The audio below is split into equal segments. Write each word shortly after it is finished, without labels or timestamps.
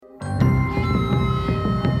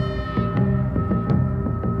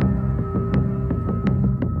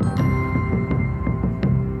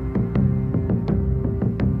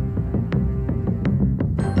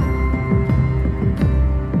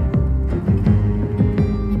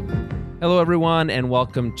Hello, everyone, and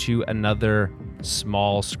welcome to another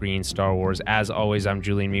small screen Star Wars. As always, I'm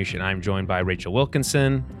Julian Mush, and I'm joined by Rachel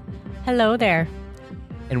Wilkinson. Hello there.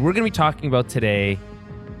 And we're going to be talking about today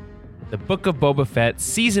the Book of Boba Fett,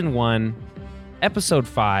 Season 1, Episode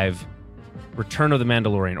 5, Return of the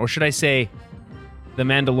Mandalorian. Or should I say, The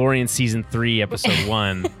Mandalorian Season 3, Episode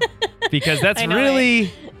 1. Because that's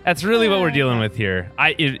really what we're dealing with here.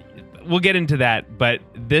 We'll get into that, but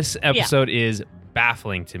this episode is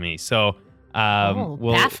baffling to me. So,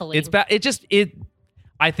 baffling.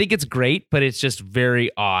 I think it's great, but it's just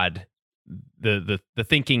very odd. The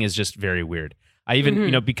thinking is just very weird. I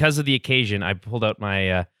even, because of the occasion, I pulled out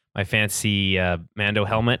my my fancy Mando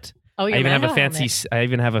helmet. Oh, your I even Mando have a fancy. helmet. I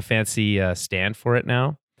even have a fancy stand for it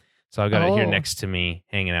now. So I've got it here next to me,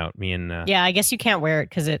 hanging out. Me and Yeah, I guess you can't wear it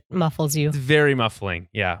because it muffles you. it's very muffling.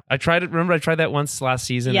 Yeah, I tried it. Remember, I tried that once last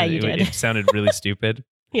season. Yeah, and you did. It sounded really stupid.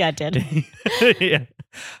 Yeah, it did.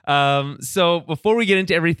 Yeah. So before we get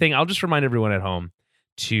into everything, I'll just remind everyone at home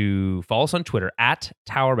to follow us on Twitter at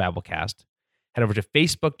Tower Babblecast. Head over to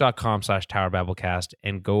facebook.com/Tower Babblecast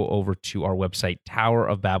and go over to our website,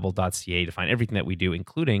 towerofbabble.ca, to find everything that we do,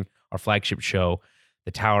 including our flagship show,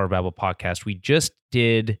 the Tower of Babble podcast. We just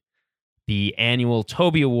did the annual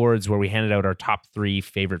Toby Awards where we handed out our top 3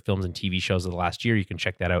 favorite films and TV shows of the last year. You can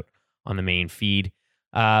check that out on the main feed.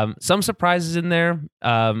 Some surprises in there.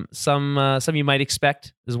 Some you might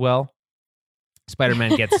expect as well.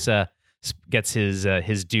 Spider-Man gets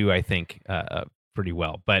his due, I think, pretty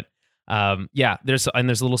well. But there's a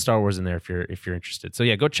little Star Wars in there if you're interested. So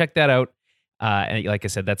yeah, go check that out. And like I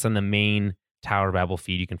said, that's on the main Tower Babble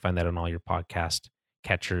feed. You can find that on all your podcast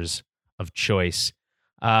catchers of choice.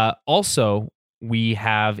 Also, we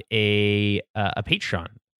have a Patreon.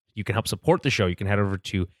 You can help support the show. You can head over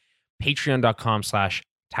to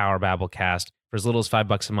patreon.com/Tower Babblecast. For as little as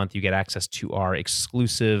 $5 a month, you get access to our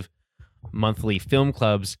exclusive monthly film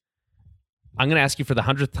clubs. I'm going to ask you for the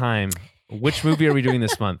 100th time, which movie are we doing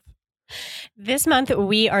this month? This month,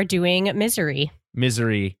 we are doing Misery.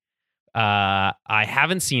 Misery. I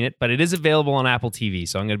haven't seen it, but it is available on Apple TV,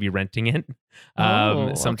 so I'm going to be renting it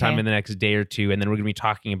sometime in the next day or two, and then we're going to be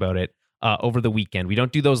talking about it over the weekend. We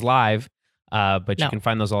don't do those live, but you can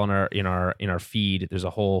find those all in our feed. There's a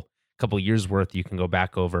whole couple years worth you can go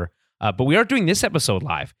back over. But we are doing this episode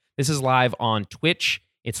live. This is live on Twitch.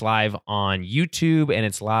 It's live on YouTube, and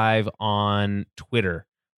it's live on Twitter,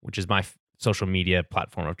 which is my social media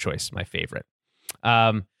platform of choice, my favorite.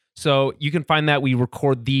 So you can find that we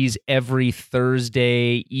record these every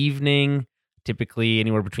Thursday evening, typically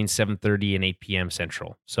anywhere between 7:30 and 8 p.m.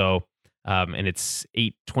 Central. So, and it's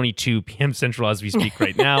 8:22 p.m. Central as we speak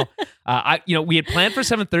right now. We had planned for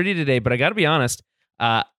 7:30 today, but I got to be honest,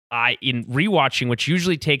 in rewatching, which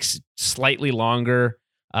usually takes slightly longer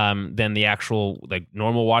than the actual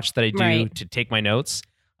normal watch that I do to take my notes,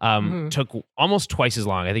 took almost twice as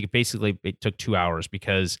long. I think it took 2 hours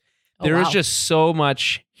because there is just so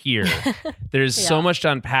much here. There's so much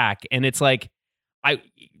to unpack. And it's like,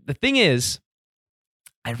 the thing is,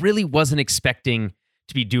 I really wasn't expecting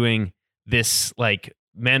to be doing this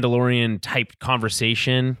Mandalorian type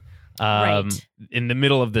conversation in the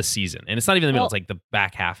middle of this season. And it's not even the middle, it's the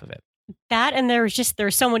back half of it. That, and there's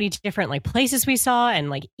so many different places we saw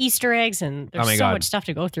and Easter eggs, and there's much stuff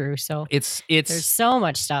to go through. So there's so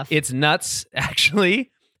much stuff. It's nuts, actually.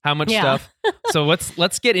 How much stuff? So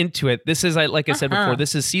let's get into it. This is, like I said before,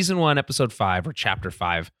 this is Season 1, Episode 5, or Chapter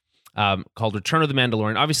 5, called Return of the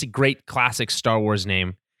Mandalorian. Obviously, great classic Star Wars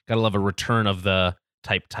name. Gotta love a Return of the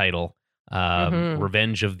type title.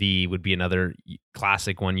 Revenge of the would be another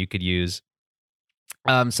classic one you could use.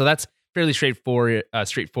 So that's fairly straightforward.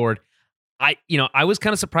 I was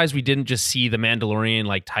kind of surprised we didn't just see the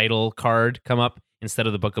Mandalorian title card come up instead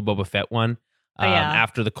of the Book of Boba Fett one.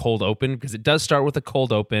 After the cold open, because it does start with a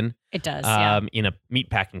cold open. It does, in a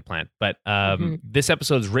meatpacking plant. But this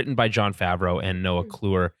episode is written by Jon Favreau and Noah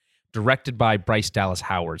Kluwer, directed by Bryce Dallas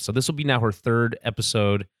Howard. So this will be now her 3rd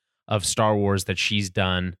episode of Star Wars that she's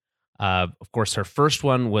done. Of course, her first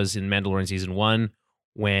one was in Mandalorian Season 1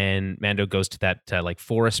 when Mando goes to that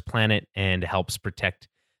forest planet and helps protect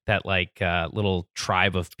that little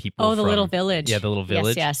tribe of people. Oh, the little village. Yeah, the little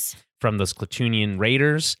village. Yes. From those Klatooinian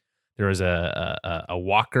raiders. There was a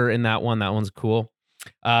walker in that one. That one's cool.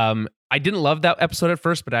 I didn't love that episode at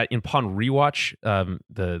first, but upon rewatch,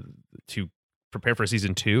 to prepare for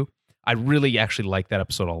Season 2, I really actually like that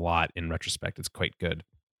episode a lot. In retrospect, it's quite good.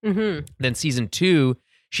 Then Season 2,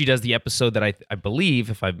 she does the episode that I believe,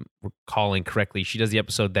 if I'm recalling correctly, she does the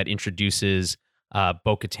episode that introduces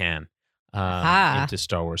Bo-Katan into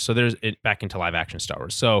Star Wars. So there's back into live action Star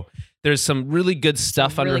Wars. So there's some really good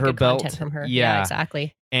stuff under her belt from her. Yeah,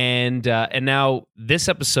 exactly. And now this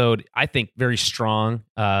episode, I think, very strong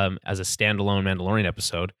as a standalone Mandalorian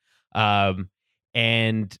episode.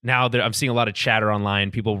 And now I'm seeing a lot of chatter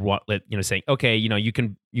online. People saying, okay, you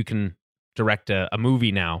can direct a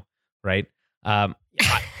movie now, right?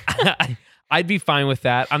 I'd be fine with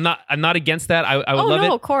that. I'm not against that. I would love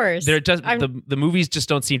it. Of course. The movies just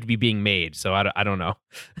don't seem to be being made, so I don't know.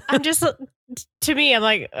 I'm just, to me, I'm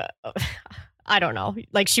like, I don't know.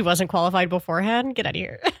 Like, she wasn't qualified beforehand. Get out of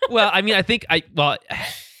here. Well, I mean, I get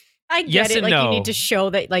yes it. Like, no. You need to show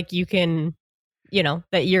that, like, you can,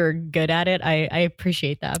 that you're good at it. I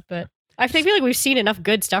appreciate that, but I feel like we've seen enough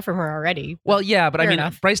good stuff from her already. Well, yeah, but I mean,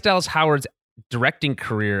 enough. Bryce Dallas Howard's directing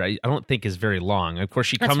career, I don't think is very long. Of course,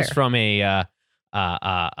 she comes from a long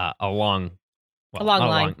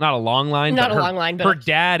line. Not a long line. Not a long line, but her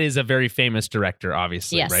dad is a very famous director,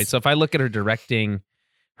 obviously, yes. Right? So if I look at her directing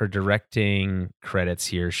credits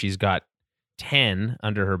here, she's got 10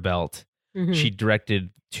 under her belt. Mm-hmm. She directed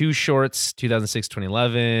 2 shorts,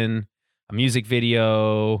 2006-2011, a music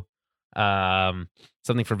video,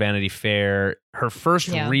 something for Vanity Fair. Her first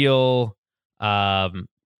real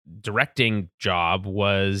directing job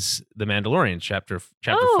was The Mandalorian, chapter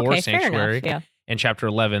 4, Sanctuary, and chapter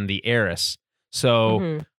 11, The Heiress.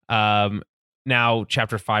 So now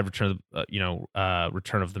chapter 5, Return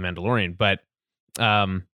of the Mandalorian. But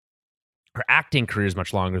her acting career is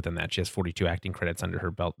much longer than that. She has 42 acting credits under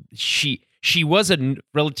her belt. She was a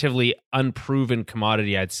relatively unproven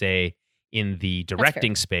commodity, I'd say, in the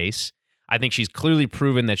directing space. I think she's clearly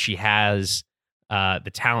proven that she has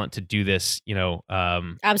the talent to do this,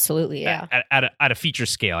 absolutely, yeah. At a feature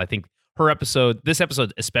scale. I think this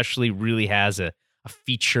episode especially really has a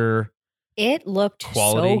feature. It looked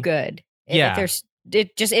quality. So good.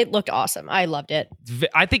 It looked awesome. I loved it.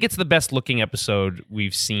 I think it's the best looking episode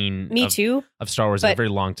we've seen. Me too. Of Star Wars in a very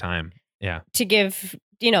long time. Yeah. To give,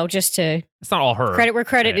 it's not all her. Credit where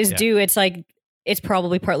credit is due. It's like, it's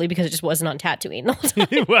probably partly because it just wasn't on Tatooine the whole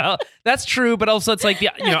time. Well, that's true, but also it's like,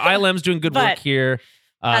 ILM's doing good work here.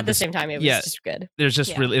 At the same time, it was just good. There's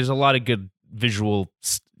just there's a lot of good visual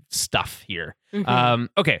stuff here. Mm-hmm.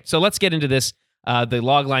 Okay, so let's get into this. The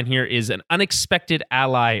log line here is an unexpected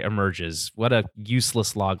ally emerges. What a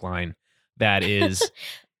useless log line that is.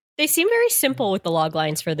 They seem very simple with the log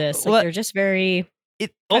lines for this. Like, they're just very...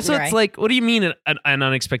 It's like, what do you mean an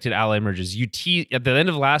unexpected ally emerges? At the end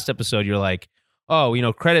of the last episode, you're like,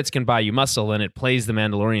 oh, credits can buy you muscle, and it plays the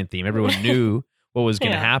Mandalorian theme. Everyone knew what was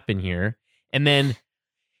going to happen here. And then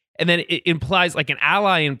it implies, like, an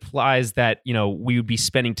ally implies that, we would be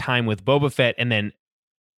spending time with Boba Fett, and then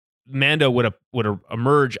Mando would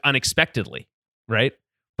emerge unexpectedly, right?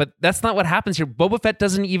 But that's not what happens here. Boba Fett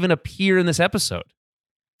doesn't even appear in this episode.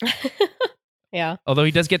 Yeah. Although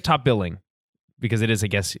he does get top billing, because it is, I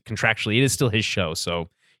guess, contractually, it is still his show. So,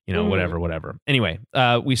 whatever. Anyway,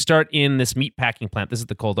 we start in this meat packing plant. This is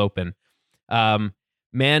the cold open.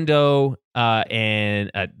 Mando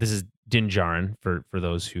and this is Din Djarin for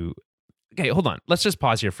those who... Okay, hold on. Let's just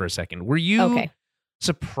pause here for a second. Were you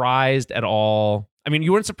surprised at all? I mean,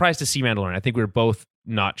 you weren't surprised to see Mandalorian. I think we were both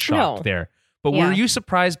not shocked there. But were you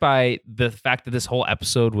surprised by the fact that this whole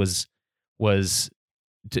episode was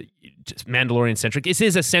Mandalorian centric? This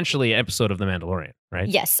is essentially an episode of The Mandalorian, right?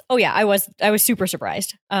 Yes. Oh yeah, I was super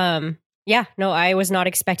surprised. I was not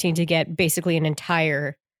expecting to get basically an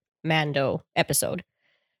entire Mando episode.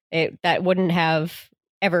 That wouldn't have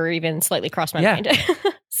ever even slightly crossed my mind.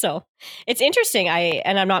 So it's interesting.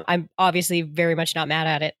 I'm obviously very much not mad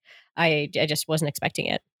at it. I just wasn't expecting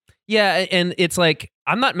it. Yeah, and it's like,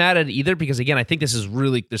 I'm not mad at it either, because again, I think this is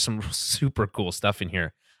really, there's some super cool stuff in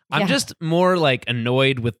here. I'm just more like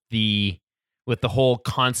annoyed with the whole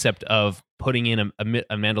concept of putting in a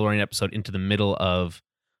Mandalorian episode into the middle of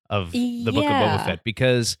the Book of Boba Fett,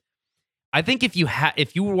 because I think if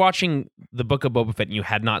you were watching the Book of Boba Fett and you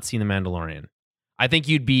had not seen the Mandalorian, I think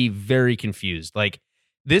you'd be very confused. Like,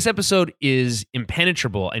 this episode is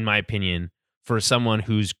impenetrable, in my opinion, for someone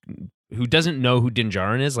who doesn't know who Din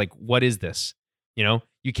Djarin is. Like, what is this? You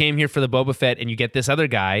came here for the Boba Fett, and you get this other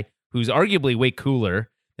guy who's arguably way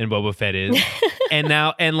cooler than Boba Fett is,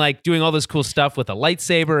 and like doing all this cool stuff with a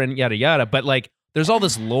lightsaber and yada yada. But like, there's all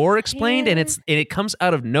this lore explained, and it comes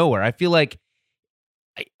out of nowhere. I feel like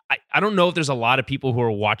I don't know if there's a lot of people who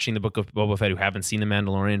are watching the Book of Boba Fett who haven't seen The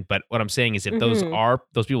Mandalorian, but what I'm saying is, if those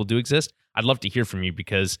people do exist, I'd love to hear from you,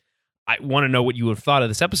 because I want to know what you would have thought of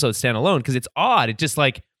this episode standalone, because it's odd. It just,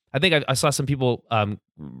 like, I think I saw some people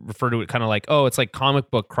refer to it kind of like, oh, it's like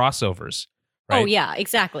comic book crossovers. Right? Oh, yeah,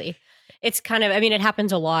 exactly. It's kind of, I mean, it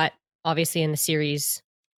happens a lot, obviously, in the series,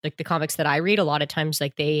 like the comics that I read. A lot of times,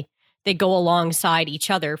 like, they they go alongside each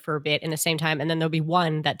other for a bit in the same time, and then there'll be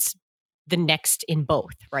one that's the next in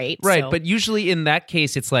both, right? Right, So, but usually in that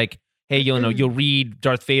case, it's like, hey, you'll read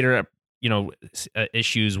Darth Vader,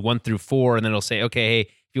 issues 1 through 4, and then it'll say, okay, hey,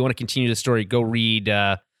 if you want to continue the story, go read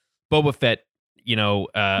Boba Fett,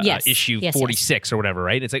 issue 46 or whatever,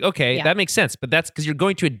 right? It's like, okay, that makes sense, but that's because you're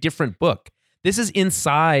going to a different book. This is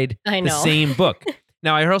inside the same book.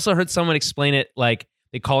 Now, I also heard someone explain it like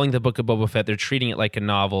they're calling the Book of Boba Fett, they're treating it like a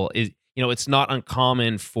novel. It's not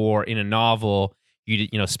uncommon for in a novel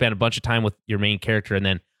you spend a bunch of time with your main character and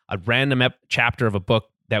then a random chapter of a book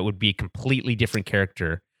that would be a completely different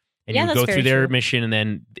character, and you go through their mission, and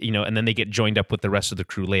then and then they get joined up with the rest of the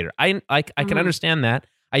crew later. I can understand that.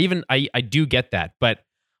 I do get that, but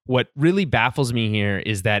what really baffles me here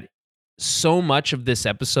is that so much of this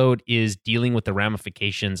episode is dealing with the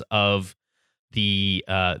ramifications of the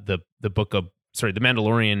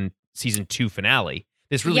Mandalorian season 2 finale.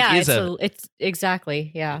 This really is it's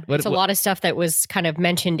exactly, it's a lot of stuff that was kind of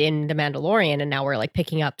mentioned in The Mandalorian, and now we're like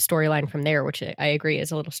picking up storyline from there, which I agree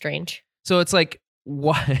is a little strange. So it's like,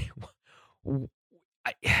 why?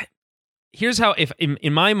 Here's how, if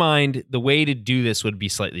in my mind, the way to do this would be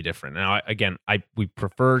slightly different. Now, we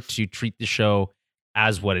prefer to treat the show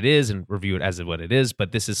as what it is and review it as what it is,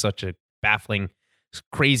 but this is such a baffling,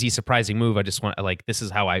 crazy, surprising move. I just want, this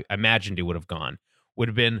is how I imagined it would have gone. Would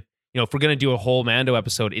have been, if we're going to do a whole Mando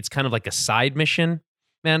episode, it's kind of like a side mission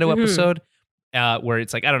Mando episode, where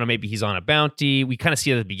it's like, I don't know, maybe he's on a bounty. We kind of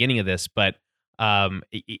see it at the beginning of this, but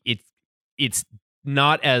it's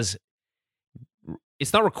not as,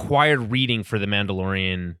 it's not required reading for the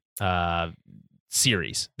Mandalorian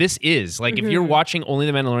series. This is like, if you're watching only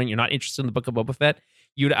the Mandalorian, you're not interested in the Book of Boba Fett,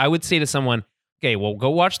 I would say to someone, okay, well, go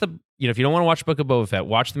watch if you don't want to watch Book of Boba Fett,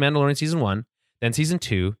 watch the Mandalorian season 1, then season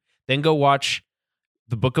 2, then go watch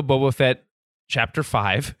the Book of Boba Fett chapter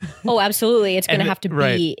 5. Oh, absolutely. It's going to have to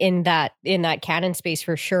be in that canon space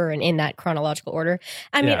for sure, and in that chronological order.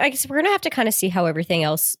 I mean, I guess we're going to have to kind of see how everything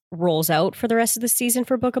else rolls out for the rest of the season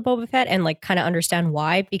for Book of Boba Fett, and like kind of understand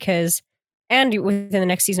why, and within the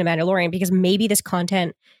next season of Mandalorian, because maybe this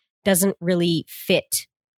content doesn't really fit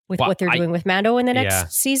with what they're doing with Mando in the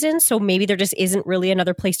next season. So maybe there just isn't really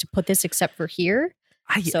another place to put this except for here.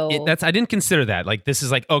 I didn't consider that. Like, this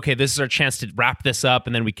is like, okay, this is our chance to wrap this up,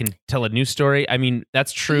 and then we can tell a new story. I mean,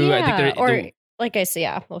 that's true. Yeah, I think like I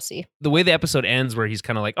say, we'll see. The way the episode ends, where he's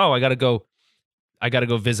kind of like, oh, I gotta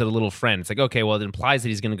go visit a little friend. It's like, okay, well, it implies that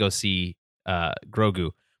he's gonna go see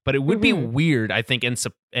Grogu, but it would be weird, I think,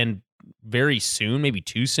 and very soon, maybe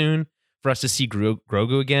too soon, for us to see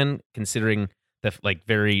Grogu again, considering the like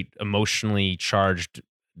very emotionally charged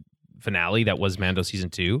finale that was Mando season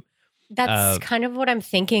 2. That's kind of what I'm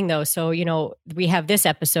thinking, though. So, we have this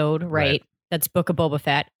episode, right? That's Book of Boba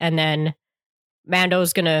Fett. And then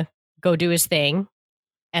Mando's going to go do his thing.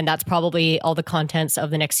 And that's probably all the contents of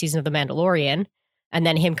the next season of The Mandalorian. And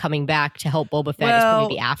then him coming back to help Boba Fett is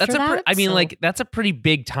probably after that. That's a pretty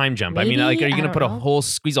big time jump. Maybe? I mean, like, are you going to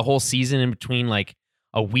squeeze a whole season in between like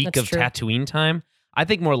a week of Tatooine time? I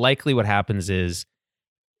think more likely what happens is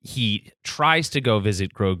he tries to go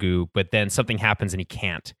visit Grogu, but then something happens and he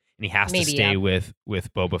can't. And he has to stay with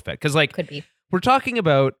Boba Fett. Because, like, we're talking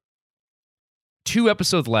about 2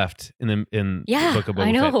 episodes left in the Book of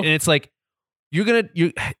Boba Fett. And it's like,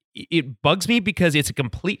 it bugs me because it's a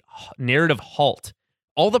complete narrative halt.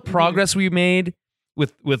 All the progress we made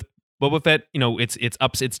with Boba Fett, it's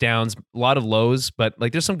ups, it's downs, a lot of lows, but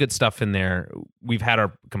like there's some good stuff in there. We've had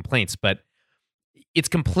our complaints, but it's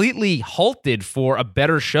completely halted for a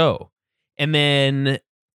better show. And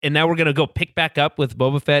now we're going to go pick back up with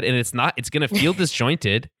Boba Fett, and it's going to feel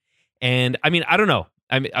disjointed. And I mean, I don't know.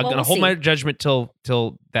 I'm going to hold my judgment till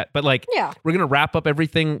that. But like, we're going to wrap up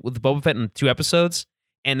everything with Boba Fett in 2 episodes.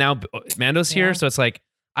 And now Mando's here. So it's like,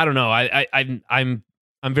 I don't know. I'm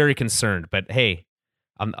very concerned, but hey,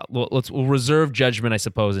 we'll reserve judgment, I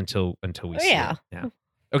suppose, until we see it. Yeah.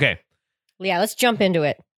 Okay. Yeah. Let's jump into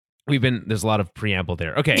it. There's a lot of preamble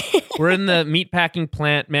there. Okay. We're in the meatpacking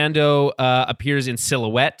plant. Mando appears in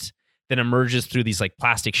silhouette, then emerges through these like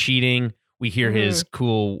plastic sheeting. We hear his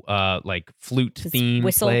cool like flute theme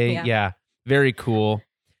whistle, play. Yeah. Very cool.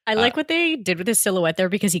 I like what they did with his silhouette there,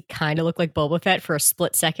 because he kind of looked like Boba Fett for a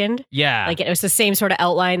split second. Yeah. Like it was the same sort of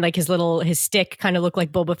outline, like his stick kind of looked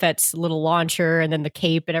like Boba Fett's little launcher, and then the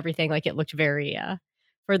cape and everything. Like it looked very,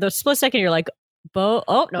 for the split second, you're like, oh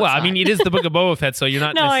no! Well, I mean, it is the Book of Boba Fett, so you're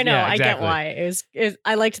not. No, I know. Yeah, exactly. I get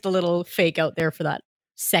why. I liked the little fake out there for that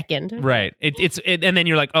second. Right. And then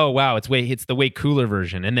you're like, oh wow, it's the way cooler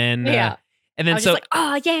version. And then And then I was just like,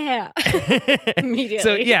 oh yeah, immediately.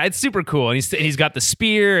 So yeah, it's super cool, and he's got the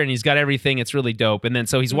spear and he's got everything. It's really dope. And then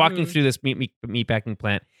so he's walking through this meatpacking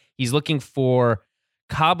plant. He's looking for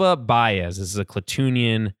Kaba Baez. This is a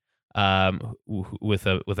Klatooinian with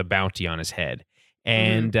a bounty on his head,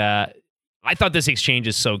 and I thought this exchange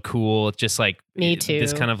is so cool. It's just like me too.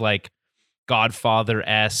 This kind of like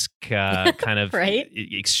Godfather-esque kind of right?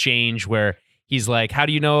 exchange where he's like, "How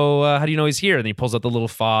do you know he's here?" And he pulls out the little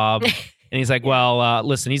fob, and he's like, "Well,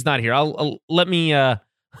 listen, he's not here. Let me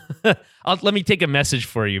let me take a message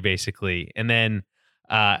for you, basically." And then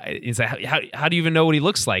he's like, "How do you even know what he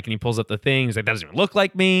looks like?" And he pulls up the thing. He's like, "That doesn't even look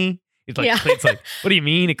like me." It's like, it's like, what do you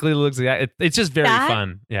mean? It clearly looks like that. It's just very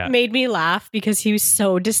fun. Yeah. Made me laugh because he was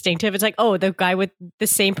so distinctive. It's like, oh, the guy with the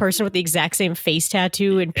same person with the exact same face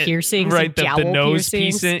tattoo and piercings. Right. And The nose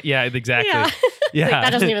piercings. piece. Yeah, exactly. Yeah. Like, that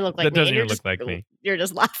doesn't even look like that me. doesn't even look like me. You're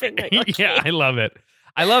just laughing. Like, okay. Yeah, I love it.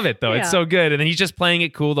 I love it though. Yeah. It's so good. And then he's just playing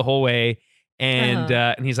it cool the whole way.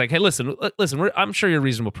 And he's like, "Hey, listen, I'm sure you're a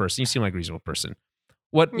reasonable person. You seem like a reasonable person.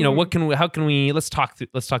 What how can we let's talk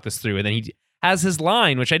this through." And then he has his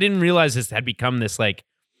line, which I didn't realize had become this like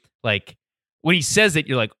when he says it,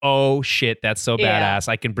 you're like, "Oh shit, that's so badass.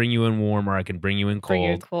 I can bring you in warm or I can bring you in cold." Bring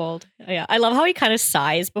you in cold. Yeah. I love how he kind of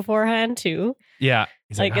sighs beforehand too. Yeah.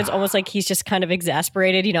 He's like it's almost like he's just kind of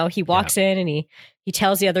exasperated. You know, he walks in and he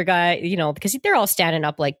tells the other guy, you know, because they're all standing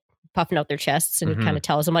up like puffing out their chests, and he kind of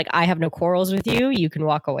tells him like, "I have no quarrels with you. You can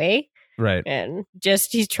walk away." Right. And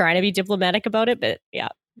just he's trying to be diplomatic about it, but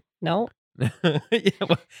no.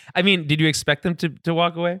 Well, I mean, did you expect them to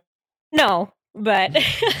walk away? No, but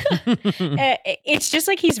it's just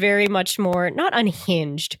like he's very much more not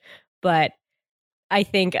unhinged, but I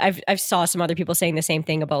think I've saw some other people saying the same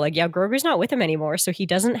thing about like, Grogu's not with him anymore, so he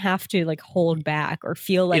doesn't have to like hold back or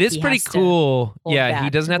feel like it is pretty cool. Yeah, back, he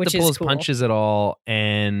doesn't have to pull his punches at all,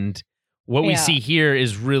 and what we see here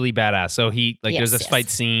is really badass. So there's this fight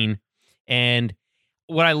scene, and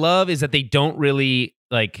what I love is that they don't really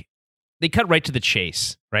like. They cut right to the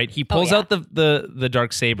chase, right? He pulls out the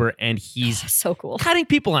Darksaber and he's so cool, cutting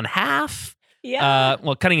people in half. Yeah.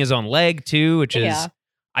 Cutting his own leg too, which is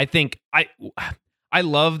I think I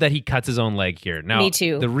love that he cuts his own leg here. Now, me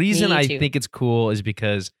too. The reason I think it's cool is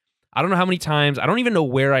because I don't know how many times, I don't even know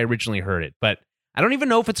where I originally heard it, but I don't even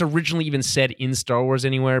know if it's originally even said in Star Wars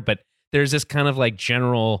anywhere, but there's this kind of like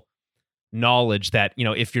general knowledge that, you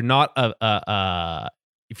know, if you're not a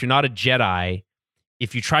Jedi,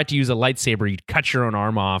 if you tried to use a lightsaber, you'd cut your own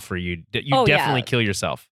arm off, or you'd definitely kill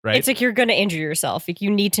yourself, right? It's like you're going to injure yourself. Like you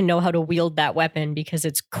need to know how to wield that weapon because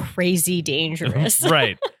it's crazy dangerous.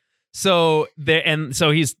 Right. So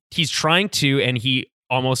he's trying to, and he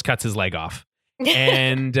almost cuts his leg off.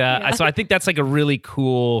 And so I think that's like a really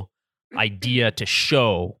cool idea to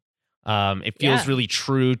show. It feels really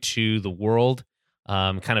true to the world.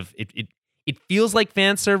 Kind of it feels like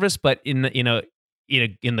fan service, but in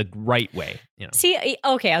the right way, you know. See,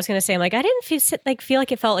 okay, I was gonna say, like, I didn't feel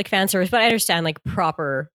like it felt like fan service, but I understand like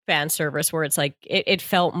proper fan service where it's like it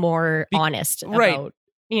felt more honest about,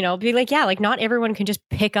 you know, being like, like not everyone can just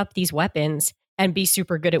pick up these weapons and be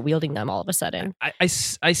super good at wielding them all of a sudden. I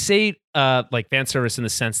say like fan service in the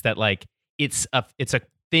sense that like it's a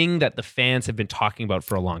thing that the fans have been talking about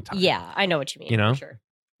for a long time. Yeah, I know what you mean. You know, for sure.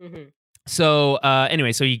 Mm-hmm. So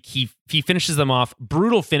anyway, so he finishes them off.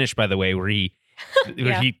 Brutal finish, by the way, where he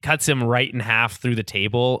cuts him right in half through the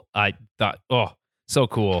table. I thought, oh, so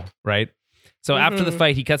cool, right? So after the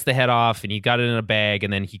fight, he cuts the head off and he got it in a bag,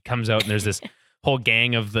 and then he comes out and there's this whole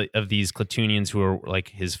gang of these Klatooinians who are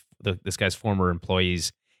like this guy's former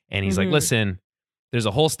employees, and he's like, listen, there's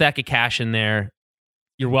a whole stack of cash in there.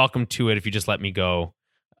 You're welcome to it if you just let me go.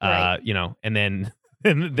 You know, and then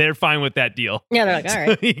they're fine with that deal. Yeah, they're like, all right.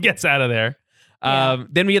 So he gets out of there.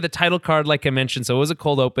 Then we have the title card, like I mentioned. So it was a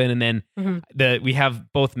cold open, and then we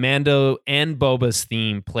have both Mando and Boba's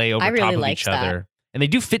theme play over top of each other, and they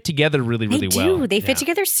do fit together really, really well. They fit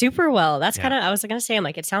together super well. That's kind of I was gonna say. I'm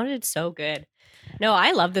like, it sounded so good. No,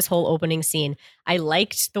 I love this whole opening scene. I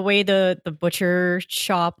liked the way the butcher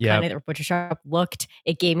shop looked.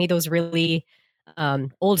 It gave me those really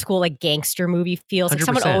old school like gangster movie feels. Like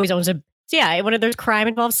someone always owns a. Yeah, when there's crime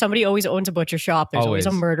involved, somebody always owns a butcher shop. There's always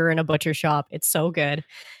a murder in a butcher shop. It's so good.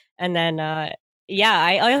 And then, I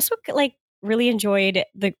also like really enjoyed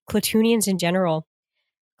the Klatooinians in general.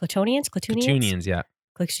 Klatooinians, yeah.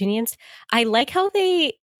 Klatooinians. I like how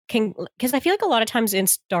they can, because I feel like a lot of times in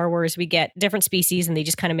Star Wars we get different species and they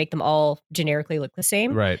just kind of make them all generically look the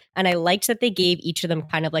same. Right. And I liked that they gave each of them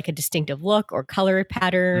kind of like a distinctive look or color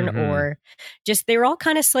pattern, or just they were all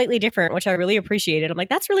kind of slightly different, which I really appreciated. I'm like,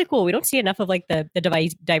 that's really cool. We don't see enough of like the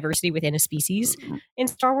diversity within a species in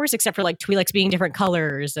Star Wars, except for like Twi'leks being different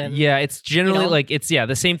colors. And it's generally like it's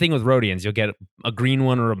the same thing with Rodians. You'll get a green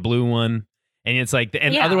one or a blue one. And it's like,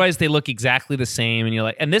 and otherwise they look exactly the same. And you're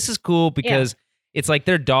like, and this is cool because it's like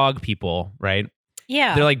they're dog people, right?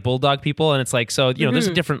 Yeah. They're like bulldog people. And it's like, so, there's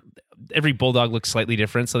a different, every bulldog looks slightly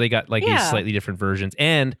different. So they got like these slightly different versions.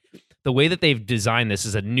 And the way that they've designed this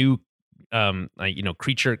is a new,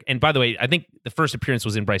 creature. And by the way, I think the first appearance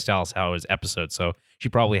was in Bryce Dallas Howard's episode. So she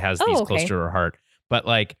probably has these close to her heart. But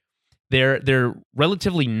like, they're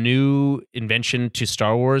relatively new invention to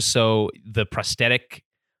Star Wars. So the prosthetic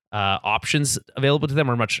options available to them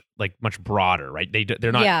are much broader, right?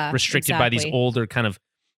 They're not restricted by these older kind of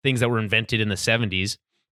things that were invented in the 70s.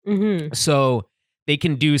 So they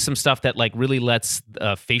can do some stuff that like really lets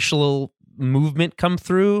facial movement come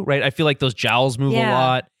through, right? I feel like those jowls move a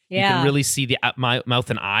lot. You can really see the mouth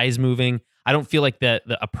and eyes moving. I don't feel like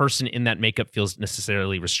a person in that makeup feels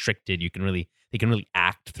necessarily restricted. They can really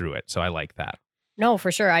act through it. So I like that. No,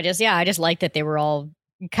 for sure. I just like that they were all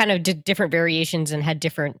kind of did different variations and had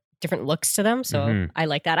different looks to them. So I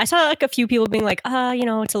like that. I saw like a few people being like,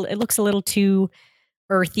 it looks a little too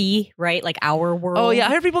earthy, right? Like our world. Oh yeah,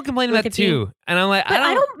 I heard people complaining about that too. And I'm like,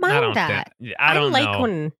 I don't mind that. I don't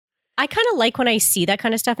know. I kind of like when I see that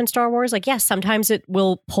kind of stuff in Star Wars. Like, yes, sometimes it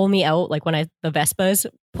will pull me out. Like when the Vespas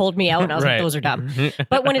pulled me out and I was like, those are dumb.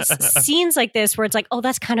 But when it's scenes like this where it's like, oh,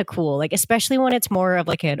 that's kind of cool. Like, especially when it's more of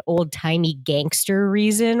like an old timey gangster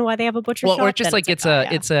reason why they have a butcher shop. Or just like it's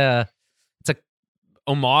a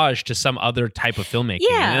homage to some other type of filmmaking.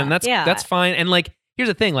 Yeah. And that's fine. And like, here's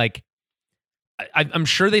the thing, like, I'm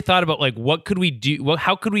sure they thought about like, what could we do?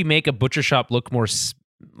 How could we make a butcher shop look more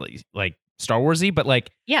like Star Warsy, but like,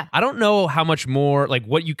 I don't know how much more like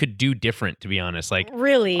what you could do different, to be honest. Like,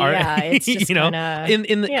 really, it's just in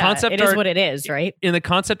the concept art, it is what it is, right? In the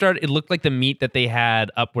concept art, it looked like the meat that they had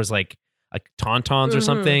up was like tauntauns or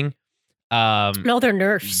something. No, they're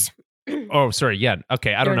nerfs. Oh, sorry, yeah,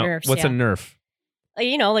 okay, I don't know nerfs, what's a nerf.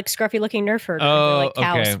 Like scruffy looking nerf herders. Oh, like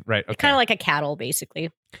cows. Okay, right. Okay. Kind of like a cattle, basically.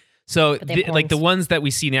 So, like the ones that we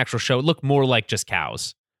see in the actual show look more like just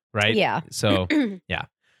cows, right? Yeah. So, yeah.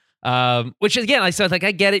 Which again, I said, like,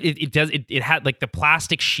 I get it. It had like the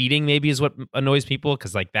plastic sheeting maybe is what annoys people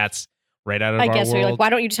because like that's right out of our world. I guess so. You're like, why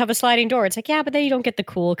don't you just have a sliding door? It's like, yeah, but then you don't get the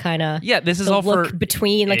cool kind of this is all for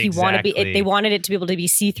between like you want to be. They wanted it to be able to be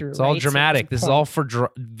see through. It's all dramatic. This is all for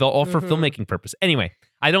filmmaking purpose. Anyway,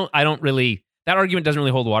 I don't really that argument doesn't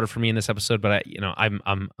really hold water for me in this episode, but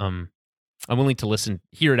I'm willing to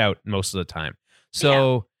hear it out most of the time.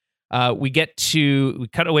 So. We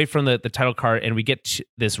cut away from the title card and we get to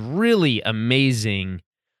this really amazing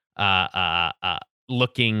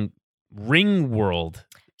looking ring world.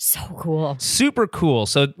 So cool. Super cool.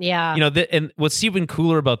 So, yeah. And what's even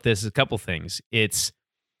cooler about this is a couple things. It's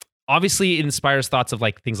obviously it inspires thoughts of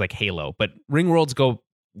like things like Halo, but ring worlds go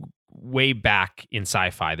way back in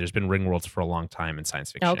sci-fi. There's been ring worlds for a long time in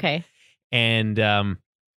science fiction. Okay. And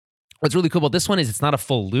what's really cool about this one is it's not a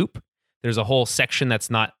full loop. There's a whole section that's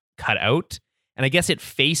not cut out, and I guess it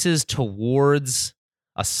faces towards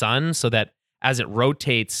a sun so that as it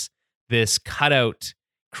rotates, this cutout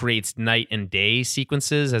creates night and day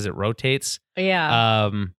sequences as it rotates.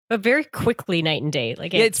 Yeah. But very quickly night and day.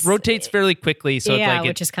 Like it rotates fairly quickly. So it's like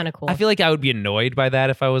which is kind of cool. I feel like I would be annoyed by that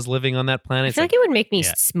if I was living on that planet. I feel like it would make me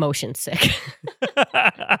motion sick.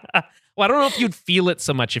 Well, I don't know if you'd feel it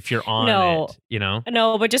so much if you're on it,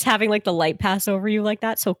 No, but just having like the light pass over you like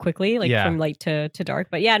that so quickly, like from light to dark.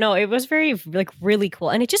 But yeah, no, it was very like really cool.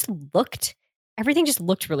 And everything just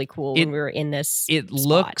looked really cool when we were in this It spot.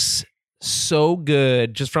 looks so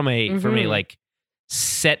good just from a like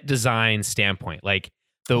set design standpoint. Like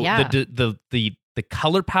the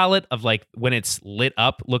color palette of like when it's lit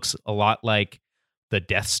up looks a lot like the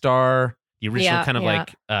Death Star. The original kind of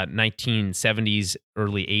like 1970s,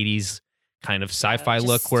 early 80s kind of sci-fi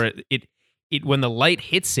look where it when the light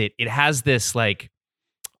hits it, it has this like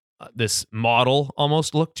this model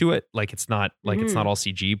almost look to it. Like it's not it's not all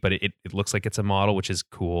CG, but it looks like it's a model, which is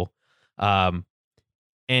cool. And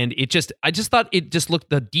I just thought it just looked,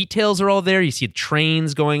 the details are all there. You see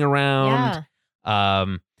trains going around. Yeah.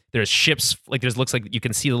 There's ships, like looks like you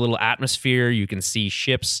can see the little atmosphere. You can see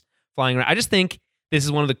ships flying around. I just think this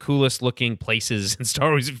is one of the coolest looking places in Star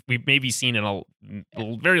Wars we've maybe seen in a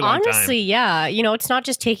very long time. Honestly, yeah. It's not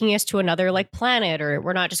just taking us to another like planet, or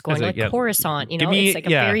we're not just going to like Coruscant. It's like a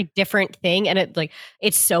very different thing, and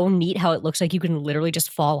it's so neat how it looks like you can literally just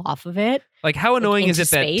fall off of it. Like, how annoying is it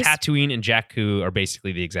space? That Tatooine and Jakku are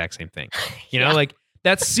basically the exact same thing? You know, like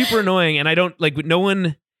that's super annoying. And I don't like we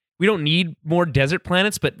don't need more desert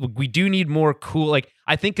planets, but we do need more cool. Like,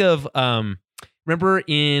 I think of remember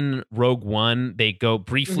in Rogue One, they go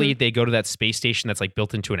briefly, they go to that space station that's like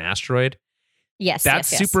built into an asteroid. Yes. That's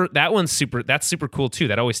super. That one's super. That's super cool too.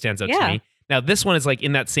 That always stands out to me. Now, this one is like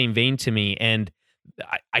in that same vein to me. And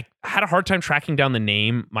I had a hard time tracking down the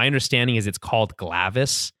name. My understanding is it's called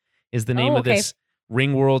Glavis is the name of this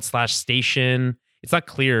ring world / station. It's not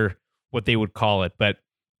clear what they would call it, but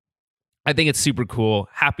I think it's super cool.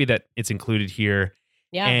 Happy that it's included here.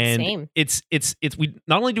 Yeah, and same. It's we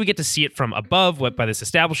not only do we get to see it from above by this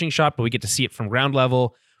establishing shot, but we get to see it from ground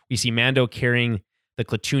level. We see Mando carrying the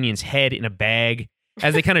Klatooinian's head in a bag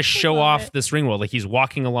as they kind of show off this ring world. Like he's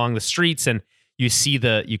walking along the streets, and you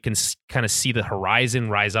can kind of see the horizon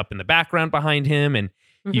rise up in the background behind him, and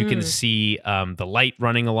you can see the light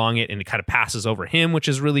running along it, and it kind of passes over him, which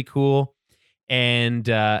is really cool.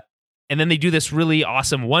 And then they do this really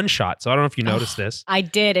awesome one shot. So I don't know if you noticed this. I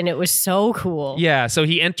did, and it was so cool. Yeah. So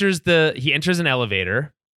he enters an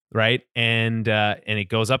elevator, right? And it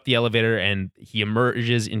goes up the elevator, and he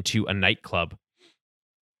emerges into a nightclub.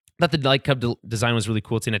 Thought the nightclub design was really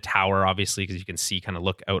cool. It's in a tower, obviously, because you can see kind of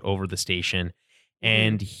look out over the station.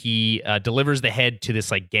 And he delivers the head to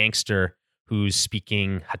this like gangster who's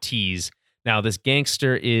speaking Huttese. Now, this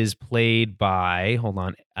gangster is played by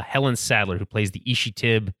Helen Sadler, who plays the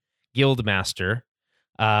Ishitib Guildmaster.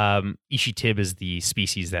 Ishitib is the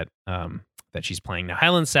species that she's playing. Now,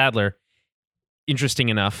 Helen Sadler, interesting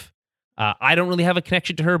enough, I don't really have a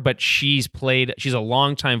connection to her, but she's a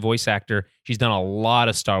longtime voice actor. She's done a lot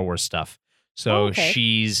of Star Wars stuff. So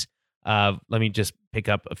she's, let me just pick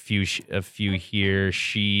up a few here.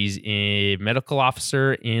 She's a medical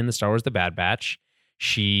officer in the Star Wars The Bad Batch.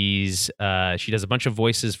 She does a bunch of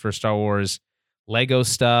voices for Star Wars Lego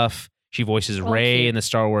stuff. She voices Rey in the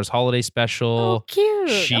Star Wars Holiday Special. Oh, cute.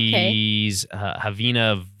 She's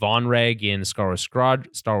Havina Vonreg in Star Wars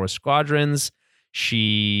Squadrons.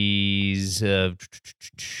 She's in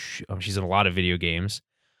a lot of video games.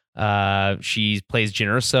 She plays Jyn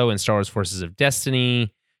Erso in Star Wars Forces of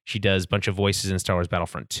Destiny. She does a bunch of voices in Star Wars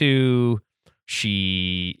Battlefront 2.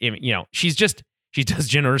 She does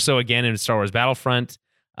Jyn Erso again in Star Wars Battlefront,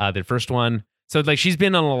 the first one. So like she's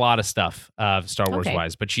been on a lot of stuff, Star Wars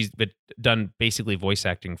wise, but she's done basically voice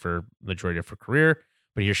acting for the majority of her career.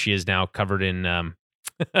 But here she is now covered in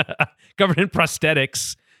covered in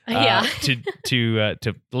prosthetics. To at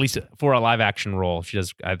least for a live action role,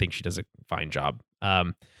 I think she does a fine job.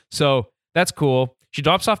 So that's cool. She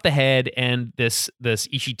drops off the head, and this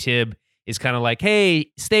Ishitib is kind of like, "Hey,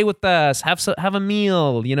 stay with us, have a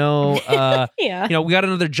meal, you know. We got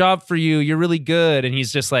another job for you. You're really good." And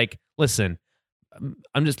he's just like, "Listen,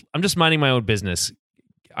 I'm just minding my own business.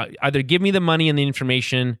 Either give me the money and the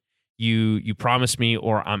information you promised me,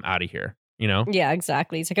 or I'm out of here." You know? Yeah,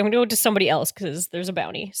 exactly. It's like, I'm going to go to somebody else because there's a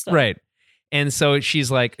bounty. So. Right. And so she's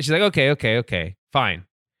like, okay, fine.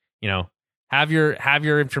 You know, have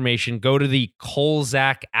your information. Go to the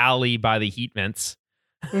Kolzak alley by the heat vents.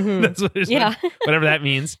 That's what whatever that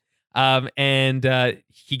means. And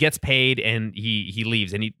he gets paid, and he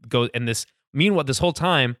leaves, and he goes. And meanwhile, this whole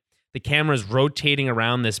time, the camera's rotating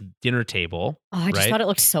around this dinner table. Oh, I just thought it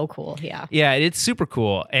looked so cool. Yeah. Yeah, it's super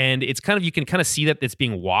cool. And it's you can kind of see that it's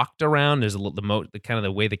being walked around. There's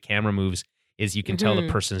the way the camera moves is you can tell the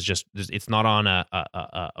person's it's not on a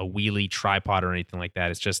wheelie tripod or anything like that.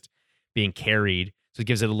 It's just being carried. So it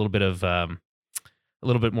gives it a little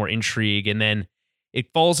bit more intrigue. And then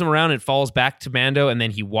it follows him around. It falls back to Mando. And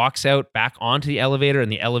then he walks out back onto the elevator, and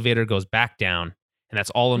the elevator goes back down. And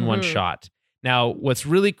that's all in one shot. Now, what's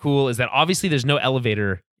really cool is that obviously there's no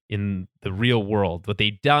elevator in the real world. What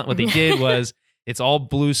they did was it's all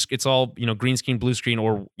green screen, blue screen,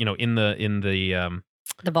 or in the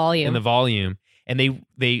volume, and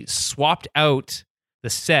they swapped out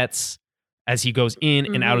the sets as he goes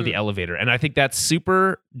in and out of the elevator, and I think that's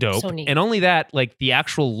super dope. So neat. And only that, like the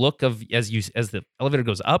actual look of as the elevator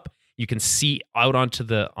goes up, you can see out onto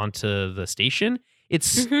the station.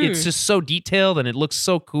 It's just so detailed, and it looks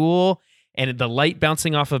so cool. And the light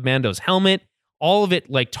bouncing off of Mando's helmet, all of it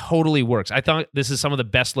like totally works. I thought this is some of the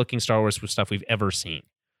best looking Star Wars stuff we've ever seen.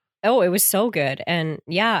 Oh, it was so good. And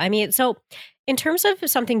yeah, I mean, so in terms of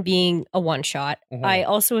something being a one shot, I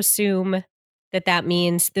also assume that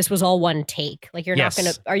means this was all one take? Like you're Yes. not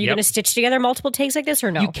going to, are you Yep. going to stitch together multiple takes like this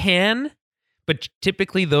or no? You can, but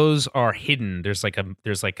typically those are hidden. There's like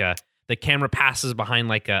the camera passes behind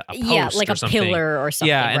like a post yeah, like or a something. pillar or something.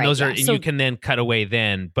 Yeah, and right, those are, yeah. and So, you can then cut away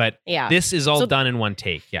then. But yeah. this is all So- done in one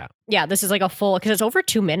take. Yeah. Yeah, this is like a full, because it's over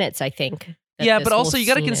 2 minutes, I think. that Yeah, this but whole also you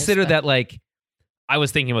got to scene is, consider but- that, like, I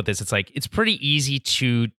was thinking about this. It's like, it's pretty easy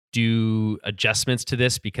to do adjustments to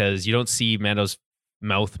this because you don't see Mando's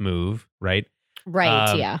mouth move, right?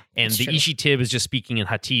 Right, yeah. And that's the true. Ishitib is just speaking in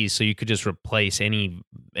Huttese, so you could just replace any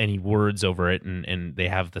words over it, and they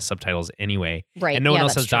have the subtitles anyway. Right. And no one yeah,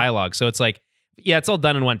 else that's has true. dialogue. So it's like, yeah, it's all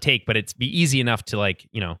done in one take, but it's be easy enough to, like,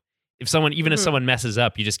 you know, if someone, even if Mhm. someone messes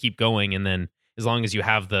up, you just keep going, and then as long as you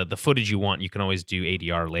have the footage you want, you can always do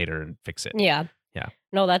ADR later and fix it. Yeah. Yeah.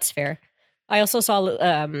 No, that's fair. I also saw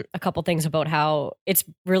a couple things about how it's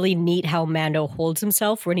really neat how Mando holds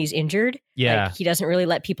himself when he's injured. Yeah. Like, he doesn't really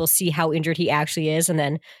let people see how injured he actually is. And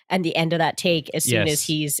then at the end of that take, as soon Yes. as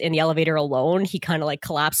he's in the elevator alone, he kind of like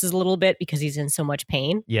collapses a little bit because he's in so much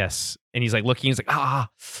pain. Yes. And he's like looking, he's like, ah.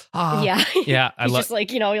 Yeah. Yeah. I He's love. just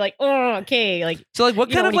like, you're like, oh, okay. Like, So, like, what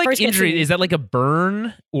you kind know, of when he like first gets injury in- is that? Like a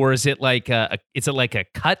burn, or is it like is it like a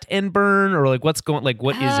cut and burn, or like what's going? Like,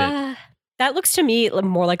 what is it? That looks to me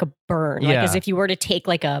more like a burn, like Yeah. as if you were to take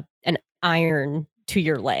like an iron to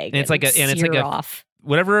your leg. And it's like and it's like sear a off.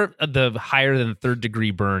 whatever the higher than 3rd degree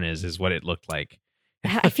burn is what it looked like.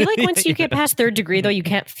 I feel like once you get past 3rd degree, though, you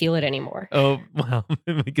can't feel it anymore. Oh well,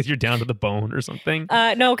 because you're down to the bone or something.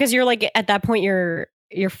 No, because you're like at that point you're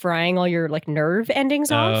frying all your like nerve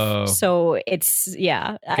endings Oh. off. So it's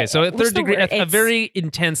Okay, so at what's 3rd the degree, word? a It's- very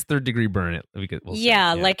intense 3rd degree burn. We'll say,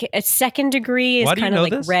 yeah, like a 2nd degree is Why do you kind of know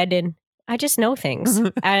like this? red, and I just know things.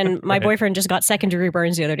 And my Right. boyfriend just got 2nd degree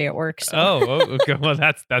burns the other day at work. So. Okay. Well,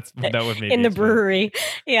 that would make in the brewery,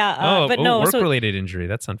 yeah. But no, so work-related injury.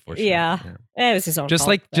 That's unfortunate. Yeah. it was his own Just fault,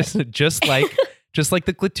 like but- just like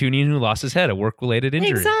the Klatooinian who lost his head, a work-related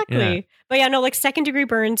injury. Exactly. Yeah. But yeah, no, like 2nd degree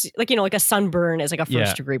burns, like, you know, like a sunburn is like a 1st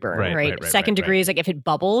Yeah. degree burn, Right, right? right, 2nd right. degree is like if it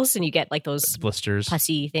bubbles and you get like those Blisters,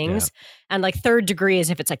 pussy things. And like 3rd degree is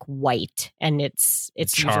if it's like white and it's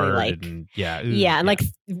usually charred, like, and, like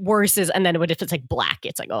worse is, and then if it's like black,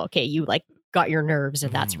 it's like, oh, okay, you like got your nerves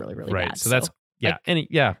and that's really, really right. bad. So that's like-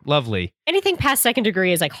 lovely. anything past 2nd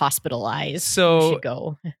degree is like hospitalized. So you should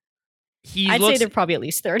go. He I'd looks, say they're probably at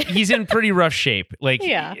least 3rd. he's in pretty rough shape. Like,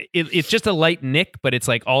 Yeah. it's just a light nick, but it's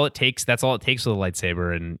like that's all it takes with a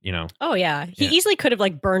lightsaber, and you know. Oh yeah, he Yeah. easily could have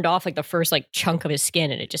like burned off like the first like chunk of his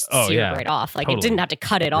skin, and it just Oh, seared yeah. right off. Like Totally. it didn't have to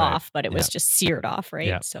cut it Right. off, but it was just seared off, right?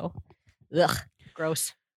 Yeah. So, ugh,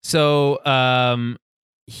 gross. So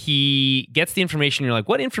he gets the information. You're like,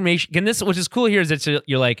 what information? Can this? Which is cool here is that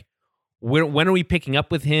you're like, when are we picking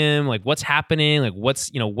up with him? Like, what's happening? Like,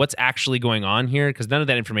 what's actually going on here? Because none of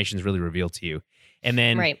that information is really revealed to you. And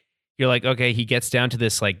then Right. you're like, okay, he gets down to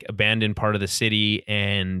this like abandoned part of the city,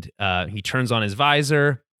 and he turns on his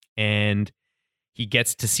visor, and he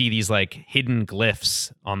gets to see these like hidden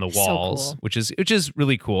glyphs on the So walls, cool. which is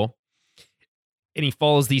really cool. And he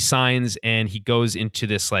follows these signs, and he goes into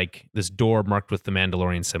this door marked with the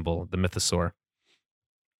Mandalorian symbol, the mythosaur.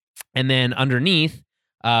 And then underneath,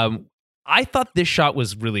 I thought this shot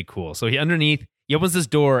was really cool. So he opens this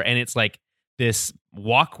door, and it's like this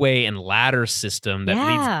walkway and ladder system that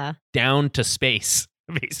leads down to space.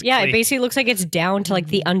 Basically. Yeah, it basically looks like it's down to like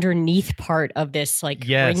the underneath part of this like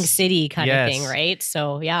Yes. ring city kind of thing, Yes. right?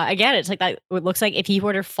 So yeah, again, it's like that. It looks like if he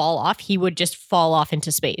were to fall off, he would just fall off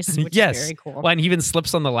into space, which Yes. is very cool. Well, and he even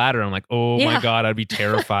slips on the ladder. I'm like, oh my Yeah. God, I'd be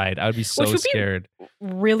terrified. I would be so Which would be- scared.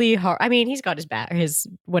 Really hard. I mean, he's got his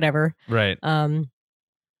whatever Right.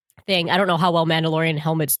 thing. I don't know how well Mandalorian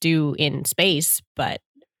helmets do in space, but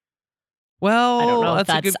Well, I don't know if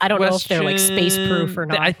that's a good I don't know if they're like space proof or question.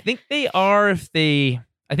 not. I think they are. I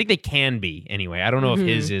think they can be anyway. I don't know Mhm. if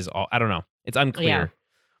his is. I don't know. It's unclear.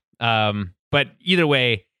 But either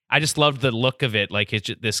way, I just loved the look of it. Like it's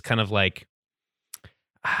just this kind of like,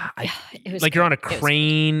 it was like you're on a good. It was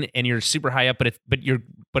crane and you're super high up, but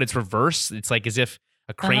it's reverse. It's like as if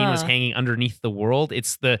a crane was Uh-huh. hanging underneath the world.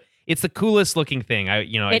 It's the coolest looking thing.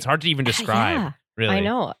 It's hard to even describe. Yeah, Really, I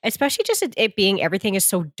know, especially just it being everything is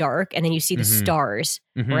so dark, and then you see the Mhm. stars,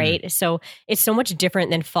 Mhm. right? So it's so much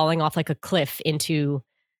different than falling off like a cliff into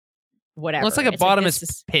whatever. Well, it's like a this bottomless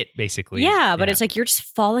is- pit, basically. yeah, but it's like you're just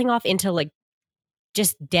falling off into like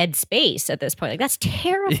just dead space at this point. Like that's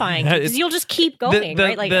terrifying Yeah, because you'll just keep going,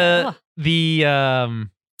 right? Like ugh. the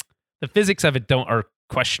physics of it are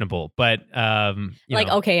questionable, but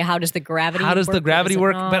Okay, how does the gravity? how does the work or gravity does it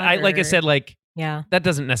work? not, But like I or- said, like yeah, that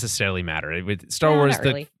doesn't necessarily matter with Star No, Wars. not The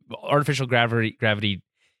really. artificial gravity,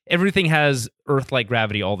 everything has Earth-like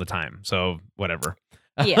gravity all the time. So whatever.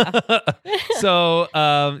 Yeah. So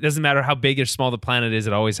it doesn't matter how big or small the planet is.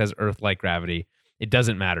 It always has Earth-like gravity. It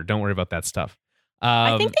doesn't matter. Don't worry about that stuff.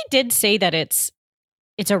 I think they did say that it's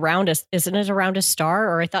around us. Isn't it around a star?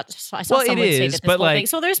 Or I saw someone say that this whole thing.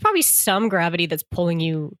 So there's probably some gravity that's pulling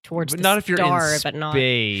you towards the not if you're star, in but not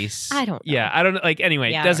space. I don't know. Yeah, I don't know. Like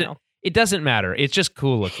anyway, it doesn't matter. It's just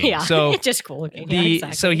cool looking. Yeah, so it's just cool looking.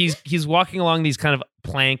 Exactly. So he's walking along these kind of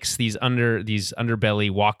planks, these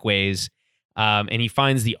underbelly walkways, and he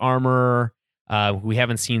finds the armor we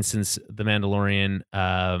haven't seen since The Mandalorian.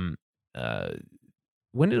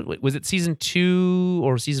 Was it season 2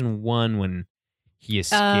 or season 1 when he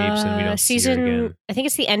escapes and we don't see it again? I think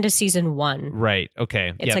it's the end of season 1. Right.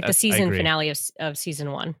 Okay. It's like the season finale of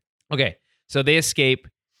season 1. Okay. So they escape,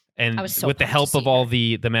 and with the help of all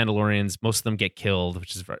the Mandalorians, most of them get killed,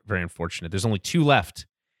 which is very unfortunate. There's only 2 left.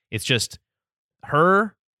 It's just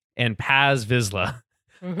her and Paz Vizsla.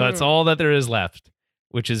 Mm-hmm. That's all that there is left,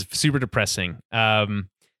 which is super depressing.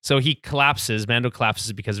 So he collapses. Mando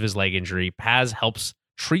collapses because of his leg injury. Paz helps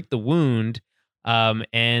treat the wound,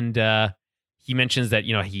 and he mentions that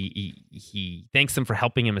he thanks them for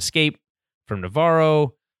helping him escape from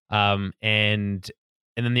Navarro, and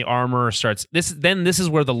then the armor starts. This is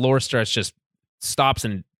where the lore stops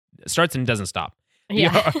and doesn't stop.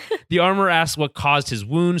 Yeah. The armor asks what caused his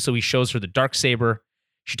wound, so he shows her the Darksaber.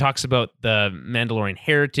 She talks about the Mandalorian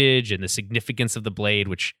heritage and the significance of the blade,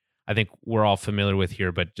 which I think we're all familiar with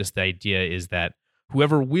here, but just the idea is that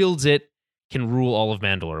whoever wields it can rule all of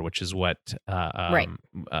Mandalore, which is what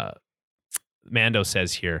Mando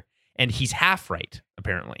says here. And he's half right,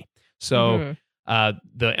 apparently. So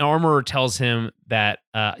the armorer tells him that,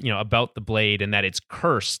 about the blade and that it's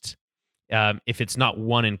cursed if it's not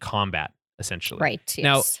won in combat, essentially. Right. Yes.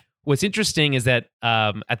 Now, what's interesting is that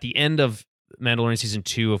at the end of Mandalorian season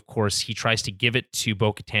 2, of course, he tries to give it to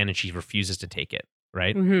Bo-Katan and she refuses to take it.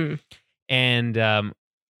 Right. Mm-hmm. And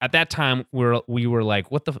at that time, we were like,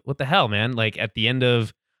 what the hell, man? Like at the end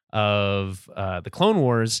of the Clone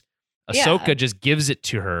Wars, Ahsoka just gives it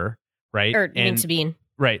to her, right? And Sabine.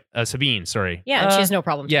 Right. Sabine, sorry. Yeah, and she has no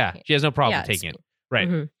problem taking it. She has no problem taking it. Right.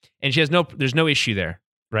 Mm-hmm. And there's no issue there,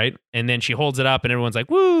 right? And then she holds it up and everyone's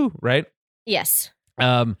like, woo, right? Yes.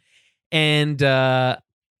 And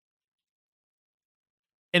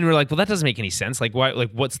we're like, well, that doesn't make any sense. Like, why?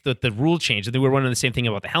 Like, what's the rule change? And then we're wondering the same thing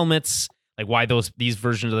about the helmets. Like, why these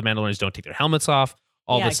versions of the Mandalorians don't take their helmets off?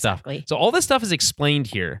 All this stuff. So all this stuff is explained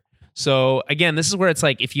here. So again, this is where it's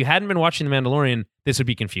like, if you hadn't been watching The Mandalorian, this would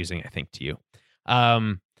be confusing, I think, to you.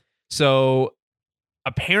 So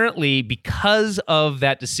apparently, because of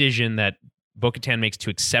that decision that Bo-Katan makes to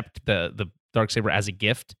accept the Darksaber as a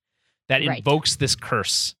gift, that invokes this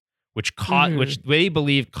curse. Which they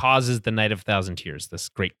believe causes the Night of 1,000 Tears, this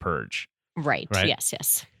great purge. Right.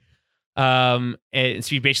 Yes. And so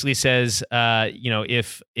he basically says,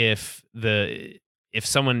 if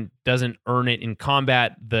someone doesn't earn it in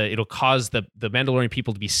combat, it'll cause the Mandalorian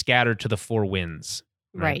people to be scattered to the 4 winds.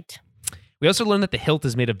 Right. We also learned that the hilt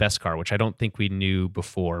is made of Beskar, which I don't think we knew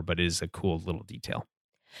before, but is a cool little detail.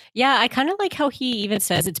 Yeah, I kind of like how he even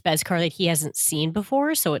says it's Beskar that he hasn't seen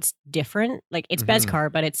before, so it's different. Like it's Beskar,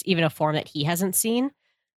 but it's even a form that he hasn't seen.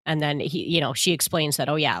 And then she explains that,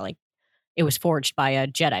 like it was forged by a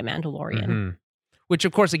Jedi Mandalorian. Mm-hmm. Which,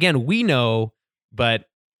 of course, again, we know, but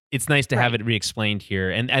it's nice to have it re-explained here.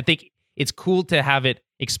 And I think it's cool to have it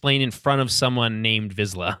explained in front of someone named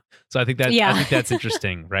Vizsla. So I think that's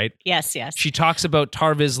interesting, right? Yes. She talks about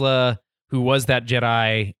Tar Vizsla, who was that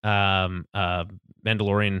Jedi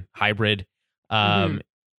Mandalorian hybrid, and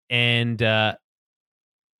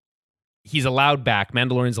he's allowed back.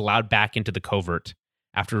 Mandalorian's allowed back into the covert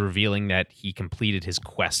after revealing that he completed his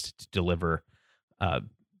quest to deliver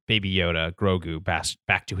Baby Yoda, Grogu,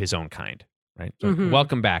 back to his own kind. Right. So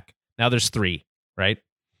welcome back. Now there's 3. Right.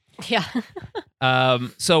 Yeah.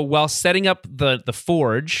 So while setting up the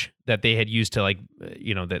forge that they had used to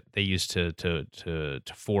that they used to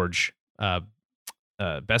forge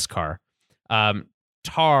Beskar.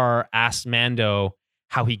 Tar asked Mando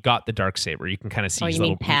how he got the Darksaber. You can kind of see his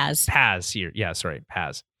little Paz. Paz here. Yeah, sorry,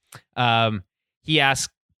 Paz. He asked,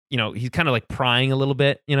 he's kind of like prying a little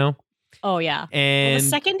bit, Oh yeah. And the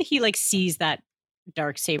second he sees that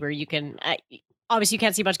Darksaber, you can obviously you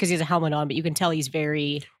can't see much because he has a helmet on, but you can tell he's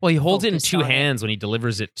very he holds it in 2 hands when he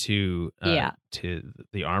delivers it to the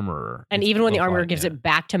armorer. And even when the armorer gives it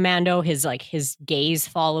back to Mando, his gaze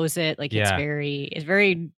follows it. He's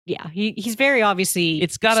very obviously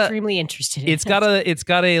extremely interested in it. It's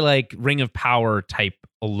got a Ring of Power type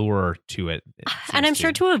allure to it. And I'm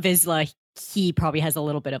sure to a Vizsla, he probably has a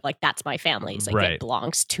little bit of like, that's my family. It's like, Right. it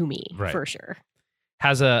belongs to me for sure.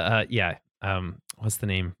 Has what's the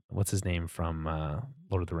name? What's his name from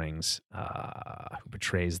Lord of the Rings? Who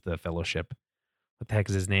betrays the Fellowship? What the heck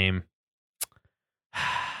is his name?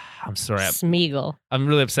 I'm sorry. Smeagol. I'm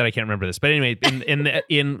really upset I can't remember this. But anyway,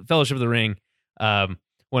 in Fellowship of the Ring,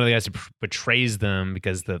 one of the guys who betrays them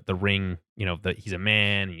because the ring, he's a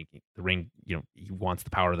man. The ring, he wants the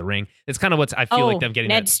power of the ring. It's kind of what I feel like them getting.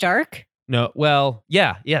 Ned Stark? No, well,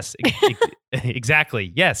 yeah, yes,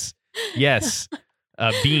 exactly. Yes.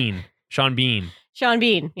 Bean. Sean Bean. Sean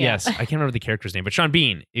Bean. Yeah. Yes, I can't remember the character's name, but Sean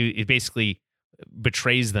Bean. It basically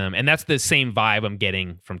betrays them, and that's the same vibe I'm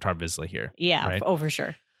getting from Tar Vizsla here. Yeah. Right? Oh, for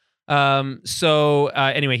sure. So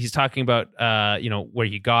anyway, he's talking about where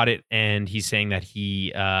he got it, and he's saying that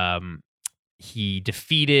he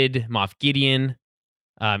defeated Moff Gideon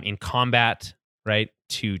in combat, right,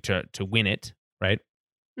 to win it, right?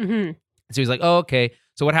 Mm-hmm. So he's like, oh, okay.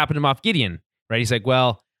 So what happened to Moff Gideon, right? He's like,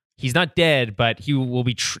 well, he's not dead, but he will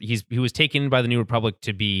be. He was taken by the New Republic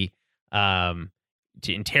to be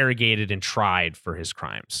interrogated and tried for his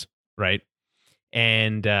crimes, right?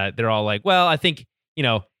 And they're all like, well, I think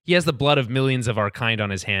he has the blood of millions of our kind on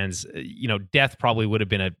his hands. Death probably would have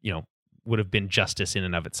been justice in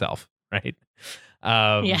and of itself, right?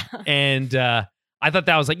 Yeah. And I thought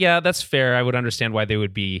that was like, yeah, that's fair. I would understand why they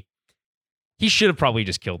would be. He should have probably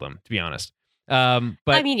just killed them, to be honest. But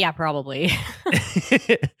I mean, yeah, probably.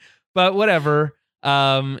 But whatever.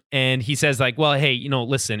 And he says like, well, hey,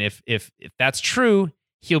 listen, if that's true,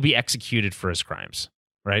 he'll be executed for his crimes,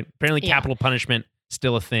 right? Apparently, capital punishment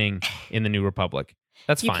still a thing in the New Republic.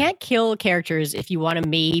 That's fine. You can't kill characters if you want to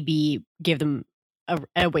maybe give them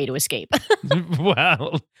a way to escape.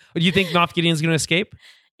 Well, do you think Moff Gideon's going to escape?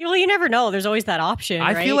 Well, you never know. There's always that option.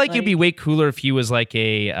 I feel like it'd be way cooler if he was like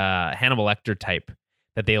a Hannibal Lecter type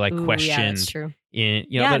that they like questioned. Yeah, that's true.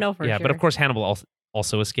 Sure. But of course Hannibal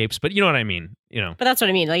also escapes. But you know what I mean. But that's what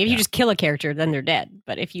I mean. Like if you just kill a character, then they're dead.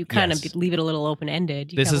 But if you kind of leave it a little open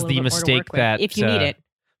ended, this is the mistake that if you need it.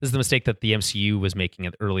 This is the mistake that the MCU was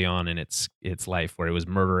making early on in its life, where it was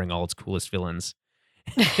murdering all its coolest villains,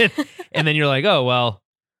 and then you're like, oh well,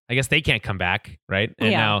 I guess they can't come back, right? And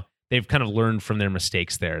now they've kind of learned from their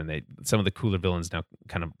mistakes there, and some of the cooler villains now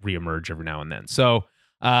kind of reemerge every now and then. So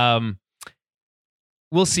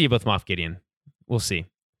we'll see about Moff Gideon. We'll see.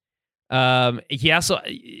 He also,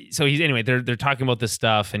 they're talking about this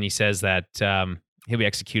stuff, and he says that he'll be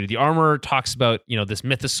executed. The armor talks about this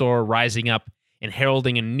mythosaur rising up and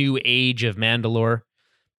heralding a new age of Mandalore,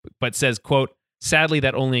 but says, quote, sadly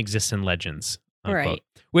that only exists in legends, unquote. Right.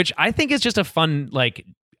 Which I think is just a fun, like,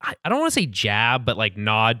 I don't want to say jab, but like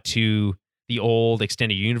nod to the old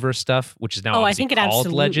extended universe stuff, which is now I think it called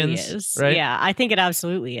absolutely Legends, is. Right? Yeah, I think it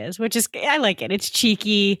absolutely is, which is, I like it. It's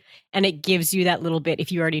cheeky, and it gives you that little bit,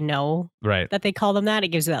 if you already know that they call them that, it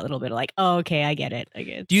gives you that little bit of like, oh, okay, I get it.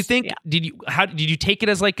 Do you think, did you take it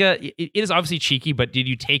as like it is obviously cheeky, but did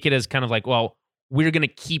you take it as kind of like, well, we're going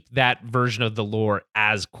to keep that version of the lore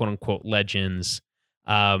as quote unquote Legends?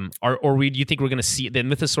 Do you think we're going to see the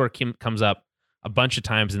mythosaur comes up a bunch of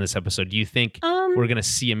times in this episode? Do you think we're going to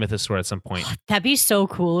see a mythosaur at some point? That'd be so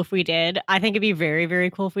cool if we did. I think it'd be very,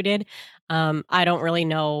 very cool if we did. I don't really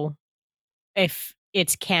know if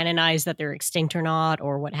it's canonized that they're extinct or not,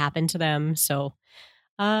 or what happened to them. So,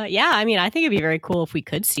 I think it'd be very cool if we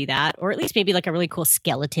could see that, or at least maybe like a really cool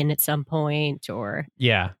skeleton at some point, or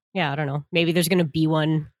I don't know. Maybe there's going to be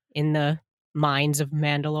one in the mines of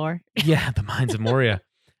Mandalore. Yeah, the mines of Moria.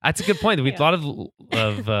 That's a good point. We have a lot of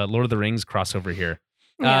Lord of the Rings crossover here.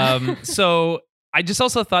 Yeah. So I just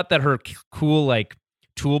also thought that her cool like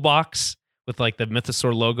toolbox with like the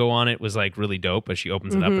mythosaur logo on it was like really dope. As she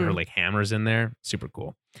opens it up and her like hammer's in there, super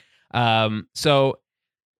cool. So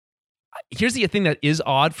here's the thing that is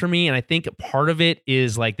odd for me, and I think part of it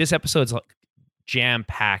is like this episode's like jam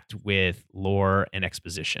packed with lore and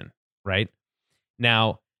exposition. Right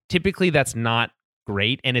now, typically that's not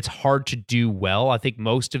great, and it's hard to do well. I think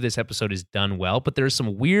most of this episode is done well, but there's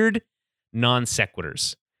some weird non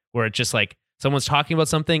sequiturs where it's just like someone's talking about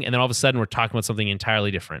something, and then all of a sudden we're talking about something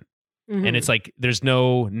entirely different. And it's like there's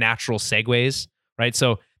no natural segues, right?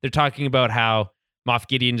 So they're talking about how Moff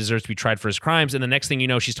Gideon deserves to be tried for his crimes, and the next thing you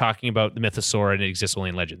know, she's talking about the mythosaur and it exists only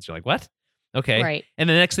in legends. You're like, what? Okay. Right. And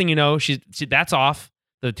the next thing you know, that's off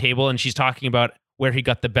the table, and she's talking about where he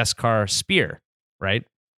got the Beskar spear, right?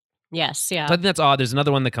 Yes, yeah. So I think that's odd. There's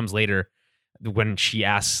another one that comes later when she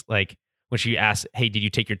asks, hey, did you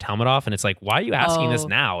take your helmet off? And it's like, why are you asking this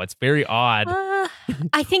now? It's very odd.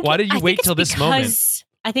 I think. Why did you wait till this moment?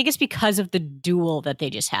 I think it's because of the duel that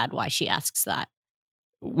they just had. Why she asks that.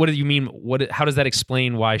 What do you mean? How does that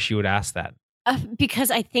explain why she would ask that?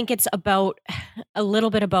 Because I think it's about a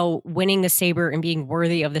little bit about winning the saber and being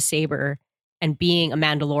worthy of the saber and being a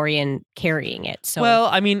Mandalorian carrying it. So, well,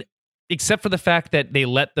 I mean, except for the fact that they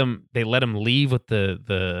let him leave with the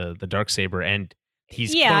Darksaber, and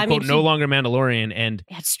he's quote unquote no longer Mandalorian. And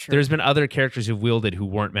that's true. There's been other characters who've wielded who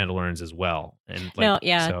weren't Mandalorians as well. And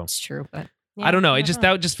it's true, but. Yeah, I don't know.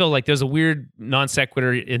 That would just feel like there's a weird non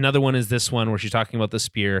sequitur. Another one is this one where she's talking about the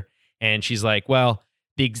spear, and she's like, "Well,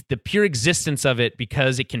 the pure existence of it,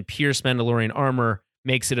 because it can pierce Mandalorian armor,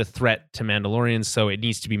 makes it a threat to Mandalorians, so it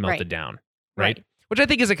needs to be melted down." Right? Which I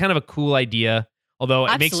think is a kind of a cool idea. Although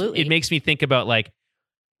it makes me think about, like,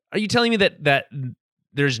 are you telling me that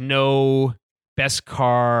there's no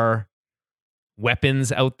Beskar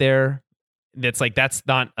weapons out there? That's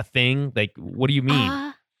not a thing. Like, what do you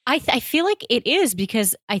mean? I feel like it is,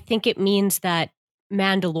 because I think it means that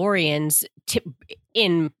Mandalorians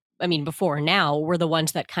before now were the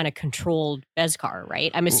ones that kind of controlled Beskar,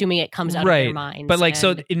 right? I'm assuming it comes out of their minds. But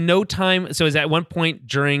so in no time, so is at one point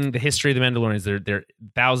during the history of the Mandalorians, they're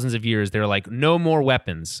thousands of years, they're like, no more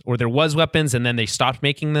weapons, or there was weapons and then they stopped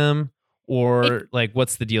making them, or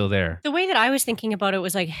what's the deal there? The way that I was thinking about it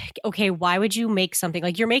was like, okay, why would you make something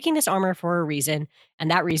like, you're making this armor for a reason, and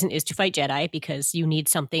that reason is to fight Jedi, because you need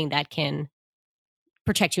something that can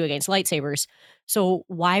protect you against lightsabers. So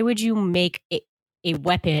why would you make a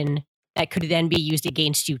weapon that could then be used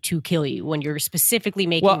against you to kill you when you're specifically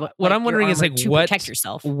making what I'm wondering is to protect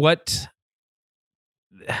yourself?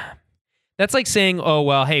 That's like saying, oh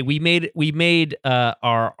well, hey, we made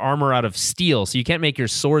our armor out of steel, so you can't make your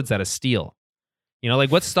swords out of steel.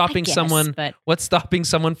 What's stopping someone? What's stopping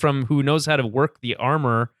someone from who knows how to work the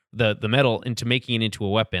armor, the metal, into making it into a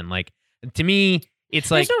weapon? Like, to me, it's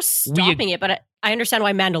there's no stopping it, but I understand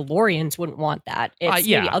why Mandalorians wouldn't want that.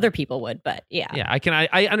 Maybe other people would, but yeah. Yeah,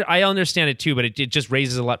 I understand it too, but it just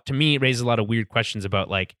raises a lot of weird questions about,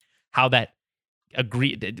 like, how that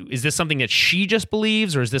is this something that she just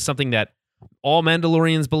believes, or is this something that all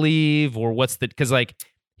Mandalorians believe, or what's the, because Mando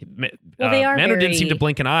didn't seem to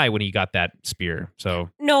blink an eye when he got that spear. So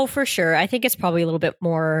no, for sure. I think it's probably a little bit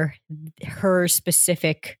more her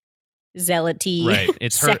specific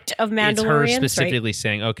zealoty sect of Mandalorians. It's her specifically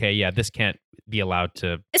saying, okay, yeah, this can't be allowed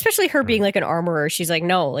to. Especially her being like an armorer. She's like,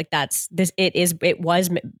 no, like Beskar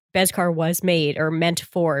was made or meant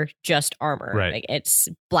for just armor. Right. Like, it's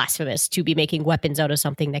blasphemous to be making weapons out of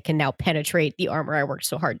something that can now penetrate the armor I worked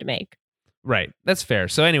so hard to make. Right. That's fair.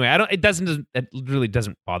 So anyway, it really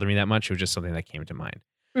doesn't bother me that much. It was just something that came to mind.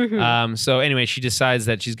 Mm-hmm. So anyway, she decides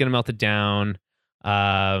that she's going to melt it down.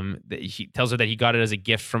 He tells her that he got it as a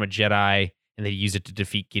gift from a Jedi, and they use it to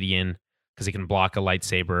defeat Gideon because he can block a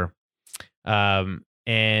lightsaber.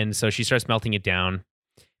 And so she starts melting it down.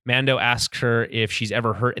 Mando asks her if she's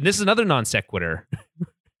ever heard, and this is another non sequitur.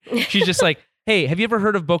 She's just like, hey, have you ever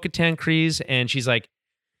heard of Bo-Katan Kryze? And she says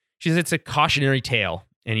it's a cautionary tale.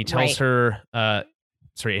 And he tells her,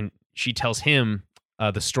 and she tells him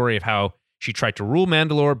the story of how she tried to rule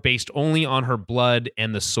Mandalore based only on her blood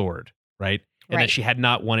and the sword, right? And that she had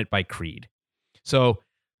not won it by creed. So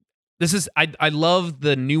this is, I love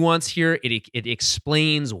the nuance here. It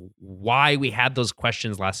explains why we had those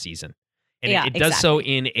questions last season. And it does so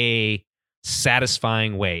in a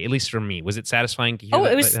satisfying way, at least for me. Was it satisfying to hear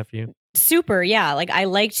that for you? Super, yeah. Like, I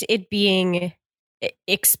liked it being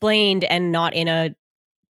explained and not in a,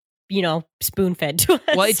 spoon-fed to us.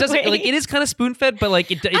 Well, it doesn't, like, it is kind of spoon-fed, but like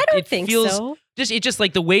it I don't think feels so. Just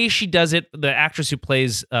like the way she does it. The actress who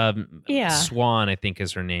plays Swan, I think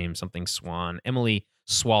is her name, something Swan, Emily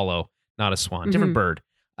Swallow, not a swan, different bird.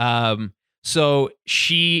 So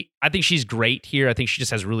I think she's great here. I think she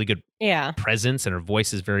just has really good presence, and her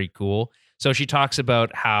voice is very cool. So she talks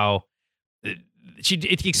about how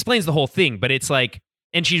it explains the whole thing, but it's like,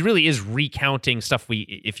 and she really is recounting stuff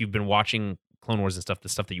if you've been watching Clone Wars and stuff, the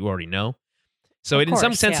stuff that you already know. So in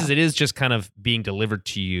some senses, it is just kind of being delivered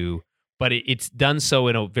to you, but it's done so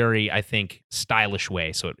in a very, I think, stylish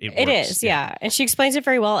way. So it works. Is, yeah. And she explains it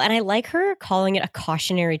very well. And I like her calling it a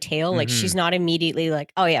cautionary tale. Like, she's not immediately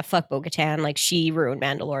like, oh yeah, fuck Bo-Katan. Like, she ruined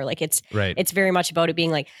Mandalore. Like, it's very much about it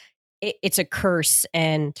being like, it's a curse,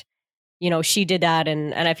 and she did that,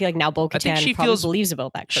 and I feel like now Bo-Katan probably believes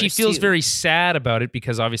about that curse. She feels very sad about it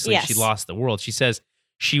because obviously she lost the world. She says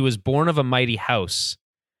she was born of a mighty house.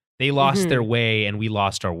 They lost their way, and we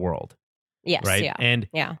lost our world. Yes, right. Yeah, and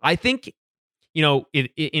I think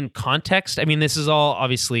in context, I mean, this is all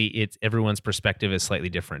obviously everyone's perspective is slightly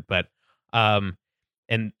different, but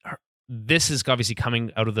this is obviously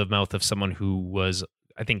coming out of the mouth of someone who was,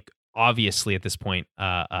 I think, obviously at this point,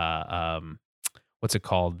 what's it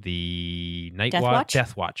called? The Night Death Watch? Watch?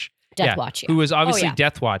 Death Watch. Death Watch. Yeah. Who is obviously yeah.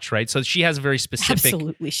 Death Watch, right? So she has a very specific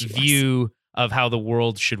Absolutely she was. view of how the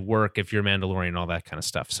world should work if you're Mandalorian and all that kind of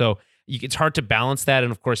stuff. So it's hard to balance that.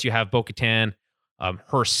 And of course, you have Bo-Katan.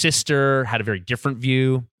 Her sister had a very different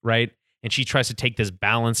view, right? And she tries to take this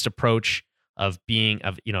balanced approach of being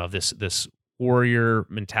of this warrior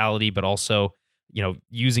mentality, but also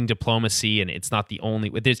using diplomacy. And it's not the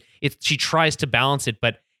only. She tries to balance it,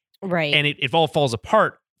 but right, and it all falls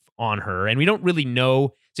apart on her, and we don't really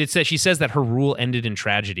know. So she says that her rule ended in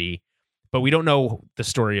tragedy, but we don't know the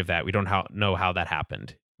story of that. We don't know how that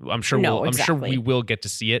happened. I'm sure I'm sure we will get to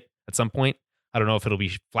see it at some point. I don't know if it'll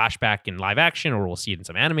be flashback in live action or we'll see it in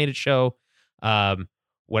some animated show.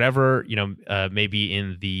 Whatever, maybe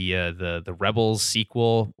in the Rebels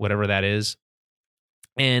sequel, whatever that is.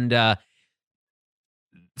 And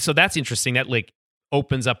so that's interesting. That like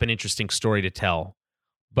opens up an interesting story to tell.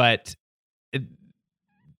 But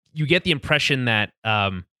you get the impression that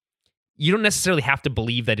you don't necessarily have to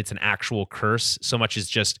believe that it's an actual curse so much as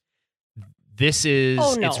just it's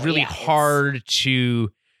really hard to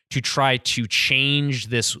try to change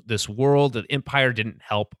this world. The Empire didn't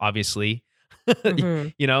help, obviously. Mm-hmm.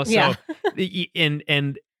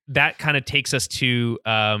 And that kind of takes us to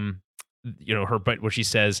her, but where she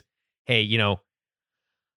says, hey,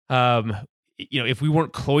 if we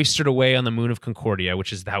weren't cloistered away on the moon of Concordia,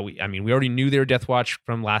 which is how we already knew they were Death Watch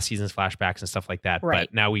from last season's flashbacks and stuff like that. Right.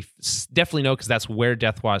 But now we definitely know because that's where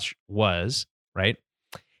Death Watch was, right?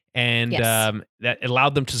 And yes. That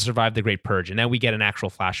allowed them to survive the Great Purge. And now we get an actual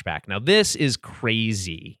flashback. Now, this is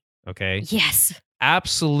crazy, okay? Yes.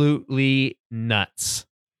 Absolutely nuts.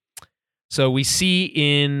 So we see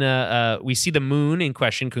the moon in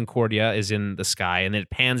question, Concordia, is in the sky, and then it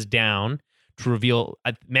pans down to reveal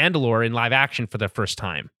Mandalore in live action for the first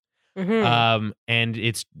time. Mm-hmm. And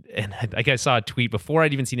like I saw a tweet before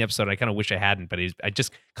I'd even seen the episode. I kind of wish I hadn't, but I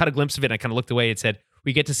just caught a glimpse of it and I kind of looked away. It said,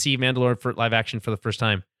 we get to see Mandalore for live action for the first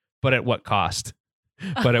time, but at what cost?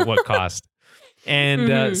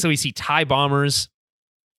 And so we see TIE bombers,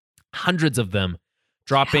 hundreds of them,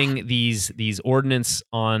 dropping these ordnance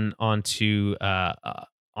onto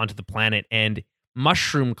the planet, and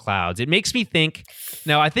mushroom clouds. It makes me think.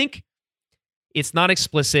 Now, I think it's not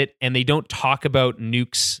explicit, and they don't talk about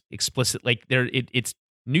nukes explicit. Like it's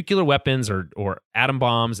nuclear weapons or atom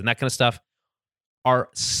bombs and that kind of stuff are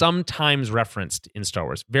sometimes referenced in Star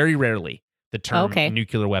Wars. Very rarely. The term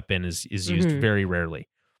nuclear weapon is used very rarely,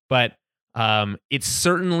 but it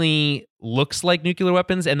certainly looks like nuclear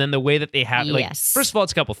weapons. And then the way that they have, first of all,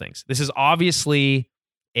 it's a couple things. This is obviously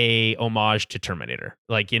a homage to Terminator,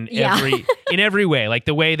 like in every way, like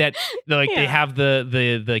the way that they have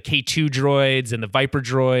the K2 droids and the Viper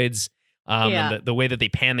droids, and the way that they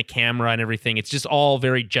pan the camera and everything. It's just all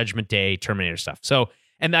very Judgment Day Terminator stuff. So,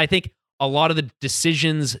 and I think a lot of the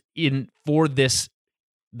decisions for this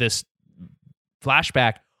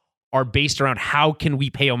flashback are based around how can we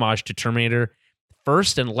pay homage to Terminator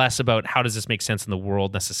first, and less about how does this make sense in the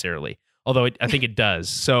world necessarily. Although I think it does.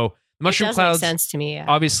 So mushroom clouds make sense to me. Yeah.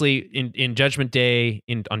 Obviously, in Judgment Day,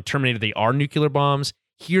 on Terminator, they are nuclear bombs.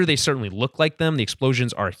 Here, they certainly look like them. The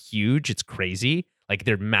explosions are huge. It's crazy. Like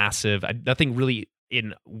they're massive. Nothing really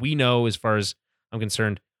we know, as far as I'm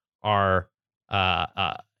concerned, are.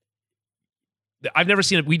 I've never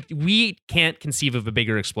seen it. We can't conceive of a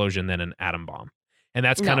bigger explosion than an atom bomb, and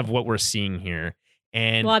that's kind of what we're seeing here.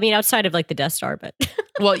 And well, I mean, outside of like the Death Star, but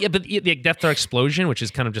well, yeah, but the Death Star explosion, which is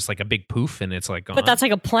kind of just like a big poof, and it's like gone. But that's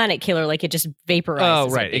like a planet killer, like it just vaporizes. Oh,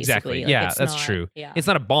 right, exactly. Like, that's true. Yeah. It's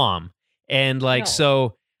not a bomb, and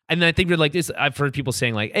so, and I think we're like this. I've heard people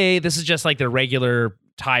saying like, "Hey, this is just like the regular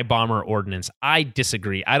TIE bomber ordnance." I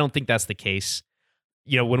disagree. I don't think that's the case.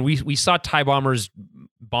 When we saw TIE bombers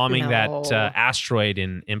bombing that asteroid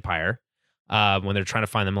in Empire, when they're trying to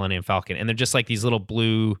find the Millennium Falcon, and they're just like these little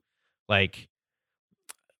blue, like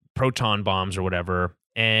proton bombs or whatever.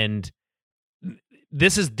 And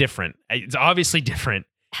this is different. It's obviously different.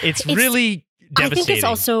 It's really devastating. I think it's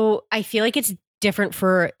also, I feel like it's different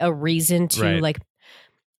for a reason too. Right. Like,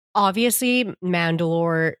 obviously,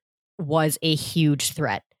 Mandalore was a huge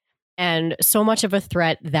threat. And so much of a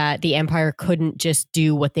threat that the Empire couldn't just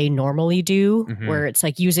do what they normally do, where it's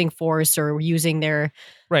like using force or using their...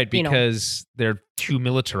 Right, because they're too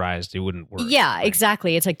militarized. It wouldn't work. Yeah, right.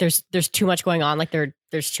 Exactly. It's like there's too much going on. Like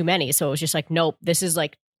there's too many. So it was just like, nope, this is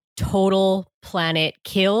like total planet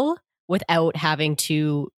kill without having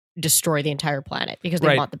to destroy the entire planet because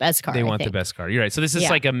they want the Beskar. They want the Beskar. You're right. So this is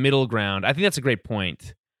like a middle ground. I think that's a great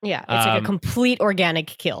point. Yeah, it's like a complete organic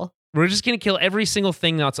kill. We're just going to kill every single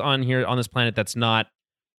thing that's on here on this planet that's not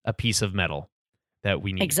a piece of metal that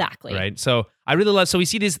we need. Exactly. Right. So I really love. So we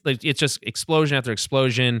see this. Like, it's just explosion after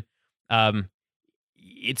explosion.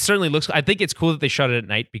 It certainly looks. I think it's cool that they shot it at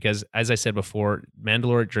night because, as I said before,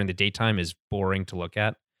 Mandalore during the daytime is boring to look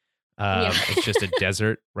at. It's just a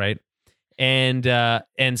desert, right? And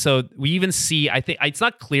so we even see. I think it's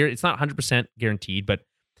not clear. It's not 100% guaranteed, but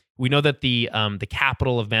we know that the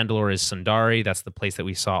capital of Mandalore is Sundari. That's the place that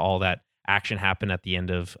we saw all that action happen at the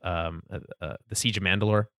end of the Siege of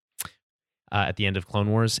Mandalore, at the end of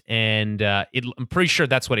Clone Wars, and I'm pretty sure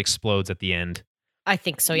that's what explodes at the end. I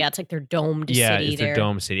think so. Yeah, it's like their domed city. Yeah, it's their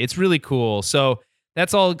dome city. It's really cool. So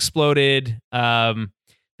that's all exploded. The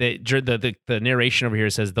narration over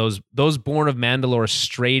here says those born of Mandalore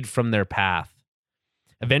strayed from their path.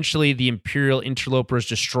 Eventually, the Imperial interlopers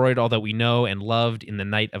destroyed all that we know and loved in the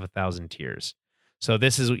Night of 1,000 Tears. So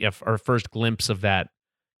this is our first glimpse of that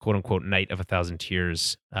quote unquote Night of 1,000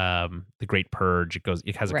 Tears, the Great Purge.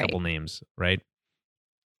 It has a couple names, right?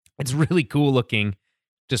 It's really cool looking,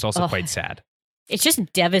 just also quite sad. It's just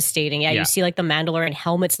devastating. Yeah, you see like the Mandalorian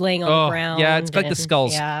helmets laying on the ground. Yeah, it's like the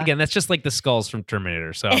skulls. Yeah. Again, that's just like the skulls from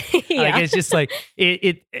Terminator. So it's just like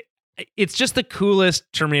it's just the coolest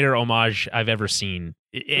Terminator homage I've ever seen.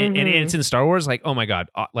 And it's in Star Wars. Like, oh my God,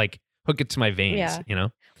 like hook it to my veins, you know?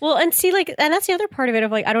 Well, and see, like, and that's the other part of it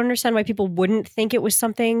of like, I don't understand why people wouldn't think it was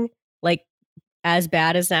something like as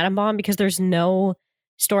bad as an atom bomb because there's no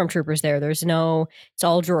stormtroopers there. There's no, it's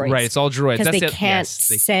all droids. Right, it's all droids. Because they can't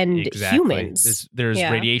send humans. There's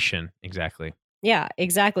radiation. Exactly. Yeah,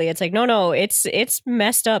 exactly. It's like, no, it's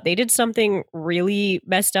messed up. They did something really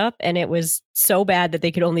messed up, and it was so bad that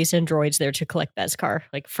they could only send droids there to collect Beskar,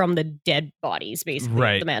 like from the dead bodies,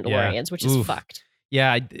 basically, of the Mandalorians, which is fucked.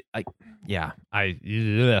 Yeah, like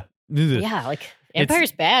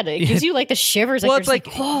Empire's bad. It gives you like the shivers. Well, it's like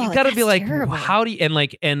you gotta be like, terrible. How do you,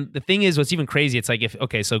 and the thing is, what's even crazy, it's like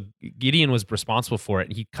so Gideon was responsible for it,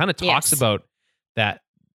 and he kind of talks about that,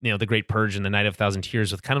 the Great Purge and the Night of 1,000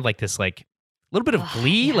 Tears with kind of like this like little bit of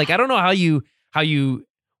glee. Yeah. Like, I don't know how you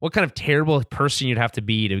what kind of terrible person you'd have to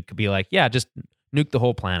be like, yeah, just nuke the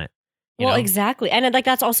whole planet. Well, exactly. And like,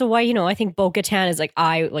 that's also why, I think Bo-Katan is like,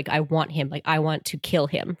 I want him, like, I want to kill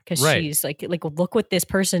him because she's like, look what this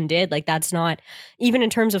person did. Like, that's not even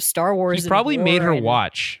in terms of Star Wars. He probably made her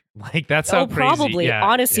watch. Like, that's how crazy. Probably. Yeah,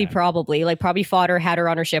 honestly, probably. Like, probably fodder, had her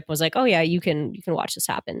on her ship, was like, oh yeah, you can watch this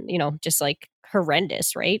happen. Just like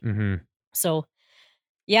horrendous, right? Mm-hmm. So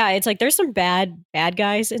yeah, it's like there's some bad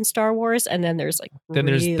guys in Star Wars, and then there's like then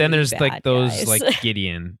there's like those guys. Like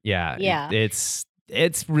Gideon. Yeah. Yeah. It's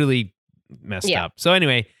really messed up. So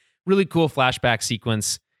anyway, really cool flashback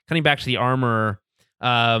sequence. Cutting back to the armor.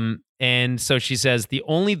 And so she says, the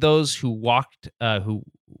only those who walked the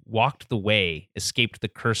way escaped the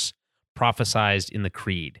curse prophesied in the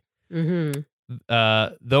creed. Mm-hmm.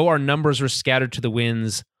 Though our numbers were scattered to the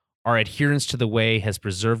winds, our adherence to the way has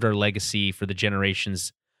preserved our legacy for the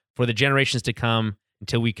generations to come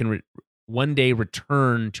until we can one day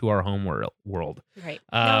return to our home world. Right.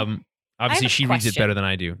 Obviously, she reads it better than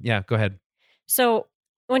I do. Yeah, go ahead. So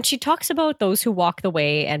when she talks about those who walk the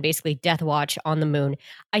way and basically Death Watch on the moon,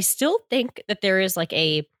 I still think that there is like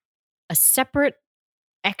a separate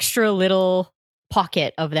extra little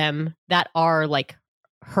pocket of them that are like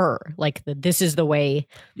her, like this is the way.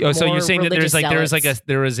 Oh, so you're saying that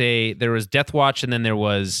there was Death Watch and then there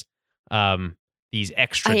was these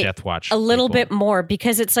extra Death Watch. A little bit more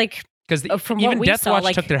because it's like. Because even Death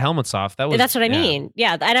Watch took their helmets off. That's what I mean.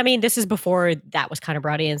 Yeah. And I mean, this is before that was kind of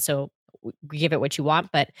brought in, so give it what you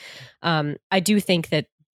want. But I do think that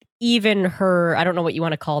even her, I don't know what you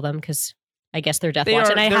want to call them, because I guess they're Death Watch.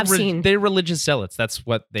 And I have seen... They're religious zealots. That's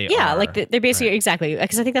what they are. Yeah, like they're basically, exactly.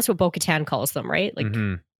 Because I think that's what Bo-Katan calls them, right? Like,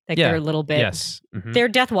 they're a little bit... Yes. Mm-hmm. They're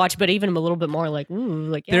Death Watch, but even a little bit more like, ooh,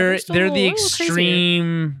 like... Yeah, they're the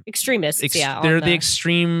extreme... Extremists, They're the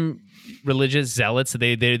extreme... religious zealots.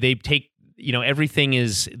 They take, everything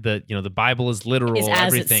is the Bible is literal. Is as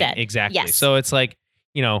everything. It's said. Exactly. Yes. So it's like,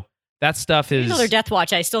 that stuff is. Even though they're Death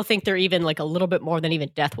Watch, I still think they're even like a little bit more than even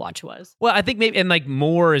Death Watch was. Well, I think maybe, and like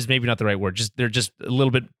more is maybe not the right word. They're just a little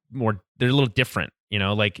bit more. They're a little different.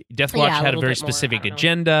 Like Death Watch had a very specific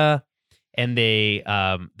agenda, and they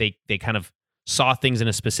kind of saw things in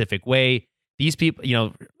a specific way. These people,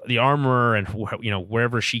 the armorer and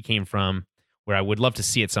wherever she came from, where I would love to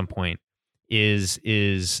see at some point, is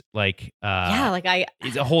like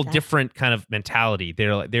it's a whole different kind of mentality. They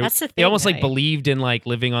almost like believed in like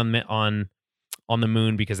living on the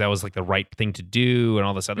moon because that was like the right thing to do and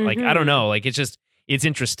all this other like I don't know, like it's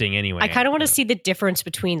interesting anyway. I kind of want to see the difference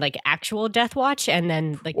between like actual Death Watch and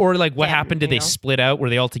then like or like what happened? Did they split out? Were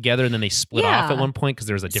they all together and then they split off at one point because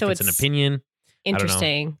there was a difference in opinion?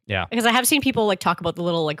 Interesting. Yeah. Because I have seen people like talk about the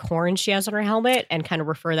little like horn she has on her helmet and kind of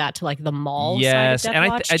refer that to like the Maul Yes, side of Death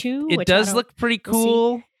Watch too. It does look pretty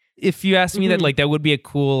cool. If you ask me, that would be a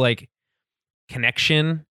cool like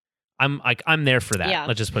connection. I'm there for that. Yeah.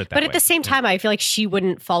 Let's just put it that But way. at the same time, I feel like she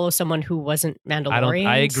wouldn't follow someone who wasn't Mandalorian.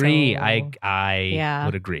 I agree. So, I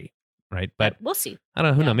would agree. Right. But we'll see. I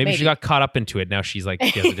don't know. Who knows? Maybe she maybe. got caught up into it. Now she's like,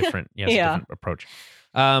 she has a different, different approach.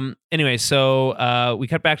 Anyway, so we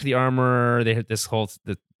cut back to the armor. They hit this whole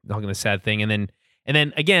talking the sad thing, and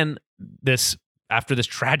then again, after this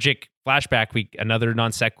tragic flashback, another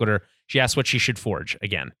non sequitur. She asks what she should forge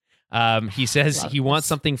again. He says he wants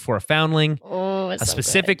something for a foundling, a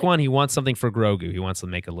specific one. He wants something for Grogu. He wants to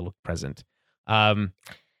make a little present.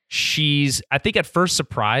 She's, I think, at first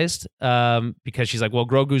surprised because she's like, well,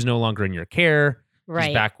 Grogu's no longer in your care. Right.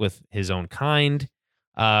 He's back with his own kind.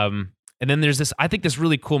 And then there's this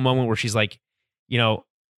really cool moment where she's like, the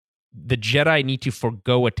Jedi need to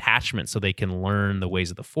forgo attachment so they can learn the ways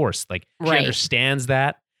of the Force. Like she understands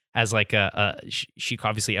that as like she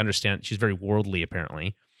obviously understands. She's very worldly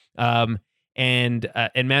apparently. And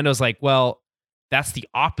Mando's like, well, that's the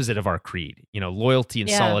opposite of our creed. Loyalty and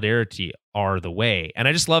solidarity are the way. And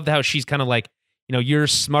I just loved how she's kind of like, you're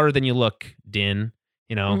smarter than you look, Din.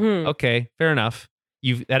 Okay, fair enough.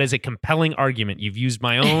 That is a compelling argument. You've used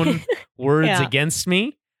my own words against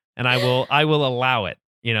me, and I will allow it.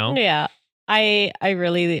 Yeah. I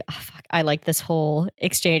really I like this whole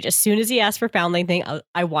exchange. As soon as he asked for foundling thing,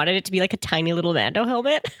 I wanted it to be like a tiny little Mando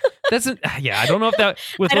helmet. I don't know if that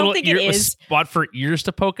with little with spot for ears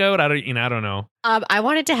to poke out. I don't know. I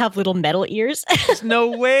wanted to have little metal ears. There's no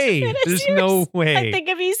way. There's no way. I think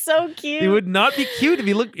it'd be so cute. It would not be cute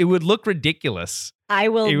it would look ridiculous. I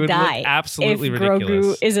will die. It would look absolutely if ridiculous.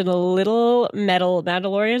 Grogu is in a little metal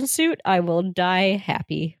Mandalorian suit, I will die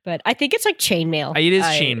happy. But I think it's like chainmail. It is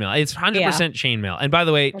chainmail. It's 100% chainmail. And by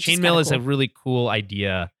the way, chainmail is a really cool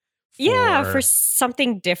idea. For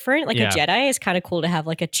something different, like a Jedi is kind of cool to have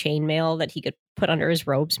like a chainmail that he could put under his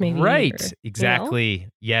robes, maybe. Right. Exactly.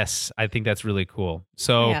 Yes. I think that's really cool.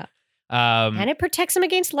 So, and it protects him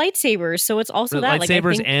against lightsabers. So it's also that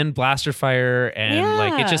lightsabers and blaster fire.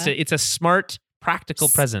 And it's a smart, practical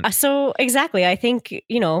present. So exactly. I think,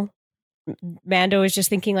 Mando is just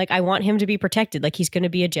thinking like, I want him to be protected. Like he's going to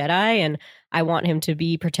be a Jedi and I want him to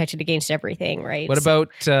be protected against everything. Right. What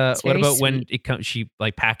about when it comes, she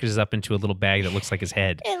like packages up into a little bag that looks like his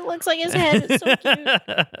head. It looks like his head. It's so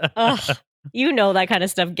cute. That kind of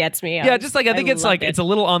stuff gets me. Yeah. Just like, I think it's like, it's a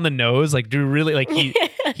little on the nose. Like really like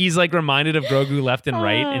he's like reminded of Grogu left and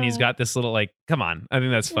right. And he's got this little, like, come on. I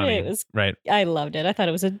think that's funny. Right. I loved it. I thought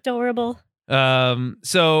it was adorable.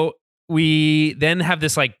 So we then have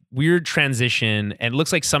this like weird transition and it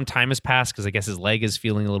looks like some time has passed because I guess his leg is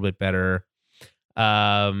feeling a little bit better.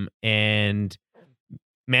 And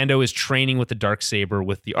Mando is training with the Darksaber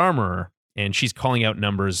with the armorer and she's calling out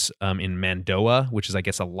numbers in Mandoa, which is, I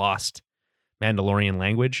guess, a lost Mandalorian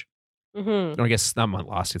language. Mm-hmm. Or I guess not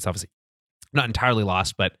lost. It's obviously not entirely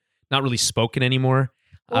lost, but not really spoken anymore.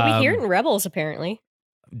 Well, we hear it in Rebels, apparently.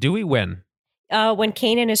 Do we? When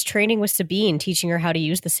Kanan is training with Sabine, teaching her how to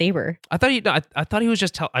use the saber. I thought he was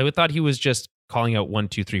just. I thought he was just calling out 1,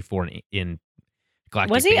 2, 3, 4 in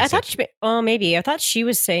Galactic. Was he? Basic. I thought. Maybe. I thought she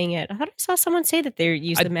was saying it. I thought I saw someone say that they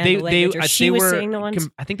used the Mando language, or she was saying the ones.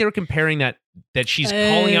 I think they were comparing that she's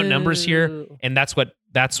calling out numbers here, and that's what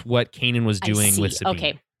Kanan was doing with Sabine.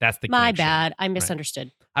 Okay, that's the my connection. bad. I misunderstood.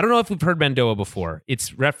 Right. I don't know if we've heard Mandoa before.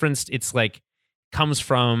 It's referenced. It's like comes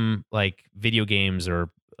from like video games or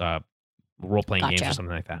role-playing games or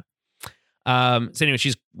something like that. So anyway,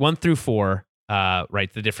 she's 1 through 4,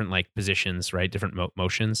 right? The different like positions, right? Different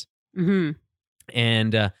motions. Mm-hmm.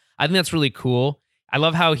 And I think that's really cool. I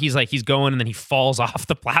love how he's going and then he falls off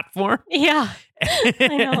the platform. Yeah, I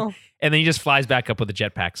know. And then he just flies back up with a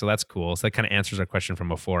jetpack. So that's cool. So that kind of answers our question from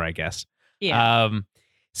before, I guess. Yeah.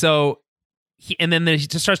 And then he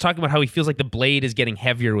just starts talking about how he feels like the blade is getting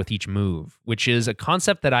heavier with each move, which is a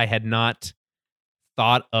concept that I had not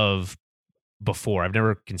thought of before. I've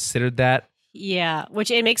never considered that. Yeah,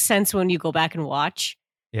 which it makes sense when you go back and watch.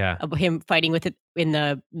 Yeah, of him fighting with it in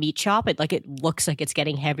the meat shop. It looks like it's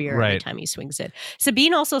getting heavier every time he swings it.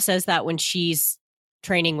 Sabine also says that when she's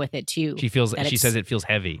training with it too. She says it feels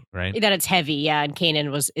heavy, right? That it's heavy, yeah. And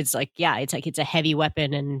Kanan it's a heavy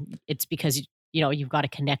weapon, and it's because you've got to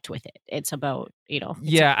connect with it. It's about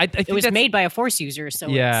Yeah, I think it was made by a Force user, so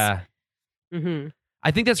yeah. Mm-hmm.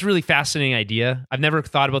 I think that's a really fascinating idea. I've never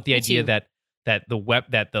thought about the idea that the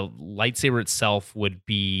lightsaber itself would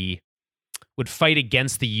fight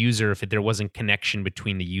against the user if there wasn't connection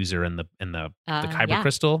between the user and the kyber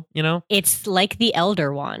crystal. It's like the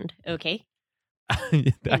Elder Wand. Okay.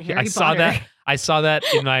 I saw that. I saw that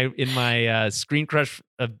in my Screen Crush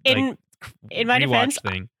in my defense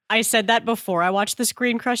thing. I said that before I watched the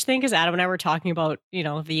Screen Crush thing because Adam and I were talking about, the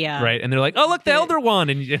right, and they're like, "Oh, look, the Elder Wand,"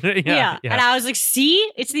 and yeah, and I was like,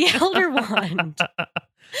 "See, it's the Elder Wand."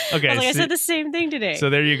 Okay, I said the same thing today. So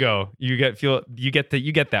there you go. You get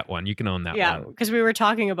that one. You can own that one. Yeah, because we were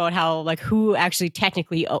talking about how who actually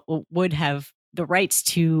technically would have the rights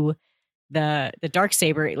to the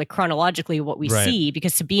Darksaber, chronologically what we see,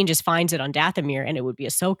 because Sabine just finds it on Dathomir, and it would be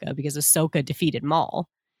Ahsoka because Ahsoka defeated Maul.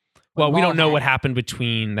 Well, we don't know what happened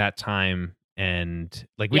between that time and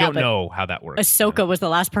we don't know how that works. Ahsoka was the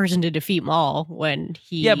last person to defeat Maul when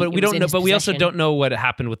he. Yeah, but we don't know. But we also don't know what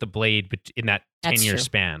happened with the blade in that 10-year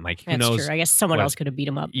span. Who knows? That's true. I guess someone else could have beat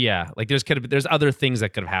him up. Yeah, there's other things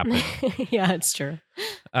that could have happened. Yeah, it's true.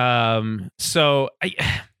 So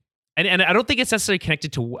and I don't think it's necessarily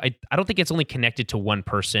connected to. I don't think it's only connected to one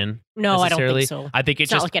person. No, I don't think so. I think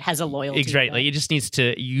it's not like it has a loyalty. Exactly. It just needs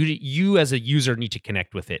to. You as a user need to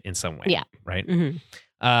connect with it in some way. Yeah. Right.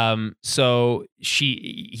 Mm-hmm. So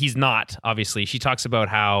he's not, obviously. She talks about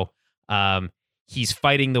how he's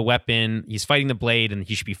fighting the weapon, he's fighting the blade, and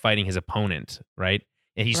he should be fighting his opponent, right?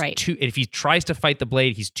 And he's if he tries to fight the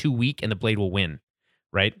blade, he's too weak, and the blade will win,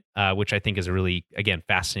 right? Which I think is a really, again,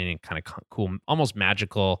 fascinating, kind of cool, almost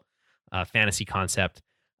magical fantasy concept.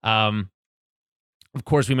 Of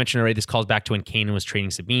course, we mentioned already, this calls back to when Kanan was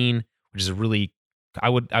training Sabine, which is a really,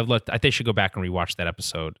 I think I should go back and rewatch that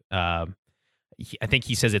episode. I think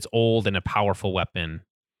he says it's old and a powerful weapon,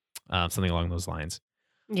 something along those lines.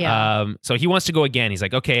 Yeah. So he wants to go again. He's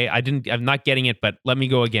like, okay, I'm not getting it, but let me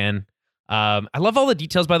go again. I love all the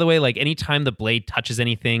details, by the way. Anytime the blade touches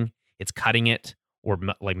anything, it's cutting it or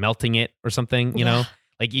melting it or something, you know?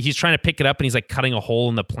 He's trying to pick it up and he's cutting a hole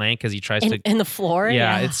in the plank as he tries to. In the floor?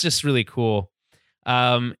 Yeah, it's just really cool.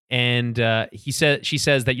 And she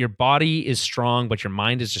says that your body is strong, but your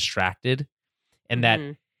mind is distracted. And that,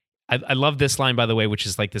 I love this line, by the way, which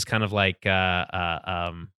is this kind of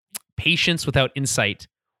patience without insight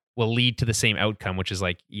will lead to the same outcome, which is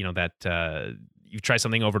that you try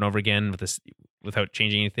something over and over again without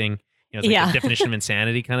changing anything. It's the definition of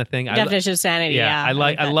insanity kind of thing. Definition of sanity. Yeah. I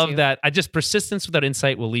love that. Persistence without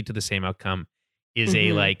insight will lead to the same outcome is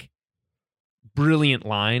a brilliant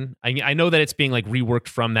line. I know that it's being reworked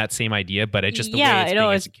from that same idea, but it's just the way it's being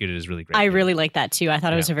executed is really great. I really like that too. I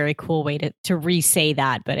thought it was a very cool way to re-say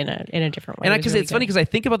that, but in a different way. And because it's funny because I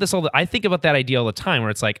think about this I think about that idea all the time,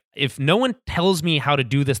 where it's if no one tells me how to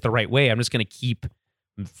do this the right way, I'm just going to keep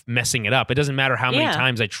messing it up. It doesn't matter how many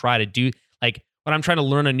times I try to do when I'm trying to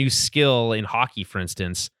learn a new skill in hockey, for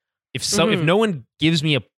instance. If no one gives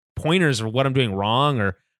me pointers of what I'm doing wrong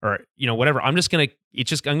or whatever, I'm going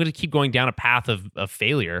to keep going down a path of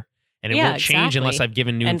failure, and it won't change unless I've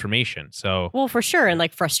given new information. So, well, for sure.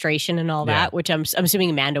 And frustration and all that, which I'm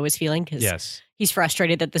assuming Mando is feeling because he's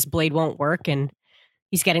frustrated that this blade won't work, and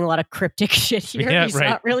he's getting a lot of cryptic shit here. Yeah, he's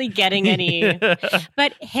not really getting any,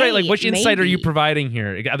 but hey, which insight are you providing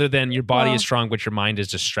here other than your body is strong, but your mind is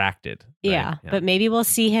distracted? Right? Yeah. But maybe we'll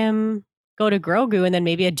see him go to Grogu, and then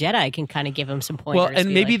maybe a Jedi can kind of give him some pointers. Well,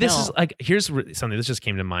 and maybe this is here's something that just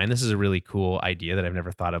came to mind. This is a really cool idea that I've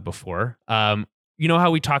never thought of before. You know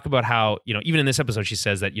how we talk about how, even in this episode, she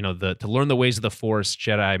says that, to learn the ways of the Force,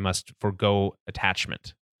 Jedi must forgo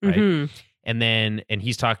attachment, right? Mm-hmm. And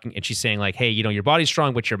he's talking, and she's saying hey, your body's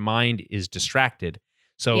strong, but your mind is distracted.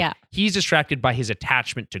 So he's distracted by his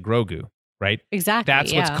attachment to Grogu, right? Exactly.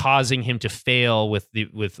 That's what's causing him to fail with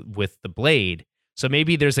the blade. So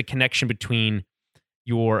maybe there's a connection between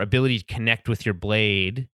your ability to connect with your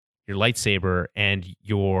blade, your lightsaber, and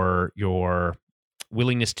your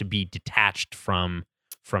willingness to be detached from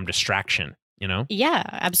distraction. Yeah,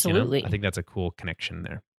 absolutely. I think that's a cool connection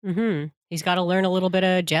there. Mm-hmm. He's got to learn a little bit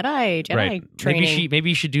of Jedi training. Maybe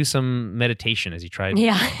you should do some meditation as you tried.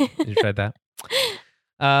 Yeah, you tried that.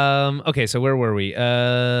 Okay, so where were we?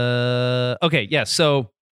 Okay, yeah.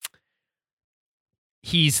 So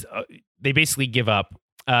they basically give up.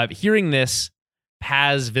 Hearing this,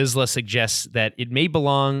 Paz Vizsla suggests that it may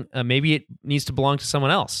belong. Maybe it needs to belong to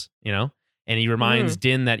someone else. And he reminds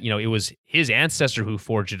Din that it was his ancestor who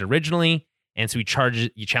forged it originally, and so he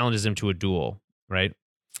challenges him to a duel. Right.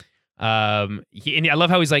 And I love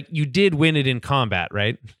how he's like, you did win it in combat,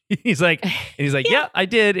 right? he's like, yeah, I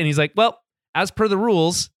did. And he's like, well, as per the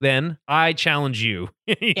rules, then I challenge you.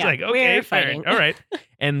 He's like, okay, fair. All right.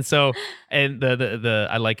 And so, and the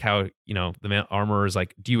I like how, the armorer is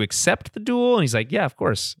like, do you accept the duel? And he's like, yeah, of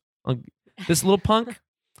course. This little punk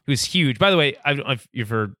who's huge. By the way, if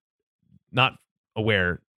you're not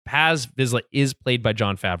aware, Paz Vizsla is played by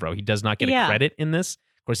Jon Favreau. He does not get a credit in this.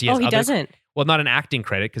 Of course, he has he doesn't. well, not an acting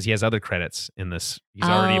credit because he has other credits in this. He's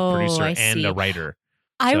already a producer and a writer.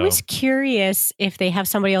 I was curious if they have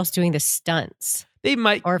somebody else doing the stunts. They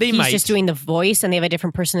might, or if he's just doing the voice and they have a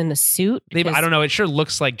different person in the suit. I don't know. It sure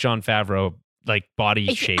looks like Jon Favreau, like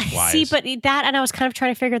body shape wise. See, but that, and I was kind of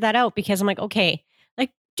trying to figure that out because I'm like, okay,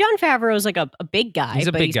 like Jon Favreau is like a big guy. He's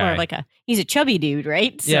a big guy. More like he's a chubby dude,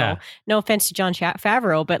 right? So no offense to Jon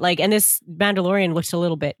Favreau, but like, and this Mandalorian looks a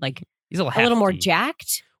little bit like he's a little more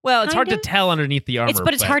jacked. Well, it's hard to tell underneath the armor.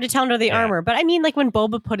 It's hard to tell under the armor. But I mean, like when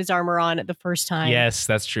Boba put his armor on the first time. Yes,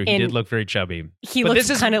 that's true. He did look very chubby. He looks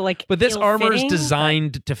kind of like. But this armor is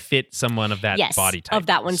designed to fit someone of that body type. Of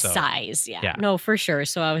that one's size. Yeah. No, for sure.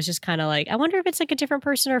 So I was just kind of like, I wonder if it's like a different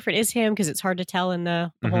person or if it is him because it's hard to tell in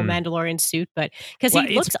the whole Mandalorian suit. But because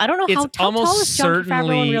he looks, I don't know how tall is Jon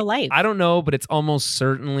Favreau in real life. I don't know, but it's almost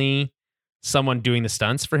certainly someone doing the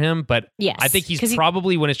stunts for him, but I think he's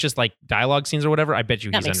probably when it's just like dialogue scenes or whatever. I bet you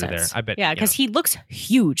he's under there. I bet, because he looks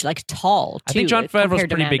huge, like tall. Too, I think Jon Favreau's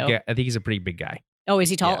pretty big. I think he's a pretty big guy. Oh, is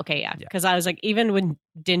he tall? Okay, yeah. Because I was like, even with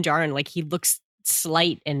Din Djarin, like he looks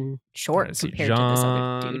slight and short compared to this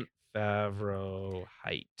other dude. Favreau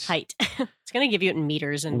height. It's gonna give you it in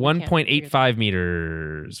meters and 1.85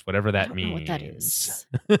 meters, whatever that means. What that is?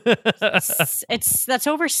 That's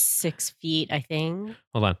over 6 feet, I think.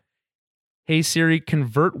 Hold on. Hey Siri,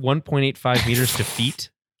 convert 1.85 meters to feet.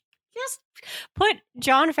 Just put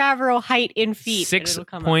Jon Favreau height in feet.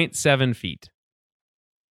 6.7 feet.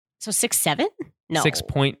 So 6'7"? No.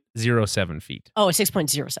 6.07 feet. Oh,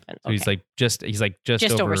 6.07. So he's like just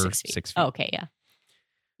over 6 feet. Oh, okay, yeah.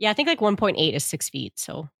 Yeah, I think like 1.8 is 6 feet.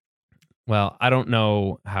 So. Well, I don't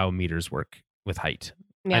know how meters work with height.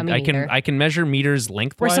 Yeah, I can measure meters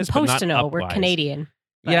lengthwise. We're supposed but not to know. upwise. We're Canadian.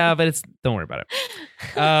 But. Yeah, but don't worry about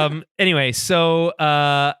it. Anyway, so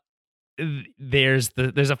there's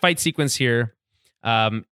a fight sequence here.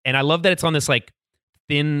 And I love that it's on this like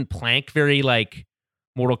thin plank, very like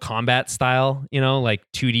Mortal Kombat style, like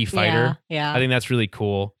 2D fighter. Yeah. I think that's really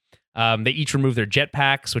cool. They each remove their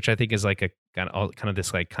jetpacks, which I think is like a kind of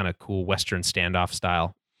this like kind of cool Western standoff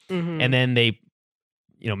style. Mm-hmm. And then they,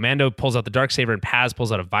 Mando pulls out the Darksaber and Paz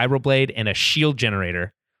pulls out a vibroblade and a shield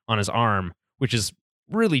generator on his arm, which is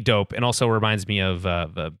really dope, and also reminds me of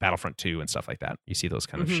Battlefront 2 and stuff like that. You see those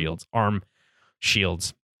kind of shields, arm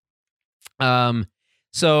shields.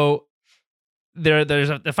 So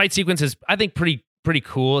the fight sequence is, I think, pretty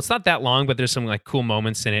cool. It's not that long, but there's some like cool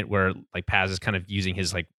moments in it where like Paz is kind of using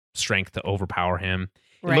his like strength to overpower him.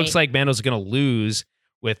 It looks like Mando's going to lose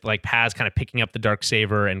with like Paz kind of picking up the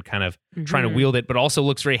Darksaber and kind of trying to wield it, but also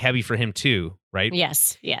looks very heavy for him too, right?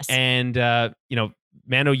 Yes. And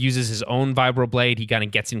Mando uses his own vibroblade. He kind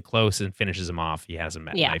of gets in close and finishes him off. He has him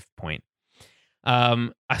at knife point. I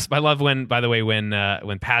love when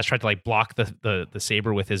Paz tried to like block the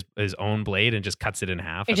saber with his own blade and just cuts it in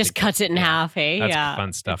half. It just cuts it in half. Hey, that's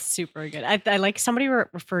fun stuff. It's super good. I like somebody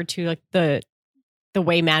referred to like the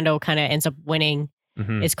way Mando kind of ends up winning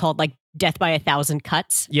is called like death by 1,000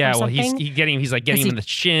 cuts. Yeah, well, he's getting him in the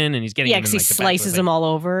shin and he's getting him in, because he slices him all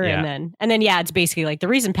over and then it's basically like the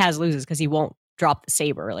reason Paz loses because he won't drop the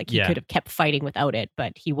saber. Like he could have kept fighting without it,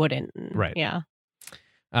 but he wouldn't. Right. Yeah.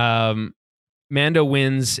 Mando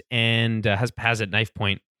wins and has Paz at knife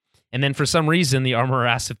point. And then for some reason, the armorer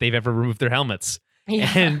asks if they've ever removed their helmets.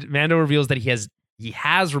 Yeah. And Mando reveals that he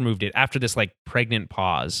has removed it after this like pregnant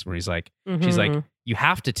pause where he's like, she's like, you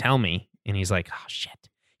have to tell me. And he's like, oh shit,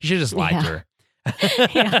 you should have just lied to her.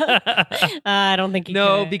 I don't think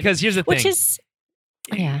could. Because here's the thing. Which is,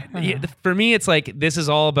 for me, it's like, this is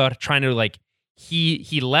all about trying to like,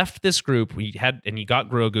 he left this group he got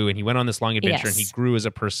Grogu and he went on this long adventure and he grew as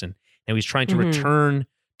a person and he's trying to return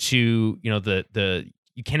to the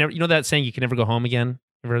you can never that saying you can never go home again.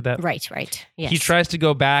 Ever heard that? Right. Yes. He tries to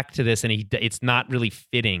go back to this and it's not really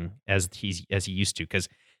fitting as he used to, because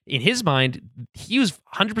in his mind he was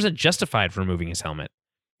 100% justified for removing his helmet.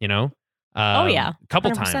 A couple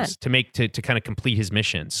 100%. Times to kind of complete his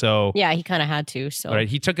mission. So yeah, he kind of had to. So right,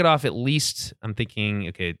 he took it off at least. I'm thinking,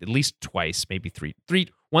 okay, at least twice, maybe three.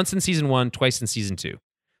 Once in season 1, twice in season 2.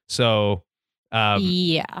 So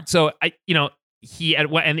So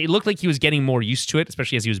and it looked like he was getting more used to it,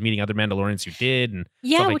 especially as he was meeting other Mandalorians who did. And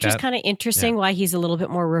which is kind of interesting. Why he's a little bit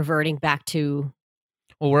more reverting back to.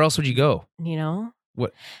 Well, where else would you go?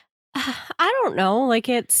 What? I don't know. Like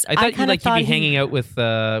I thought you'd be hanging out with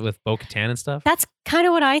Bo-Katan and stuff. That's kind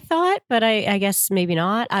of what I thought, but I guess maybe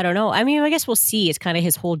not. I don't know. I mean, I guess we'll see. It's kind of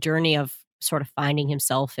his whole journey of sort of finding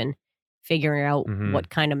himself and figuring out what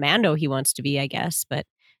kind of Mando he wants to be, I guess. But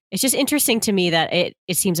it's just interesting to me that it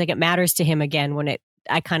seems like it matters to him again when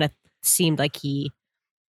I kind of seemed like he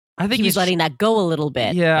I think he was letting that go a little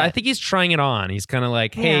bit. Yeah, but- I think he's trying it on. He's kind of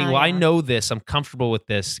like, hey, Yeah, I yeah. know this. I'm comfortable with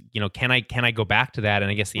this. Can I go back to that?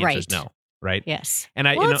 And I guess the answer is Right. no. Right. Yes. And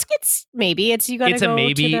I, Well, it's maybe you got to it's go a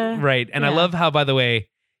maybe. to the, Right. And I yeah. love how, by the way,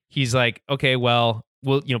 he's like, okay, well,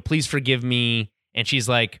 please forgive me. And she's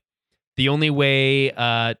like, the only way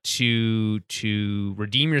to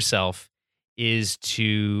redeem yourself is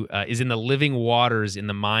in the living waters in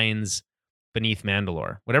the mines beneath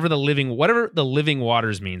Mandalore. Whatever the living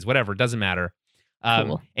waters means, whatever, it doesn't matter.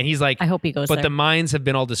 Cool. And he's like, I hope he goes but there. the mines have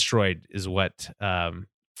been all destroyed, is what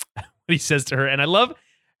he says to her. And I love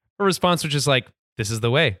her response, which is like, this is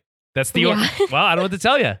the way. That's the Yeah. well, I don't know what to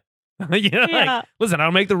tell you. Yeah. Like, listen, I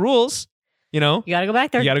don't make the rules. You got to go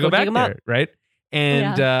back there. You got to go back dig 'em there, up. right?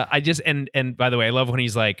 And I just and by the way, I love when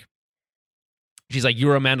she's like,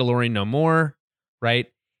 you're a Mandalorian no more, right?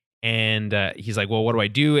 And he's like, well, what do I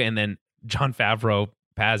do? And then Jon Favreau,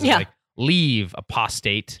 Paz, is like, leave,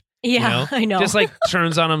 apostate. Yeah, I know. Just like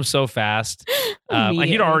turns on him so fast.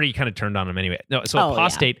 He'd already kind of turned on him anyway. No, so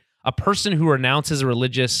apostate, a person who renounces a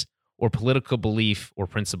religious or political belief or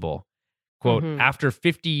principle. Quote, after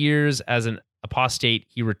 50 years as an apostate,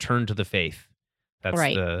 he returned to the faith. That's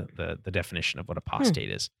the definition of what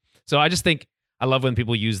apostate is. So I just think I love when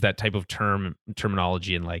people use that type of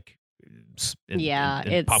terminology in like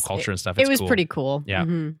in pop culture and stuff. It was cool. pretty cool. Yeah.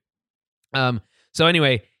 Mm-hmm. So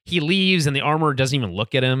anyway, he leaves and the armorer doesn't even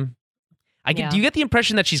look at him. Do you get the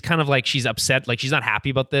impression that she's kind of like, she's upset, like she's not happy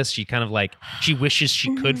about this? She kind of like, she wishes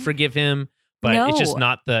she could forgive him, but it's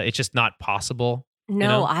just not possible.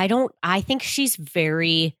 No, I don't. I think she's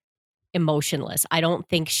very emotionless. I don't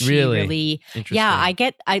think she really. Yeah, I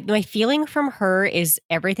get. My feeling from her is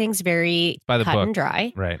everything's very by the cut book. and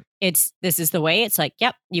dry. Right. This is the way. It's like,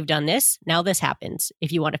 yep, you've done this. Now this happens.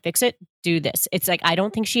 If you want to fix it, do this. It's like I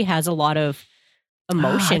don't think she has a lot of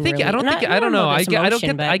emotion. I don't know.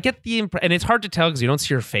 I get the impression, and it's hard to tell because you don't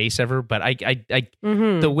see her face ever. But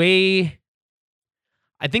the way,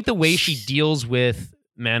 I think the way she deals with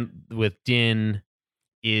Din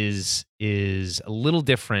is a little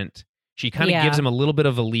different. She kind of gives him a little bit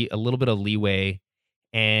of leeway,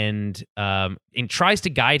 and tries to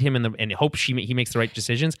guide him and hopes he makes the right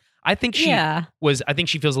decisions. I think I think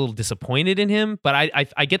she feels a little disappointed in him, but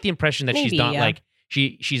I get the impression that she's not like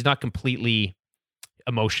she's not completely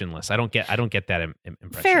emotionless. I don't get that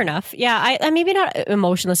impression. Fair enough. Yeah, I maybe not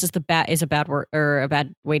emotionless is a bad word or a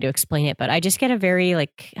bad way to explain it, but I just get a very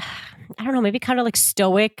like I don't know, maybe kind of like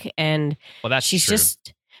stoic, and she's true.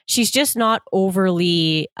 She's just not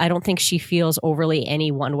overly. I don't think she feels overly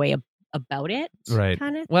any one way about it. Right.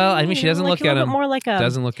 Kind of. Well, I mean, she doesn't look at him. More like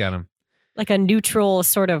doesn't look at him like a neutral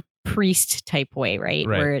sort of priest type way, right?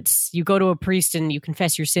 Where it's you go to a priest and you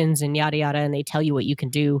confess your sins and yada yada, and they tell you what you can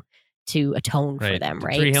do to atone for them,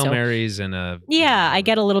 right? 3 Hail Marys and I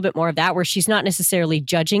get a little bit more of that where she's not necessarily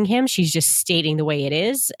judging him. She's just stating the way it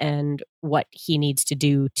is and what he needs to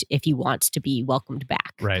do if he wants to be welcomed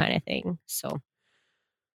back, kind of thing. So,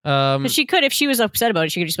 she could, if she was upset about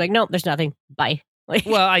it, she could just be like, nope, there's nothing. Bye.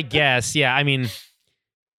 Well, I guess, yeah. I mean,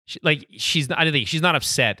 she's not. I don't think she's not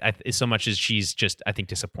upset so much as she's just, I think,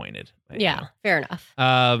 disappointed. Yeah, fair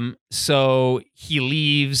enough. So he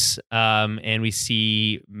leaves, and we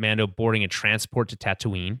see Mando boarding a transport to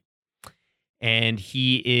Tatooine, and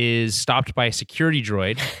he is stopped by a security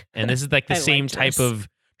droid, and this is like the same type of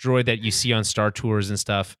droid that you see on Star Tours and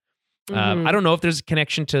stuff. I don't know if there's a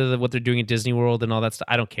connection to what they're doing at Disney World and all that stuff.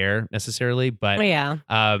 I don't care necessarily, but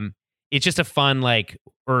it's just a fun like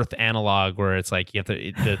Earth analog where it's like you have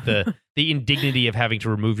to the indignity of having to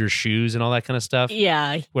remove your shoes and all that kind of stuff.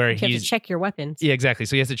 Yeah, where you have to check your weapons. Yeah, exactly.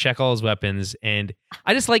 So he has to check all his weapons, and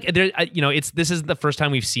I just like this is the first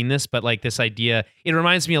time we've seen this, but like this idea, it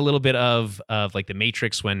reminds me a little bit of like the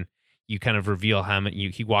Matrix when you kind of reveal how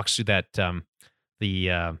he walks through that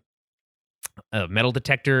metal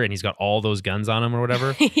detector and he's got all those guns on him or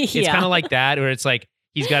whatever. It's kind of like that, where it's like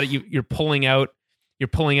he's got you're pulling out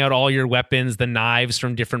all your weapons, the knives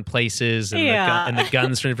from different places and the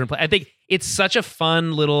guns from different places. I think it's such a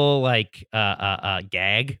fun little like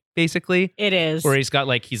gag, basically. It is. Where he's got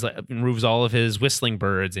removes all of his whistling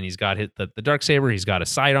birds, and he's got the Darksaber, he's got a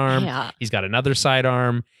sidearm, he's got another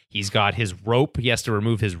sidearm, he's got his rope. He has to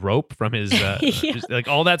remove his rope from his like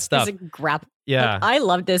all that stuff. Yeah. Like, I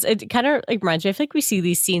love this. It kind of like reminds me, I feel like we see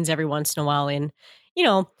these scenes every once in a while in,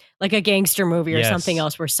 like a gangster movie or something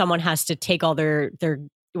else where someone has to take all their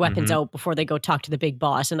weapons out before they go talk to the big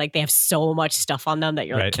boss, and like they have so much stuff on them that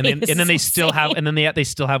you're like, and then they still have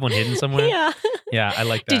one hidden somewhere. Yeah, I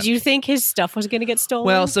like that. Did you think his stuff was going to get stolen?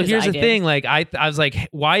 Well, so 'Cause here's I the did. thing. Like, I was like,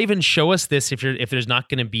 why even show us this if there's not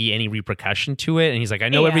going to be any repercussion to it? And he's like, I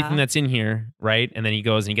know Yeah. everything that's in here, right? And then he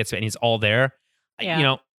goes and he gets it, and he's all there. Yeah. You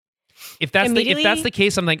know, if that's Immediately- the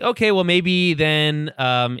case, I'm like, okay, well maybe then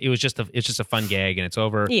it's just a fun gag and it's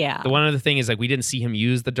over. Yeah. The one other thing is like we didn't see him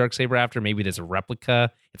use the Darksaber after. Maybe there's a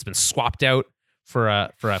replica. It's been swapped out for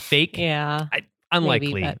a fake. Yeah.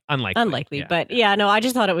 Unlikely. Maybe, Unlikely. Yeah. But yeah, no, I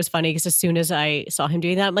just thought it was funny because as soon as I saw him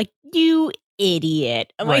doing that, I'm like, you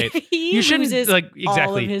idiot. I'm Right. like, he You shouldn't loses like all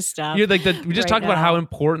exactly. of his stuff. You're like we just right talked about how now.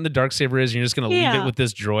 important the Darksaber is, and you're just gonna leave Yeah. it with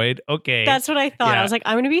this droid. Okay. That's what I thought. Yeah. I was like,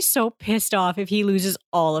 I'm going to be so pissed off if he loses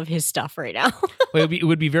all of his stuff right now. Well, it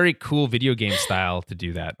would be very cool video game style to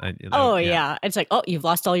do that. Oh, yeah. It's like, oh, you've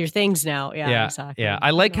lost all your things now. Yeah, exactly. Yeah.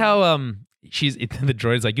 I like how the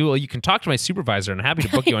droid's like, well, you can talk to my supervisor and I'm happy to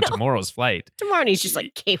book you on tomorrow's flight. Tomorrow, and he's just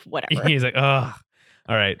like, okay, whatever. He's like, oh,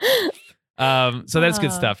 all right. So that's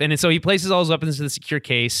good stuff. And so he places all his weapons into the secure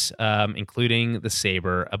case, including the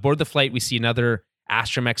saber. Aboard the flight, we see another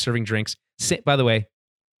astromech serving drinks. By the way,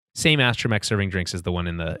 same astromech serving drinks as the one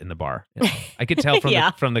in the bar. I could tell from Yeah.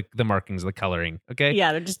 the markings, the coloring. Okay,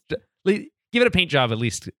 Yeah, they're just. give it a paint job at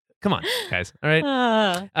least. Come on, guys. All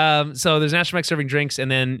right. So there's an astromech serving drinks, and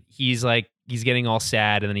then he's getting all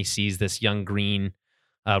sad, and then he sees this young green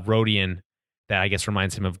Rodian that I guess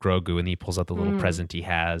reminds him of Grogu, and he pulls out the little present he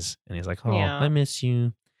has, and he's like, "Oh, Yeah. I miss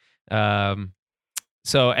you."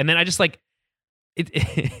 So, and then I just like it.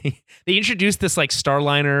 They introduced this like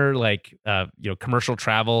Starliner commercial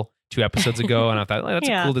travel 2 episodes ago, and I thought, that's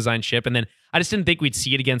a Yeah. cool design ship. And then I just didn't think we'd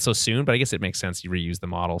see it again so soon, but I guess it makes sense. You reuse the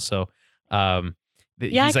model, so Yeah,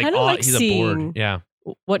 he's I kinda like he's seeing aboard. Yeah.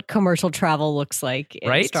 what commercial travel looks like in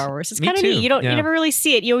Right? Star Wars. It's Me kind of too. neat. You Yeah. never really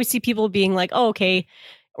see it. You always see people being like, "Oh, okay,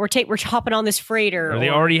 we're hopping on this freighter," Or they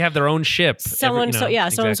already have their own ship. someone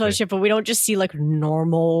exactly. ship, but we don't just see like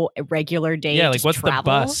normal regular day. Yeah, like just what's travel. the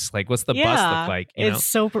bus? Like what's the bus look like? You know? It's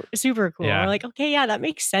super cool. Yeah. We're like, okay, yeah, that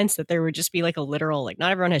makes sense that there would just be like a literal, like,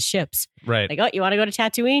 not everyone has ships. Right. Like, oh, you want to go to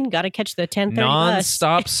Tatooine? Got to catch the 10:30 bus.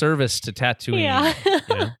 Non-stop service to Tatooine. Yeah,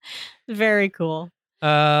 you know? very cool.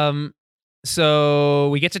 So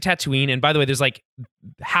we get to Tatooine, and by the way, there's like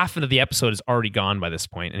half of the episode is already gone by this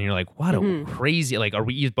point, and you're like, what a crazy, like,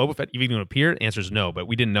 is Boba Fett even going to appear? The answer is no, but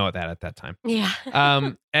we didn't know that at that time. Yeah.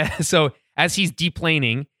 So as he's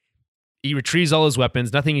deplaning, he retrieves all his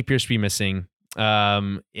weapons. Nothing appears to be missing.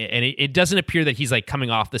 And it doesn't appear that he's like coming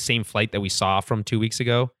off the same flight that we saw from 2 weeks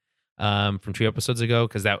ago, from 2 episodes ago.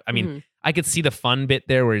 Because I could see the fun bit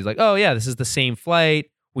there where he's like, oh yeah, this is the same flight.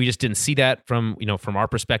 We just didn't see that from our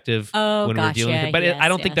perspective when we were dealing with it. But I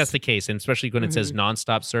don't think that's the case, and especially when it says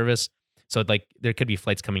nonstop service. So like there could be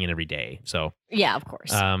flights coming in every day. So yeah, of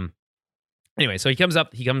course. Anyway, so he comes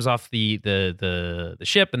off the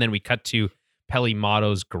ship, and then we cut to Peli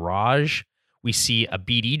Motto's garage. We see a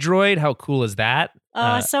BD droid. How cool is that?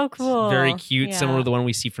 So cool. Very cute, similar to the one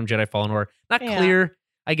we see from Jedi Fallen Order. Not clear,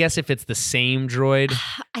 I guess, if it's the same droid.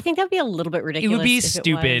 I think that would be a little bit ridiculous. It would be if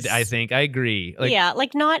stupid, it was. I think. I agree.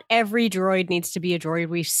 Like not every droid needs to be a droid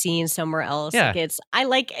we've seen somewhere else. Yeah. Like I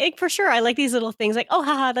like for sure. I like these little things like, oh,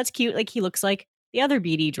 haha, that's cute. Like he looks like the other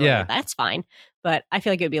BD droid. Yeah. That's fine. But I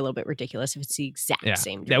feel like it would be a little bit ridiculous if it's the exact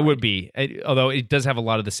same droid. That would be. Although it does have a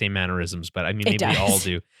lot of the same mannerisms, but I mean, maybe we all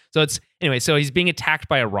do. So so he's being attacked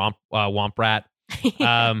by a womp rat.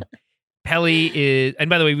 Peli is,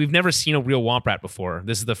 and by the way, we've never seen a real womp rat before.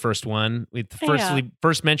 This is the first one.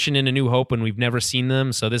 First mentioned in A New Hope, and we've never seen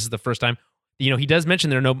them. So this is the first time. He does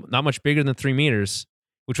mention they're not much bigger than 3 meters,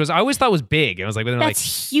 which I always thought was big. I was like,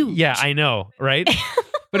 that's huge. Yeah, I know, right?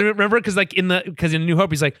 But remember, because in A New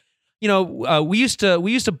Hope, he's like, we used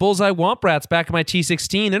to bullseye womp rats back in my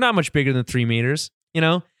T-16. They're not much bigger than 3 meters,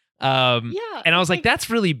 Yeah. And I was like,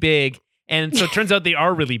 that's really big. And so it turns out they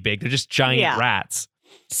are really big. They're just giant rats.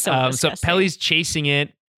 So Peli's chasing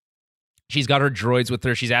it. She's got her droids with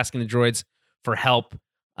her. She's asking the droids for help,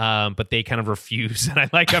 but they kind of refuse. And I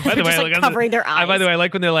like, by the way, covering their eyes. By the way, I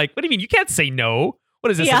like when they're like, "What do you mean you can't say no?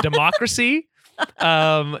 What is this, a democracy?"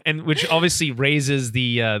 And which obviously raises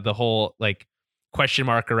the whole like question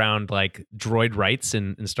mark around like droid rights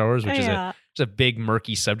in Star Wars, which is a big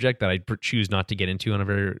murky subject that I choose not to get into on a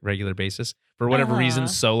very regular basis. For whatever reason,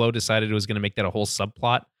 Solo decided it was going to make that a whole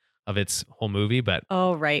subplot of its whole movie, but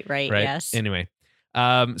right, yes. Anyway,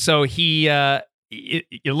 so he it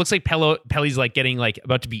looks like Peli's like getting like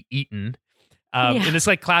about to be eaten, in this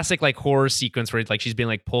like classic like horror sequence where it's like she's being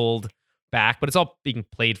like pulled back, but it's all being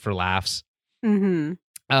played for laughs. Mm-hmm.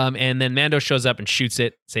 And then Mando shows up and shoots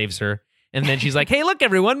it, saves her, And then she's like, hey, look,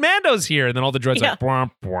 everyone, Mando's here. And then all the droids Yeah. like,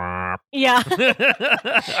 bwomp, bwomp. Yeah.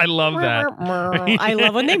 I love that. I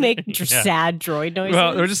love when they make Yeah. sad droid noises.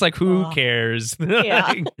 Well, they're just like, who Oh. cares? Yeah.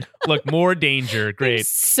 Like, look, more danger. They're Great.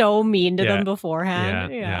 so mean to Yeah. them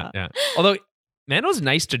beforehand. Yeah. Although Mando's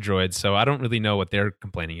nice to droids, so I don't really know what they're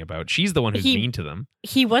complaining about. She's the one who's He- mean to them.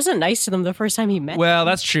 He wasn't nice to them the first time he met Well,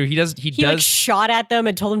 them. that's true. He does. He like shot at them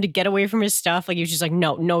and told them to get away from his stuff. Like he was just like,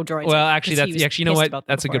 no droids. Well, actually, Because he was you know pissed what? about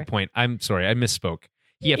them That's a before. good point. I'm sorry, I misspoke.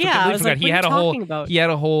 Yeah, I completely was forgot. like, He what had are a you whole. talking about? He had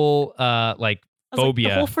a whole like I was like, phobia.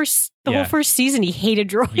 the whole Yeah. first season, he hated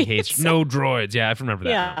droids. He hates no droids. Yeah, I remember that.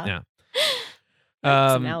 Yeah. Yeah.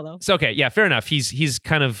 So now though, So okay, yeah, fair enough. He's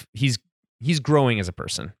kind of he's growing as a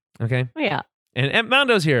person. Okay. yeah, And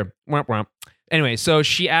Mando's here. Womp womp. Anyway, so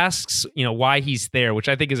she asks, why he's there, which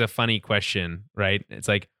I think is a funny question, right? It's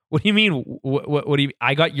like, what do you mean? What do you?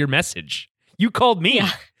 I got your message. You called me.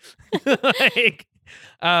 Yeah. Like,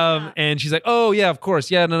 and she's like, oh yeah, of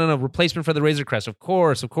course, yeah, no, replacement for the Razor Crest, of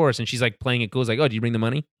course. And she's like playing it cool, like, oh, do you bring the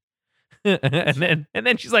money? and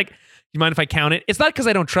then she's like, you mind if I count it? It's not because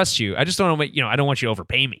I don't trust you. I just don't want, I don't want you to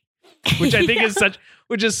overpay me. Which I think is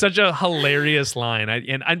such a hilarious line.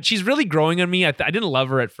 And she's really growing on me. I didn't love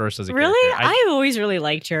her at first as a really, character. I've always really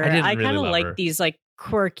liked her. I didn't I really kind of love like her. these like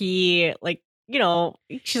quirky, like she's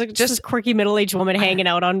like Just- just this quirky middle-aged woman hanging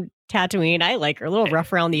out on Tatooine. I like her, a little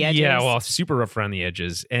rough around the edges. Yeah, well, super rough around the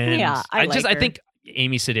edges. And Yeah, I like I her. think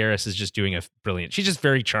Amy Sedaris is just doing a brilliant. She's just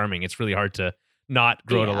very charming. It's really hard to not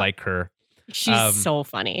grow to Yeah. like her. she's so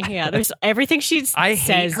funny. Yeah, there's everything she I says.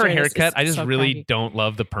 hate her during this haircut. is I just so really cracky. don't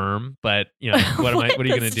love the perm, but what are you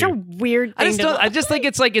gonna That's do? Such a weird I thing just to don't. love. I just think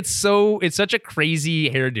it's like it's such a crazy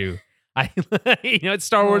hairdo. It's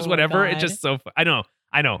Star Wars, Oh, whatever. It's God. just so. I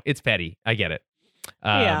know it's petty. I get it.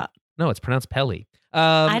 Yeah. No, it's pronounced Pelly.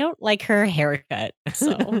 I don't like her haircut.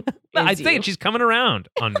 So I is think you. she's coming around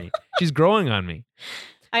on me. She's growing on me.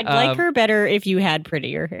 I'd like um, her better if you had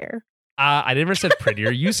prettier hair. I never said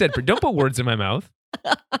prettier. You said don't put words in my mouth.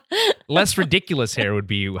 Less ridiculous hair would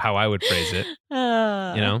be how I would phrase it.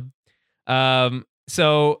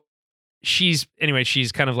 So she's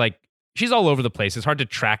kind of like she's all over the place. It's hard to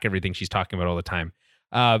track everything she's talking about all the time.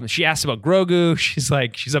 She asks about Grogu. She's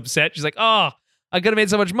upset. She's like, oh, I could have made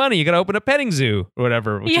so much money. You got to open a petting zoo or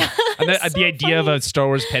whatever. which Yeah, is- and it's the so idea of funny. a Star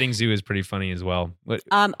Wars petting zoo is pretty funny as well. But,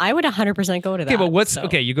 I would 100% go to that. okay, but what's so.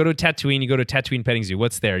 okay? You go to Tatooine. You go to Tatooine petting zoo.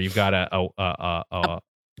 What's there? You've got a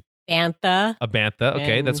Bantha. bantha.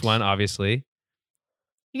 Okay, that's And- one, obviously.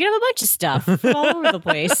 You can have a bunch of stuff from all over the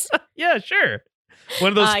place. Yeah, sure. One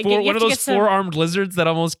of those you have to get some- four-armed lizards that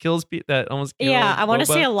almost kills Yeah, I want to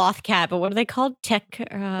say a loth cat, but what are they called?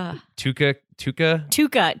 Tuca.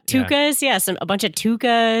 Tukas. Yeah, a bunch of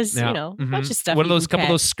tukas. Yeah. A Mhm. bunch of stuff. One of you those can couple of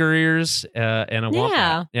pet. those scurriers and a wombat.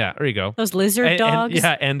 Yeah. Yeah, there you go. Those lizard And- dogs.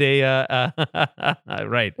 and a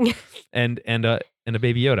right. and a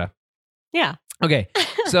baby Yoda. Yeah. Okay.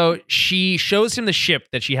 So she shows him the ship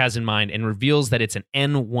that she has in mind and reveals that it's an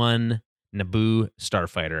N1 Naboo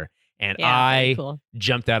starfighter. And Yeah, very I cool.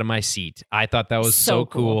 jumped out of my seat. I thought that was so So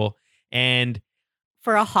cool. cool. And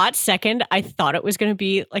For a hot second, I thought it was going to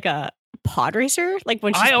be like a pod racer. Like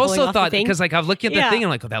when she's I also pulling off the thought thing. because like I was looking at the Yeah. thing and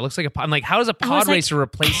like, oh, that looks like a pod. I'm like, how does a I pod was like- racer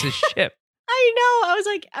replace his ship? I know.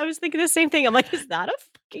 I was thinking the same thing. I'm like, is that a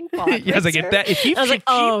fucking pod Yeah, I was like, racer? if he I was like,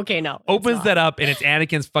 oh, okay, no. it's opens not. that up and it's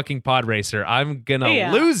Anakin's fucking pod racer, I'm gonna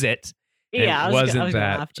Yeah. lose it. Yeah, it I was wasn't gonna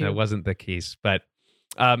that. laugh too. It wasn't the case, but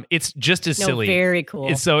it's just as No, silly. very cool.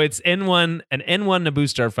 It's an N1 Naboo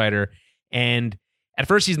starfighter, and at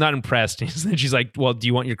first he's not impressed. And she's like, "Well, do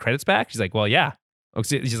you want your credits back?" She's like, "Well, yeah."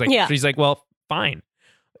 She's like, Yeah. She's like, "Well, fine."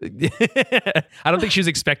 I don't think she was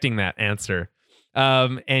expecting that answer.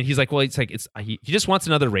 And he's like, "Well, he just wants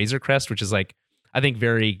another Razor Crest," which is like, I think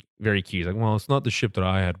very, very cute. He's like, "Well, it's not the ship that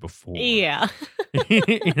I had before." Yeah.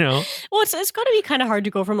 you know, Well, it's got to be kind of hard to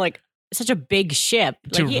go from like such a big ship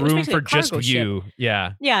to like, room especially for a just cargo ship. you.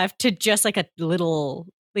 Yeah. Yeah, to just like a little,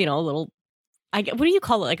 little. What do you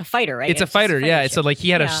call it? Like a fighter, right? It's a fighter, yeah. It's ship. like he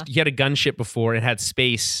had Yeah. he had a gunship before. It had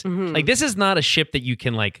space. Mhm. Like this is not a ship that you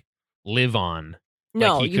can like live on.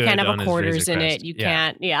 No, like he you can't could have on a his quarters Razor in Crest. it. You Yeah.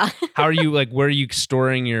 can't. Yeah. How are you like? Where are you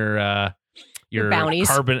storing your bounties.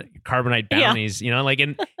 carbonite Yeah. bounties? You know, like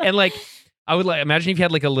and like I would like imagine if you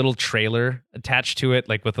had like a little trailer attached to it,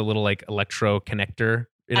 like with a little like electro connector.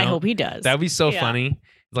 You know? I hope he does. that would be so Yeah. funny.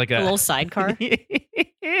 Like a little sidecar.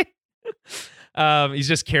 He's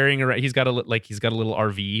just carrying around. He's got a little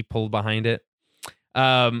RV pulled behind it.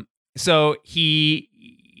 So she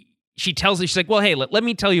tells her, she's like, well, hey, let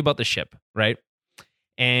me tell you about the ship, right?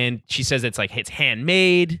 And she says it's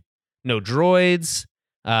handmade, no droids.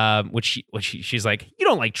 Which she's like, you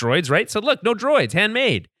don't like droids, right? So look, no droids,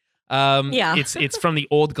 handmade. Yeah. It's from the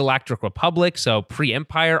old Galactic Republic, so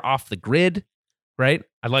pre-Empire, off the grid, right?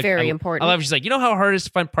 Very important. I love. She's like, you know how hard it is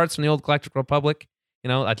to find parts from the old Galactic Republic. You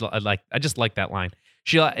know, I just like that line.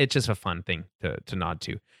 It's just a fun thing to nod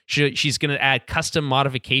to. She's going to add custom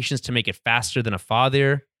modifications to make it faster than a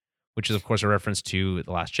father, which is of course a reference to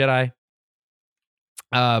The Last Jedi.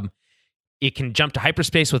 It can jump to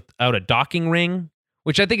hyperspace without a docking ring,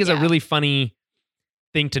 which I think is a really funny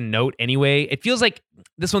thing to note anyway. It feels like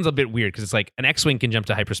this one's a bit weird because it's like an X-Wing can jump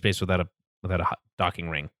to hyperspace without a docking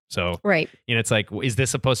ring. So, right. You know, it's like, is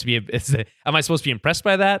this supposed to be, am I supposed to be impressed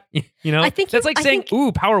by that? You know, I think that's like saying,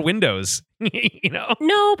 ooh, power windows, you know?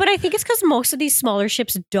 No, but I think it's because most of these smaller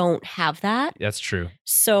ships don't have that. That's true.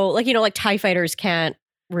 So like, you know, like TIE fighters can't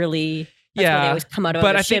really, that's why they always come out of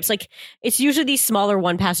other ships. Like it's usually these smaller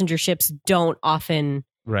one passenger ships don't often,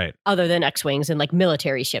 right, other than X-Wings and like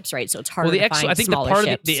military ships, right? So it's harder to find I think smaller the part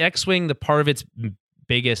ships. of the X-Wing, the part of its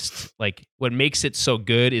biggest, like what makes it so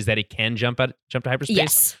good is that it can jump to hyperspace.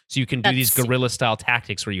 Yes. So you can do these guerrilla style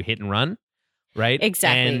tactics where you hit and run, right?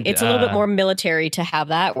 Exactly. And, it's a little bit more military to have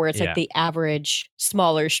that, where it's like the average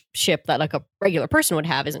smaller ship that like a regular person would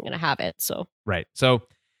have isn't going to have it. So right. So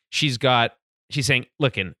she's saying,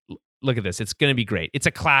 look at this. It's going to be great. It's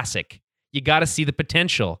a classic. You got to see the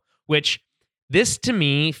potential, which this to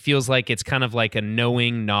me feels like it's kind of like a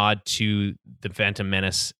knowing nod to the Phantom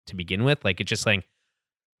Menace to begin with. Like it's just saying,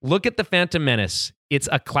 look at the Phantom Menace. It's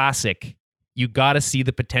a classic. You got to see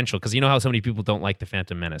the potential, because you know how so many people don't like the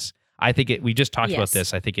Phantom Menace. I think we just talked about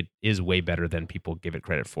this. I think it is way better than people give it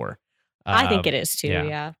credit for. I think it is too.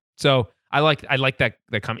 Yeah. So I like that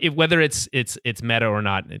comment. Whether it's meta or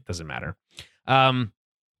not, it doesn't matter.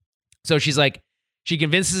 So she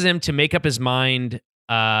convinces him to make up his mind,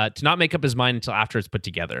 to not make up his mind until after it's put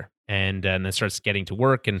together, and then starts getting to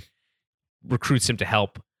work and recruits him to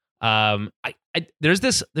help. There's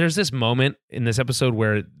this moment in this episode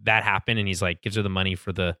where that happened, and he's like, gives her the money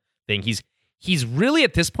for the thing. He's really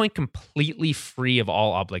at this point completely free of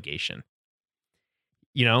all obligation.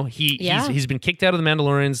 You know, he's been kicked out of the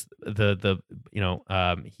Mandalorians.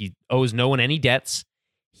 He owes no one any debts.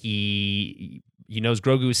 He knows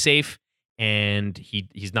Grogu is safe, and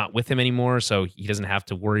he's not with him anymore, so he doesn't have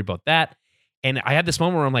to worry about that. And I had this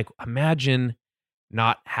moment where I'm like, imagine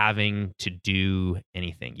not having to do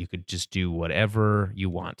anything. You could just do whatever you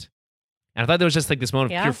want. And I thought there was just like this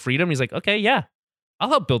moment of pure freedom. He's like, okay, yeah, I'll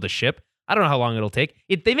help build a ship. I don't know how long it'll take.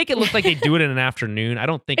 They make it look like they do it in an afternoon. I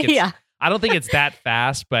don't think it's I don't think it's that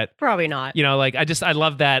fast, but probably not. You know, like I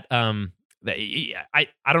love that. I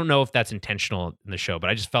don't know if that's intentional in the show, but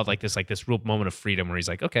I just felt like this real moment of freedom where he's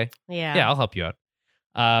like, okay, yeah, I'll help you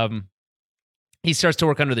out. He starts to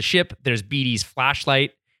work under the ship. There's Beatty's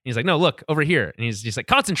flashlight. And he's like, no, look over here. And he's just like,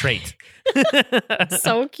 concentrate.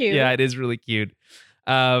 So cute. Yeah, it is really cute.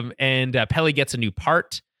 And Peli gets a new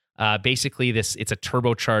part. Basically, it's a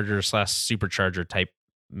turbocharger / supercharger type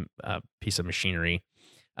piece of machinery.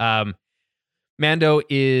 Mando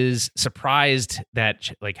is surprised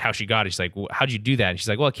that like how she got it. She's like, well, how'd you do that? And she's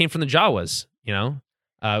like, well, it came from the Jawas, you know,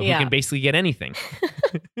 who can basically get anything.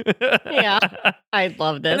 Yeah, I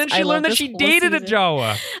love this. And then she learned that she dated a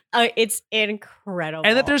Jawa. It's incredible.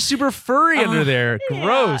 And that they're super furry under there.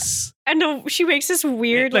 Gross. And she makes this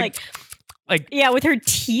weird like with her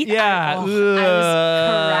teeth. Yeah. I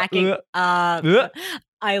was cracking up.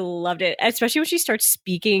 I loved it, especially when she starts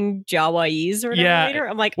speaking Jawaiese or whatever later.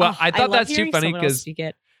 I'm like, well, I thought that's too funny because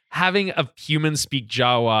having a human speak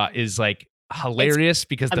Jawa is like hilarious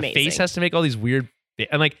because the face has to make all these weird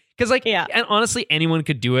and like because and honestly anyone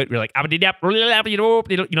could do it. You're like you know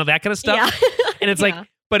that kind of stuff, and it's like.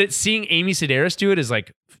 But it's seeing Amy Sedaris do it is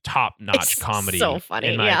like top-notch comedy. So funny,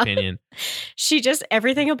 in my opinion. She just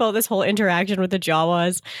everything about this whole interaction with the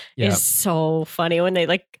Jawas is so funny when they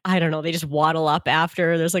I don't know, they just waddle up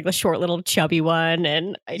after. There's like the short little chubby one,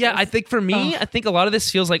 and I think for me, I think a lot of this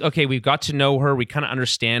feels like okay, we've got to know her, we kind of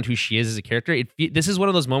understand who she is as a character. This is one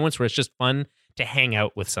of those moments where it's just fun to hang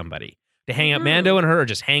out with somebody, to hang out. Mando and her are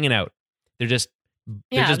just hanging out. They're just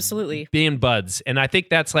absolutely being buds, and I think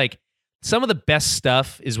that's like. Some of the best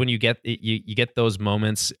stuff is when you get those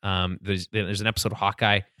moments. There's an episode of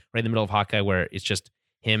Hawkeye right in the middle of Hawkeye where it's just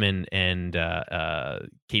him and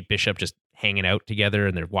Kate Bishop just hanging out together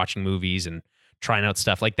and they're watching movies and trying out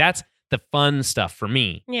stuff. Like that's the fun stuff for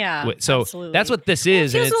me. Yeah. So absolutely. that's what this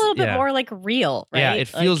is. It feels a little bit more like real, right? Yeah, it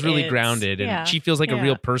feels really grounded and she feels like a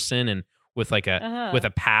real person and with like with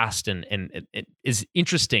a past and it is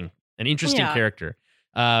interesting, an interesting character.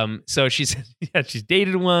 So she's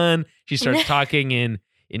dated one. She starts talking in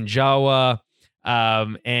Jawa,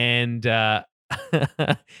 and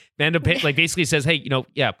Mando like basically says, hey,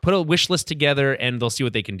 put a wish list together and they'll see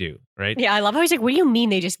what they can do, right? Yeah, I love how he's like, what do you mean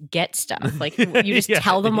they just get stuff? Like, you just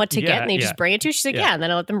tell them what to get and they just bring it to you? She's like, and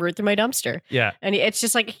then I let them root through my dumpster. Yeah. And it's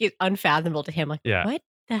just like, he's unfathomable to him. Like, what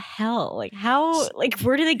the hell? Like, how, like,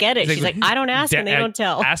 where do they get it? She's like, I don't ask and they don't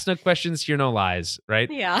tell. Ask no questions, hear no lies, right?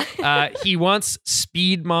 Yeah. He wants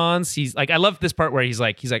speed mods. He's like, I love this part where he's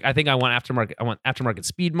like, I think I want aftermarket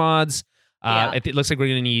speed mods. It looks like we're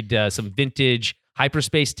going to need some vintage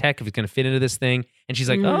hyperspace tech if it's going to fit into this thing. And she's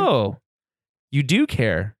like, oh, you do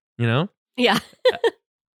care, Yeah.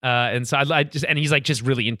 and so and he's like just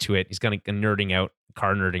really into it. He's kind of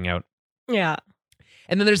car nerding out. Yeah.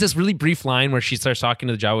 And then there's this really brief line where she starts talking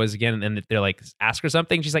to the Jawas again, and they're like, ask her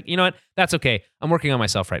something. She's like, you know what? That's okay. I'm working on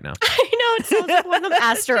myself right now. I know. It sounds like one of them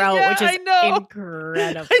asked her out, which is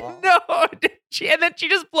incredible. I know. And then she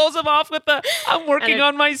just blows him off with I'm working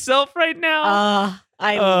on myself right now.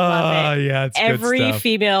 I love it. Yeah, it's every good stuff.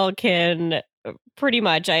 Female can pretty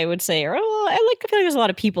much, I would say, I feel like there's a lot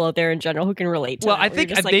of people out there in general who can relate to Well, that. I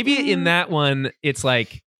think maybe in that one, it's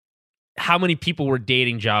like, how many people were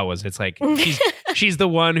dating Jawas? It's like, she's the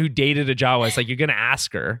one who dated a Jawa. It's like, you're going to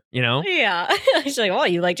ask her, Yeah. She's like, oh,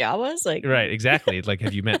 you like Jawas? Like, right, exactly. It's like,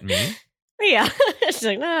 have you met me? Yeah. She's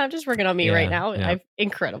like, nah, I'm just working on me right now. Yeah.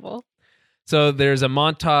 Incredible. So there's a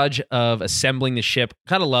montage of assembling the ship.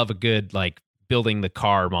 Kind of love a good, like, building the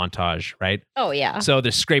car montage, right? Oh, yeah. So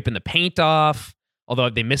they're scraping the paint off, although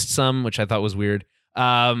they missed some, which I thought was weird.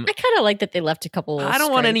 I kind of like that they left a couple I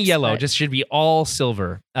don't want any yellow. Just should be all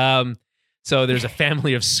silver. So there's a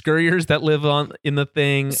family of scurriers that live in the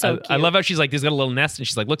thing. So cute. I love how she's like, there's got a little nest, and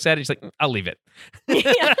she's like, looks at it. She's like, I'll leave it.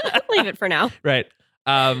 Yeah, leave it for now. Right.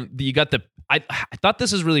 You got I thought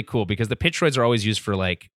this was really cool because the pitch droids are always used for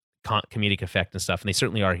like comedic effect and stuff, and they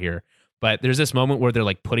certainly are here. But there's this moment where they're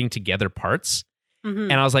like putting together parts.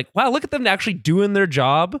 And I was like, wow, look at them actually doing their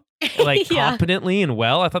job like competently and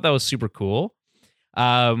well. I thought that was super cool.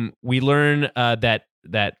 We learn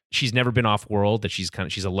that she's never been off world, that she's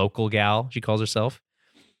a local gal, she calls herself.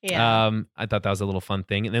 Yeah. I thought that was a little fun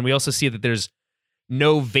thing. And then we also see that there's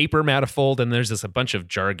no vapor manifold, and there's a bunch of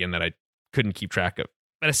jargon that I couldn't keep track of.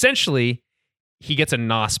 But essentially, he gets a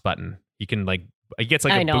NOS button. He gets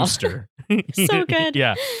like a booster. So good.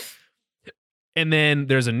 Yeah. And then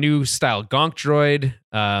there's a new style gonk droid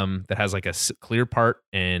that has like a clear part,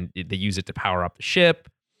 and they use it to power up the ship.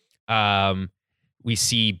 We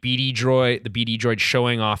see the BD droid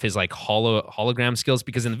showing off his like hologram skills,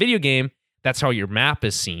 because in the video game, that's how your map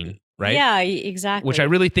is seen, right? Yeah, exactly. Which I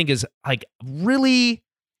really think is like really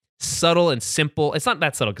subtle and simple. It's not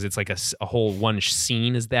that subtle because it's like a whole one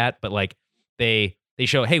scene is that, but like they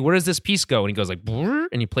show, hey, where does this piece go? And he goes like,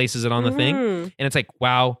 and he places it on the thing, and it's like,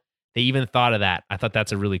 wow. They even thought of that. I thought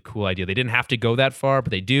that's a really cool idea. They didn't have to go that far, but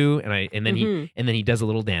they do. And then he does a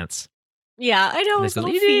little dance. Yeah, I know. His little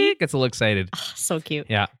feet. Gets a little excited. Oh, so cute.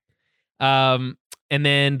 Yeah. And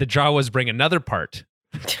then the Jawas bring another part.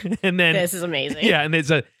 And then this is amazing. Yeah, and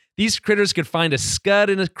these critters could find a scud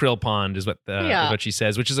in a krill pond, is what she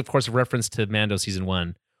says, which is of course a reference to Mando season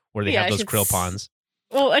 1, where they have those krill ponds.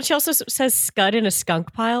 Well, and she also says scud in a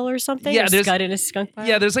skunk pile or something. Yeah, there's scud in a skunk pile.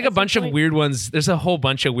 Yeah, there's like a bunch of weird ones. There's a whole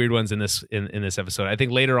bunch of weird ones in this episode. I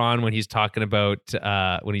think later on when he's talking about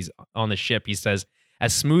when he's on the ship, he says,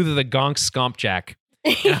 "As smooth as a gonk scomp jack."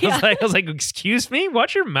 I was like, excuse me,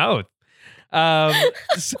 watch your mouth.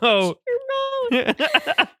 So your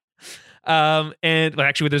mouth. And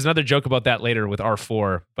actually, there's another joke about that later with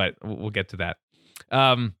R4, but we'll get to that.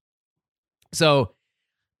 So.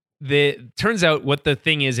 Turns out what the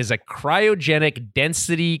thing is a cryogenic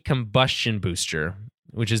density combustion booster,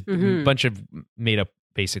 which is a bunch of made up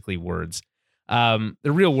basically words. They're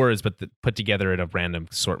real words, but put together in a random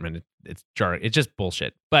assortment. It's just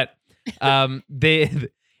bullshit. But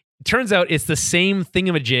turns out it's the same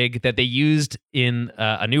thingamajig that they used in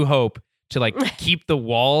A New Hope to like keep the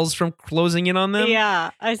walls from closing in on them.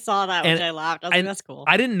 Yeah, I saw that, which I laughed. I was like, that's cool.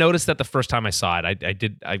 I didn't notice that the first time I saw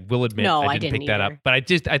it. I will admit, I didn't pick that up. But I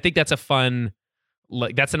think that's a fun,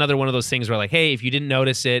 like, that's another one of those things where like, hey, if you didn't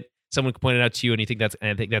notice it, someone could point it out to you, and I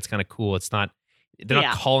think that's kind of cool. It's not, they're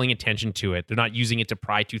not calling attention to it. They're not using it to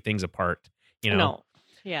pry two things apart. No.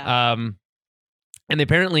 Yeah. And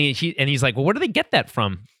apparently he's like, well, where do they get that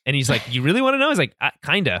from? And he's like, you really want to know? He's like,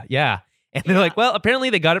 kinda, yeah. And they're like, well, apparently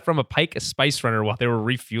they got it from a Pike Spice Runner while they were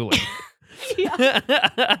refueling.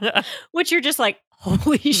 Which you're just like,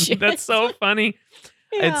 holy shit. That's so funny.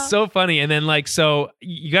 Yeah. It's so funny. And then like, so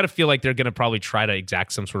you got to feel like they're going to probably try to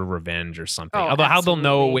exact some sort of revenge or something. Although how they'll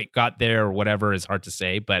know it got there or whatever is hard to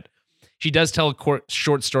say. But she does tell a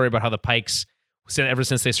short story about how the Pikes ever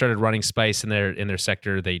since they started running spice in their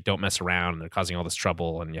sector, they don't mess around and they're causing all this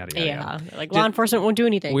trouble and yada yada. Yeah, like law enforcement won't do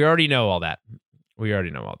anything. We already know all that.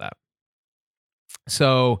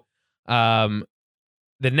 So, the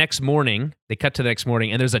next morning, they cut to the next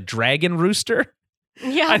morning, and there's a dragon rooster.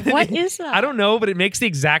 Yeah, what is that? I don't know, but it makes the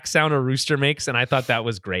exact sound a rooster makes, and I thought that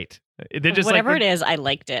was great. They're just whatever it is, I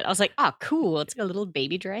liked it. I was like, oh, cool! It's like a little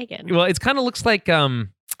baby dragon. Well, it kind of looks like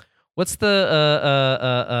what's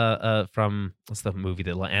the what's the movie,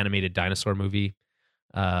 the animated dinosaur movie?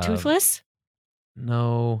 Toothless?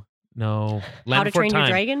 No. Land How to Before Train Time. Your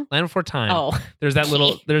Dragon? Land Before Time. Oh, there's that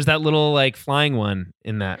little like flying one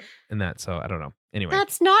in that. So I don't know. Anyway,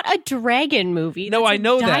 that's not a dragon movie. No, That's I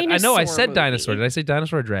know that. I know. I dinosaur said movie. dinosaur. Did I say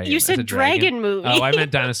dinosaur or dragon? You I said dragon movie. Oh, I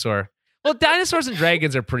meant dinosaur. Well, dinosaurs and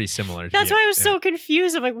dragons are pretty similar. That's why I was so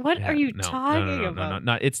confused. I'm like, what are you talking No, about?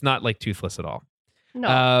 no. It's not like Toothless at all.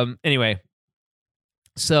 No. Anyway,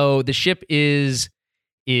 so the ship is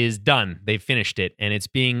done. They've finished it, and it's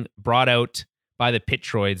being brought out by the pit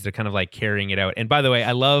droids. They're kind of like carrying it out. And by the way,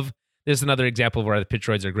 I love. There's another example of where the pit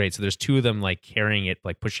droids are great. So there's two of them like carrying it,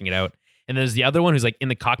 like pushing it out. And there's the other one who's like in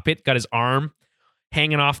the cockpit, got his arm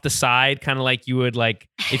hanging off the side, kind of like you would like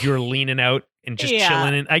if you were leaning out and just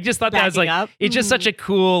chilling. And I just thought that was like, it's just such a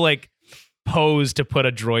cool like pose to put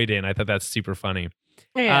a droid in. I thought that's super funny.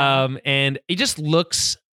 Yeah. And it just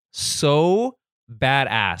looks so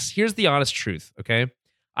badass. Here's the honest truth, okay?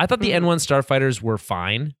 I thought the N1 starfighters were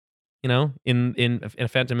fine, you know, in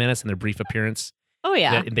Phantom Menace and their brief appearance. Oh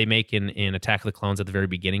yeah. That they make in Attack of the Clones at the very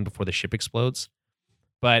beginning before the ship explodes.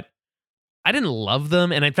 But I didn't love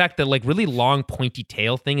them. And in fact, the like really long pointy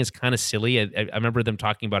tail thing is kind of silly. I remember them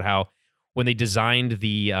talking about how when they designed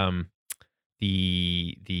the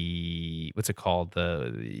what's it called?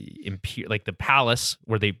 Like the palace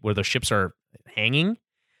where the ships are hanging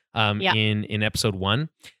in episode 1,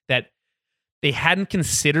 that they hadn't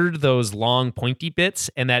considered those long pointy bits,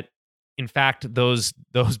 and that in fact those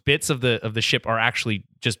bits of the ship are actually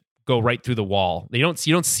just go right through the wall. You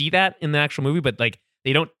don't see that in the actual movie, but like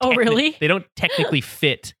they don't. Really? They don't technically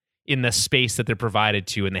fit in the space that they're provided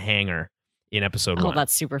to in the hangar in episode 1. Oh,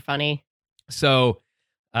 that's super funny. So,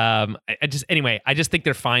 I just think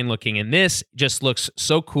they're fine looking, and this just looks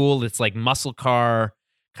so cool. It's like muscle car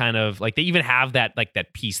kind of like they even have that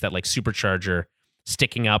piece, that like supercharger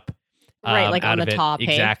sticking up, right, like out on of the it. top,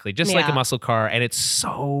 exactly, just like a muscle car, and it's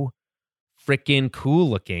so freaking cool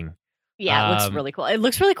looking. Yeah, it looks really cool. It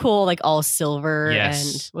looks really cool, like all silver Yes.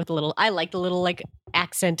 and with a little. I like the little like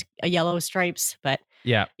accent yellow stripes, but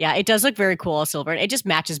Yeah. it does look very cool, silver, and it just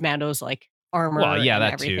matches Mando's like armor. Well, yeah, and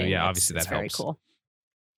that too. everything. Yeah, obviously that very helps. cool.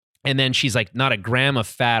 And then she's like, not a gram of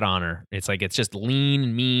fat on her. It's like, it's just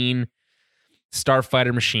lean, mean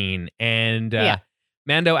starfighter machine. And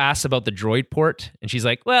Mando asks about the droid port, and she's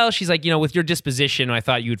like, with your disposition, I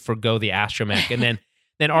thought you'd forgo the astromech. And then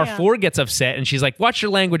R4 gets upset, and she's like, watch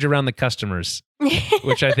your language around the customers,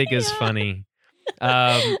 which I think is funny.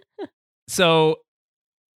 So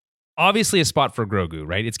obviously a spot for Grogu,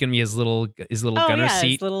 right? It's going to be his little gunner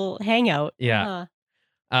seat. His little hangout. Yeah.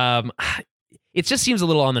 It just seems a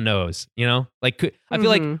little on the nose, you know? Like, I feel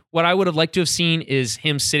like what I would have liked to have seen is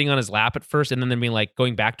him sitting on his lap at first, and then being like,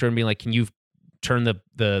 going back to her and being like, can you turn the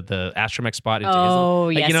astromech spot into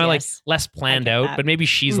his? Like, yes, like less planned out, that. but maybe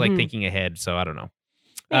she's like thinking ahead, so I don't know.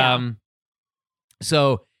 Yeah.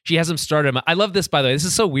 So she has him start him. I love this, by the way. This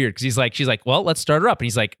is so weird because she's like, well, let's start her up. And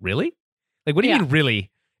he's like, really? Like, what do you mean, really?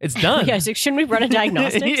 It's done. Yeah, so shouldn't we run a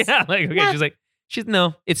diagnostics? Yeah, like, okay.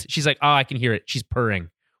 She's like, oh, I can hear it. She's purring.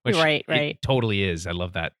 Which right. It totally is. I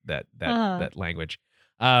love that language.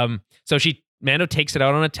 So Mando takes it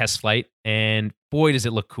out on a test flight, and boy, does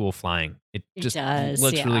it look cool flying. It just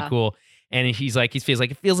looks really cool. And he feels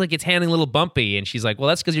like it's handling a little bumpy. And she's like, well,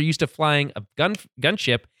 that's because you're used to flying a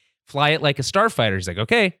gunship. Fly it like a starfighter. He's like,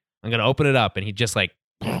 okay, I'm gonna open it up, and he just like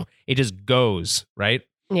it just goes right.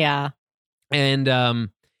 Yeah. And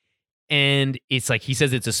it's like he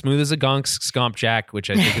says it's as smooth as a scomp jack, which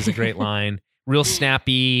I think is a great line. Real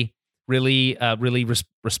snappy, really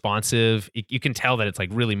responsive. You can tell that it's like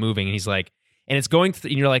really moving. And he's like, and it's going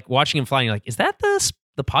through, and you're like watching him flying. You're like, is that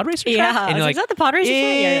the pod racer track? Yeah. And you're like, is that the pod racer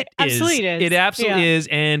track? Yeah, absolutely it is. It absolutely is.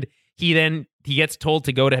 And he gets told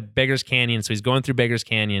to go to Beggar's Canyon, so he's going through Beggar's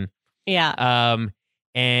Canyon. Yeah.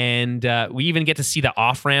 And we even get to see the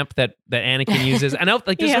off ramp that Anakin uses. And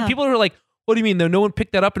there's some people who are like, what do you mean? No one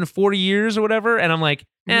picked that up in 40 years or whatever? And I'm like,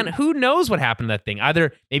 man, who knows what happened to that thing?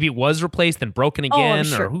 Either maybe it was replaced and broken again,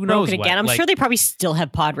 sure. or who knows broken again. I'm sure they probably still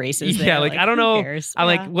have pod races. Yeah, there. I don't know. Cares? I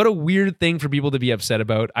like, what a weird thing for people to be upset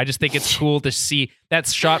about. I just think it's cool to see that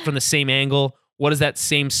shot from the same angle, what does that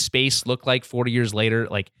same space look like 40 years later?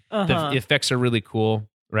 Like the effects are really cool,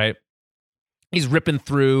 right? He's ripping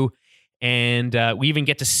through, and we even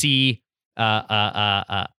get to see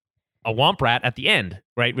a Womp Rat at the end,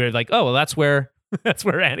 right? We're like, oh, well, that's where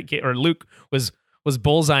Anakin or Luke was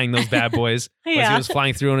bullseyeing those bad boys as he was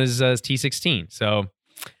flying through on his T-16. So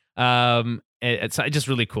it's just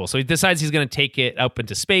really cool. So he decides he's going to take it up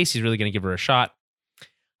into space. He's really going to give her a shot.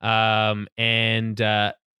 And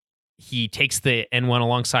he takes the N1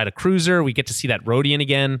 alongside a cruiser. We get to see that Rodian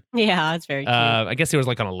again. Yeah, it's very cute. I guess it was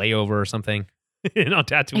like on a layover or something. On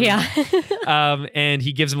Tatooine. Yeah. And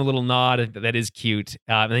he gives him a little nod that is cute.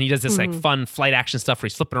 And then he does this like fun flight action stuff where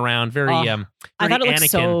he's flipping around. Very I thought it looked Anakin.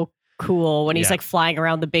 So cool when he's like flying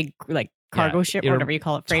around the big like cargo ship or whatever you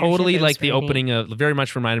call it. Totally ship. like the opening of, very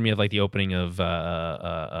much reminded me of like the opening of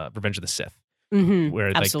Revenge of the Sith.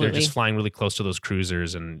 Where like they're just flying really close to those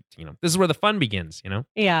cruisers, and this is where the fun begins.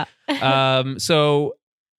 Yeah. So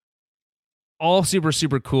all super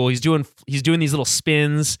super cool. He's doing these little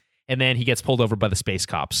spins, and then he gets pulled over by the space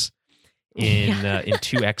cops in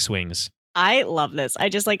two X-wings. I love this. I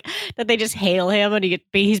just like that they just hail him, and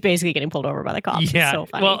he's basically getting pulled over by the cops. Yeah, it's so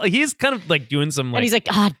funny. Well, he's kind of like doing some like, and he's like,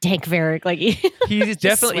 Dank Varric. Like he's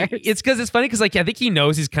definitely. It's because it's funny because like I think he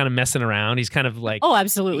knows he's kind of messing around. He's kind of like, oh,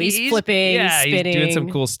 absolutely. He's flipping, he's spinning, he's doing some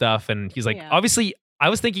cool stuff, and he's like, obviously. I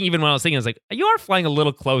was thinking even when I was thinking, I was like, you are flying a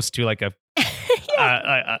little close to like a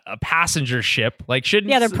passenger ship. Like, shouldn't?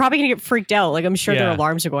 Yeah, they're probably gonna get freaked out. Like, I'm sure their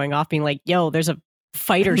alarms are going off, being like, yo, there's a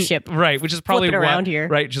fighter ship right, which is probably around here,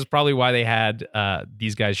 right, which is probably why they had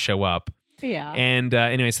these guys show up. Yeah. And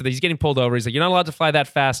anyway, so he's getting pulled over. He's like, you're not allowed to fly that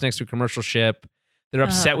fast next to a commercial ship. They're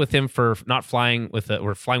upset with him for not flying with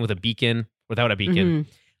a beacon without a beacon,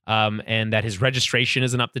 and that his registration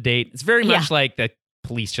isn't up to date. It's very much like the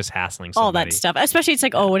police just hassling somebody. All that stuff, especially it's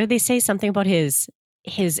like, what did they say? Something about his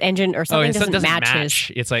engine or something doesn't match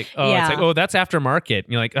his. It's like, that's aftermarket.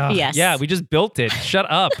 And you're like, yeah, we just built it. Shut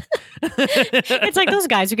up. It's like those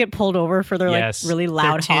guys who get pulled over for their like really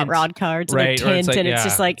loud hot rod cards, and their tint, and it's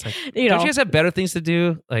just like, don't you guys have better things to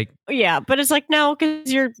do? Like, but it's like, no,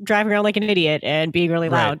 because you're driving around like an idiot and being really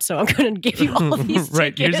loud, so I'm going to give you all these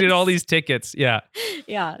tickets. You're getting all these tickets.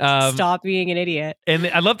 Stop being an idiot. And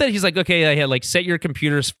I love that he's like, okay, like set your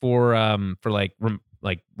computers for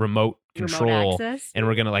remote control, and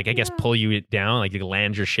we're gonna like I guess pull you down, like you can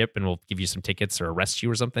land your ship, and we'll give you some tickets or arrest you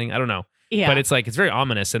or something. I don't know. But it's like it's very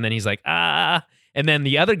ominous. And then he's like, and then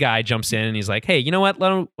the other guy jumps in and he's like, hey, you know what? Why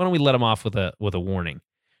don't we let him off with a warning?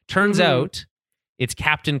 Turns out it's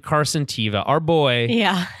Captain Carson Teva, our boy,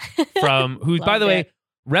 from who, by the way,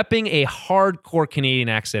 repping a hardcore Canadian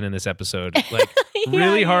accent in this episode, like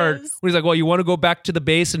really hard. Where he's like, well, you want to go back to the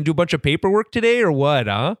base and do a bunch of paperwork today, or what?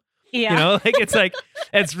 Huh? Yeah. Like it's like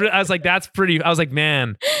I was like, that's pretty. I was like,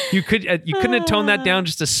 man, you couldn't have toned that down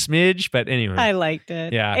just a smidge, but anyway, I liked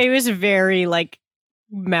it. Yeah, it was very like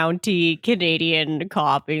Mountie Canadian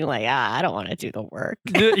cop being like, I don't want to do the work.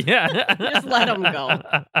 Just let him go.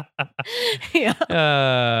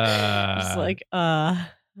 Just like I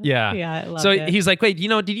love it. He's like, wait,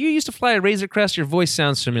 did you used to fly a Razor Crest? Your voice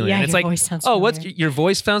sounds familiar. Yeah, and it's your like, voice sounds familiar. What's your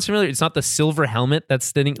voice sounds familiar? It's not the silver helmet that's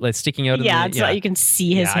sticking out. It's not, you can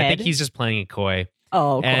see his head. I think he's just playing a coy.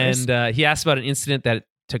 Oh, of course. And he asked about an incident that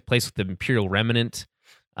took place with the Imperial Remnant,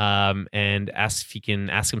 and asks if he can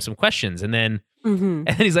ask him some questions. And then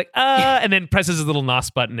he's like, and then presses his little NOS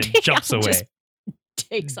button and jumps away.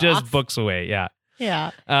 Just books away. Yeah.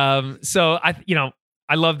 Yeah. So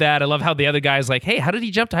I love that. I love how the other guy's like, hey, how did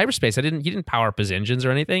he jump to hyperspace? He didn't power up his engines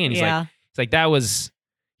or anything. And he's like,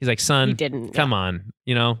 son, he didn't. Come on,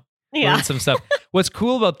 learn some stuff. What's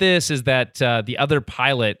cool about this is that the other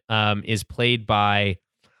pilot is played by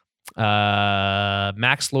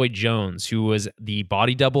Max Lloyd Jones, who was the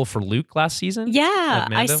body double for Luke last season. Yeah,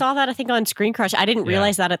 I saw that, I think, on Screen Crush. I didn't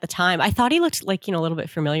realize that at the time. I thought he looked like, a little bit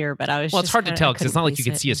familiar, but I was it's hard to tell because it's not like you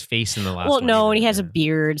could see his face in the last one. Well, no, and he has a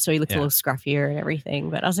beard, so he looked a little scruffier and everything.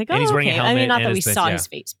 But I was like, and he's wearing a helmet. I mean, not that we saw his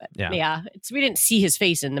face, but we didn't see his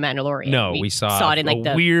face in The Mandalorian. No, we saw it in like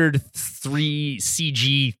the weird 3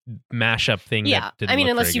 CG mashup thing. Yeah, I mean,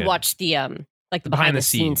 unless you watch the like the behind the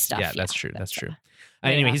scenes stuff. Yeah, that's true. That's true.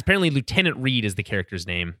 Anyway, he's apparently Lieutenant Reed is the character's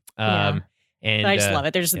name. And I just love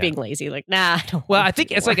it. They're just being lazy. Like, nah. I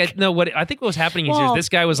think it's like what I think what was happening is this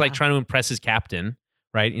guy was like trying to impress his captain,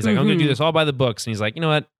 right? He's like, I'm going to do this all by the books, and he's like, you know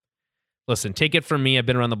what? Listen, take it from me. I've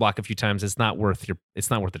been around the block a few times. It's not worth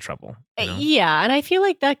the trouble. Yeah, and I feel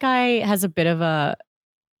like that guy has a bit of a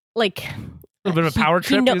like. A little bit of a power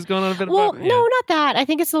trip. He's going on a bit of no, not that. I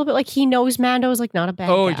think it's a little bit like he knows Mando's like not a bad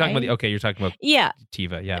guy. You're talking about you're talking about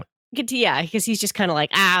Teva, yeah. Yeah, because he's just kind of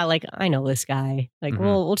like, like I know this guy. Like,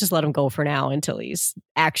 we'll just let him go for now until he's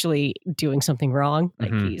actually doing something wrong.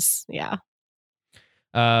 Like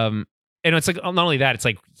And it's like not only that, it's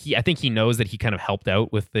like I think he knows that he kind of helped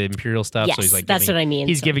out with the Imperial stuff. Yes, so he's like, that's what I mean.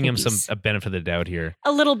 He's so giving him a benefit of the doubt here.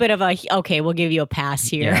 A little bit of okay, we'll give you a pass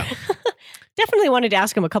here. Yeah. Definitely wanted to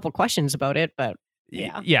ask him a couple questions about it, but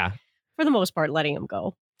yeah. For the most part, letting him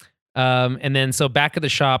go. And then so back at the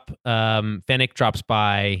shop, Fennec drops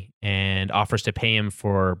by and offers to pay him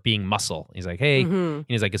for being muscle. He's like, hey, and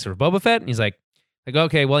he's like, it's for Boba Fett. And he's like,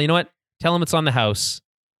 okay, well, you know what? Tell him it's on the house.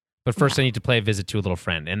 But first I need to play a visit to a little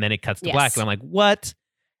friend. And then it cuts to black. And I'm like, what?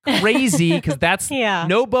 Crazy. Because that's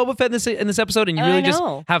no Boba Fett in this episode. And you really just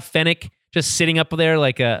have Fennec just sitting up there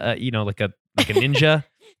like a ninja,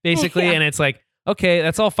 basically. And it's like, okay,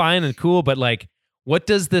 that's all fine and cool. But like, what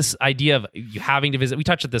does this idea of you having to visit? We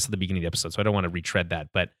touched on this at the beginning of the episode, so I don't want to retread that.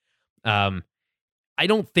 But I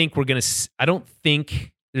don't think there's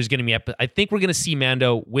going to be. I think we're going to see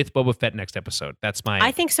Mando with Boba Fett next episode. That's my.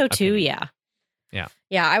 I think so too. opinion.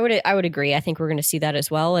 Yeah. I would agree. I think we're going to see that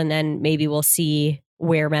as well, and then maybe we'll see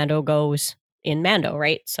where Mando goes in Mando,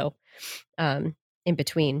 right? So, in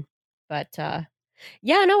between, but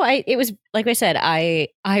it was like I said, I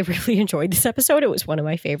really enjoyed this episode. It was one of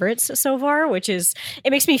my favorites so far, which is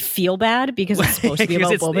it makes me feel bad because it's supposed to be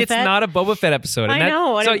about Boba Fett. It's not a Boba Fett episode. I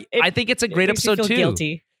know. I think it's a great episode too.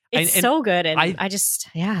 Guilty. It's so good, and I just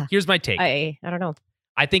Here's my take. I don't know.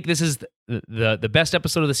 I think this is the best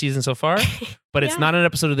episode of the season so far, but it's not an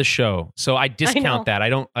episode of the show. So I discount that. I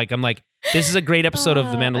don't like, I'm like, this is a great episode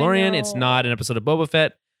of The Mandalorian. It's not an episode of Boba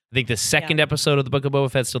Fett. I think the second episode of the Book of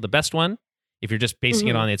Boba Fett is still the best one, if you're just basing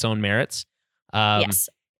it on its own merits. Yes.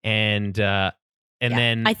 And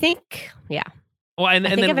then I think, well, and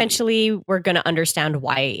I think eventually we're going to understand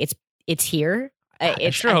why it's here. I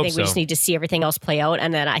think so. We just need to see everything else play out,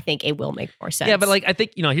 and then I think it will make more sense. Yeah, but like I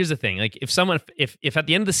think here's the thing: like if at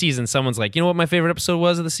the end of the season someone's like, you know what my favorite episode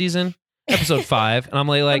was of the season, episode 5, and I'm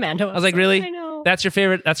like, I was like, really? I know. That's your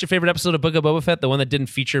favorite episode of Book of Boba Fett, the one that didn't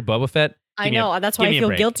feature Boba Fett? I know. That's why I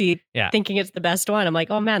feel guilty thinking it's the best one. I'm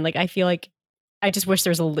like, oh man, like I feel like I just wish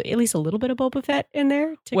there's at least a little bit of Boba Fett in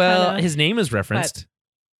there. His name is referenced.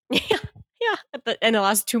 In the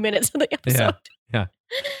last 2 minutes of the episode. Yeah.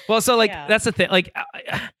 Well, so like that's the thing. Like,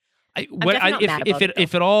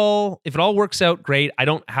 if it all works out great, I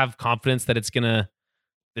don't have confidence that it's gonna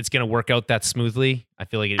work out that smoothly. I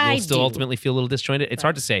feel like it will still ultimately feel a little disjointed. It's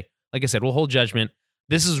hard to say. Like I said, we'll hold judgment.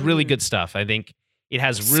 This is really good stuff. I think it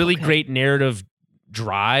has really great narrative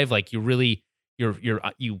drive. Like you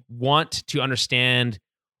want to understand.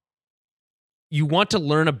 You want to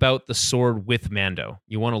learn about the sword with Mando.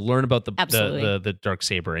 You want to learn about the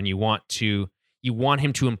Darksaber, and you want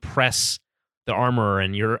him to impress the armorer,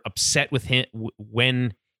 and you're upset with him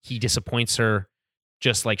when he disappoints her,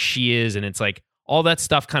 just like she is. And it's like all that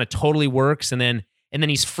stuff kind of totally works. And then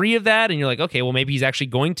he's free of that, and you're like, okay, well maybe he's actually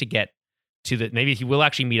going to get to maybe he will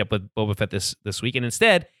actually meet up with Boba Fett this week. And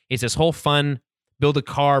instead, it's this whole fun build a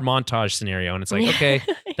car montage scenario, and it's like, okay,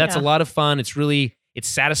 that's a lot of fun. It's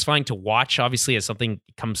satisfying to watch, obviously, as something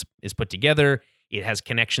is put together. It has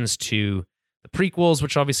connections to the prequels,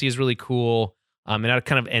 which obviously is really cool. And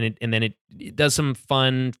then it does some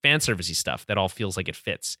fun fan servicey stuff that all feels like it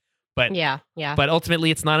fits. But But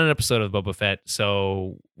ultimately, it's not an episode of Boba Fett,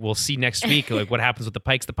 so we'll see next week like what happens with the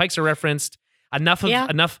Pikes. The Pikes are referenced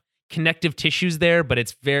enough connective tissues there, but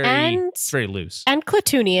it's very loose. And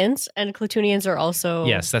Klatooinians are also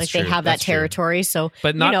that's true. They have that territory, so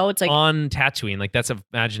but not it's like on Tatooine. Like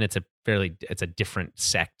imagine it's a different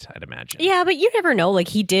sect, I'd imagine. Yeah, but you never know. Like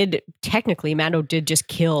Mando did just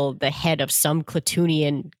kill the head of some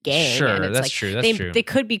Klatoonian gang. Sure, and that's true. That's true. They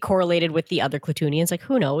could be correlated with the other Klatoonians. Like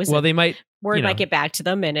who knows? Well, they might. Word might get back to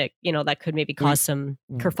them, and it that could maybe cause some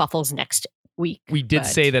kerfuffles next week. We did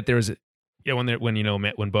say that there was. When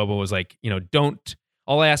Boba was like, don't.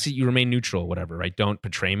 All I ask is you remain neutral, whatever, right? Don't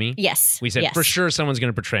betray me. Yes. We said for sure someone's going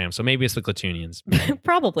to betray him, so maybe it's the Klatooinians.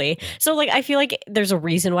 Probably. So, like, I feel like there's a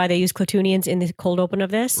reason why they use Klatooinians in the cold open of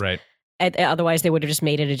this, right? Otherwise, they would have just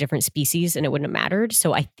made it a different species, and it wouldn't have mattered.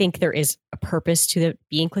 So, I think there is a purpose to it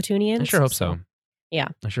being Klatooinians. I sure hope so. Yeah,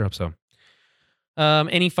 I sure hope so.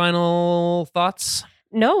 Any final thoughts?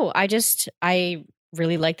 No, I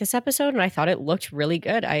really liked this episode, and I thought it looked really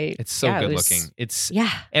good. It's so good looking. It's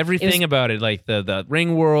everything about it, like the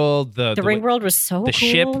ring world. The ring world was so the cool.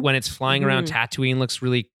 Ship when it's flying around Tatooine looks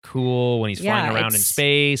really cool. When he's flying around in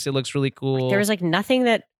space, it looks really cool. There was like nothing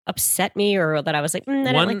that upset me or that I was like, I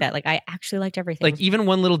didn't like that. Like I actually liked everything. Like even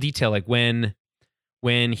one little detail, like when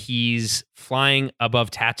he's flying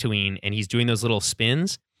above Tatooine and he's doing those little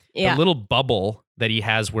spins, the little bubble that he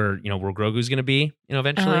has where Grogu's going to be,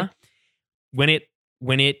 eventually.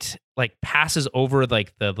 When it like passes over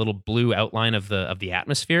like the little blue outline of the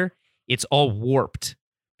atmosphere, it's all warped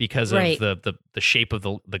because of the shape of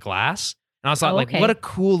the glass. And I was like, what a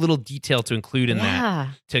cool little detail to include in that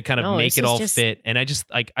to kind of make it all fit. And I just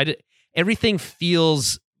everything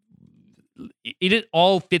feels, it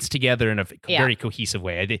all fits together in a very cohesive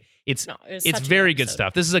way. It's very good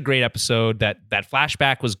stuff. This is a great episode. That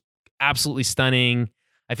flashback was absolutely stunning.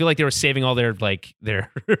 I feel like they were saving all their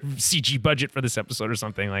CG budget for this episode or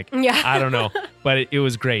something. I don't know, but it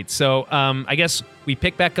was great. So I guess we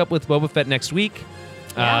pick back up with Boba Fett next week,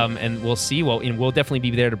 and we'll see. Well, and we'll definitely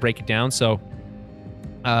be there to break it down. So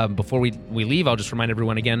before we leave, I'll just remind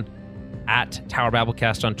everyone again, at Tower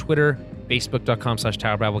Babblecast on Twitter,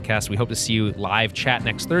 facebook.com/Tower Babblecast. We hope to see you live chat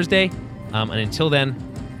next Thursday. And until then,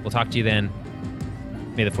 we'll talk to you then.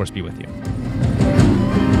 May the Force be with you.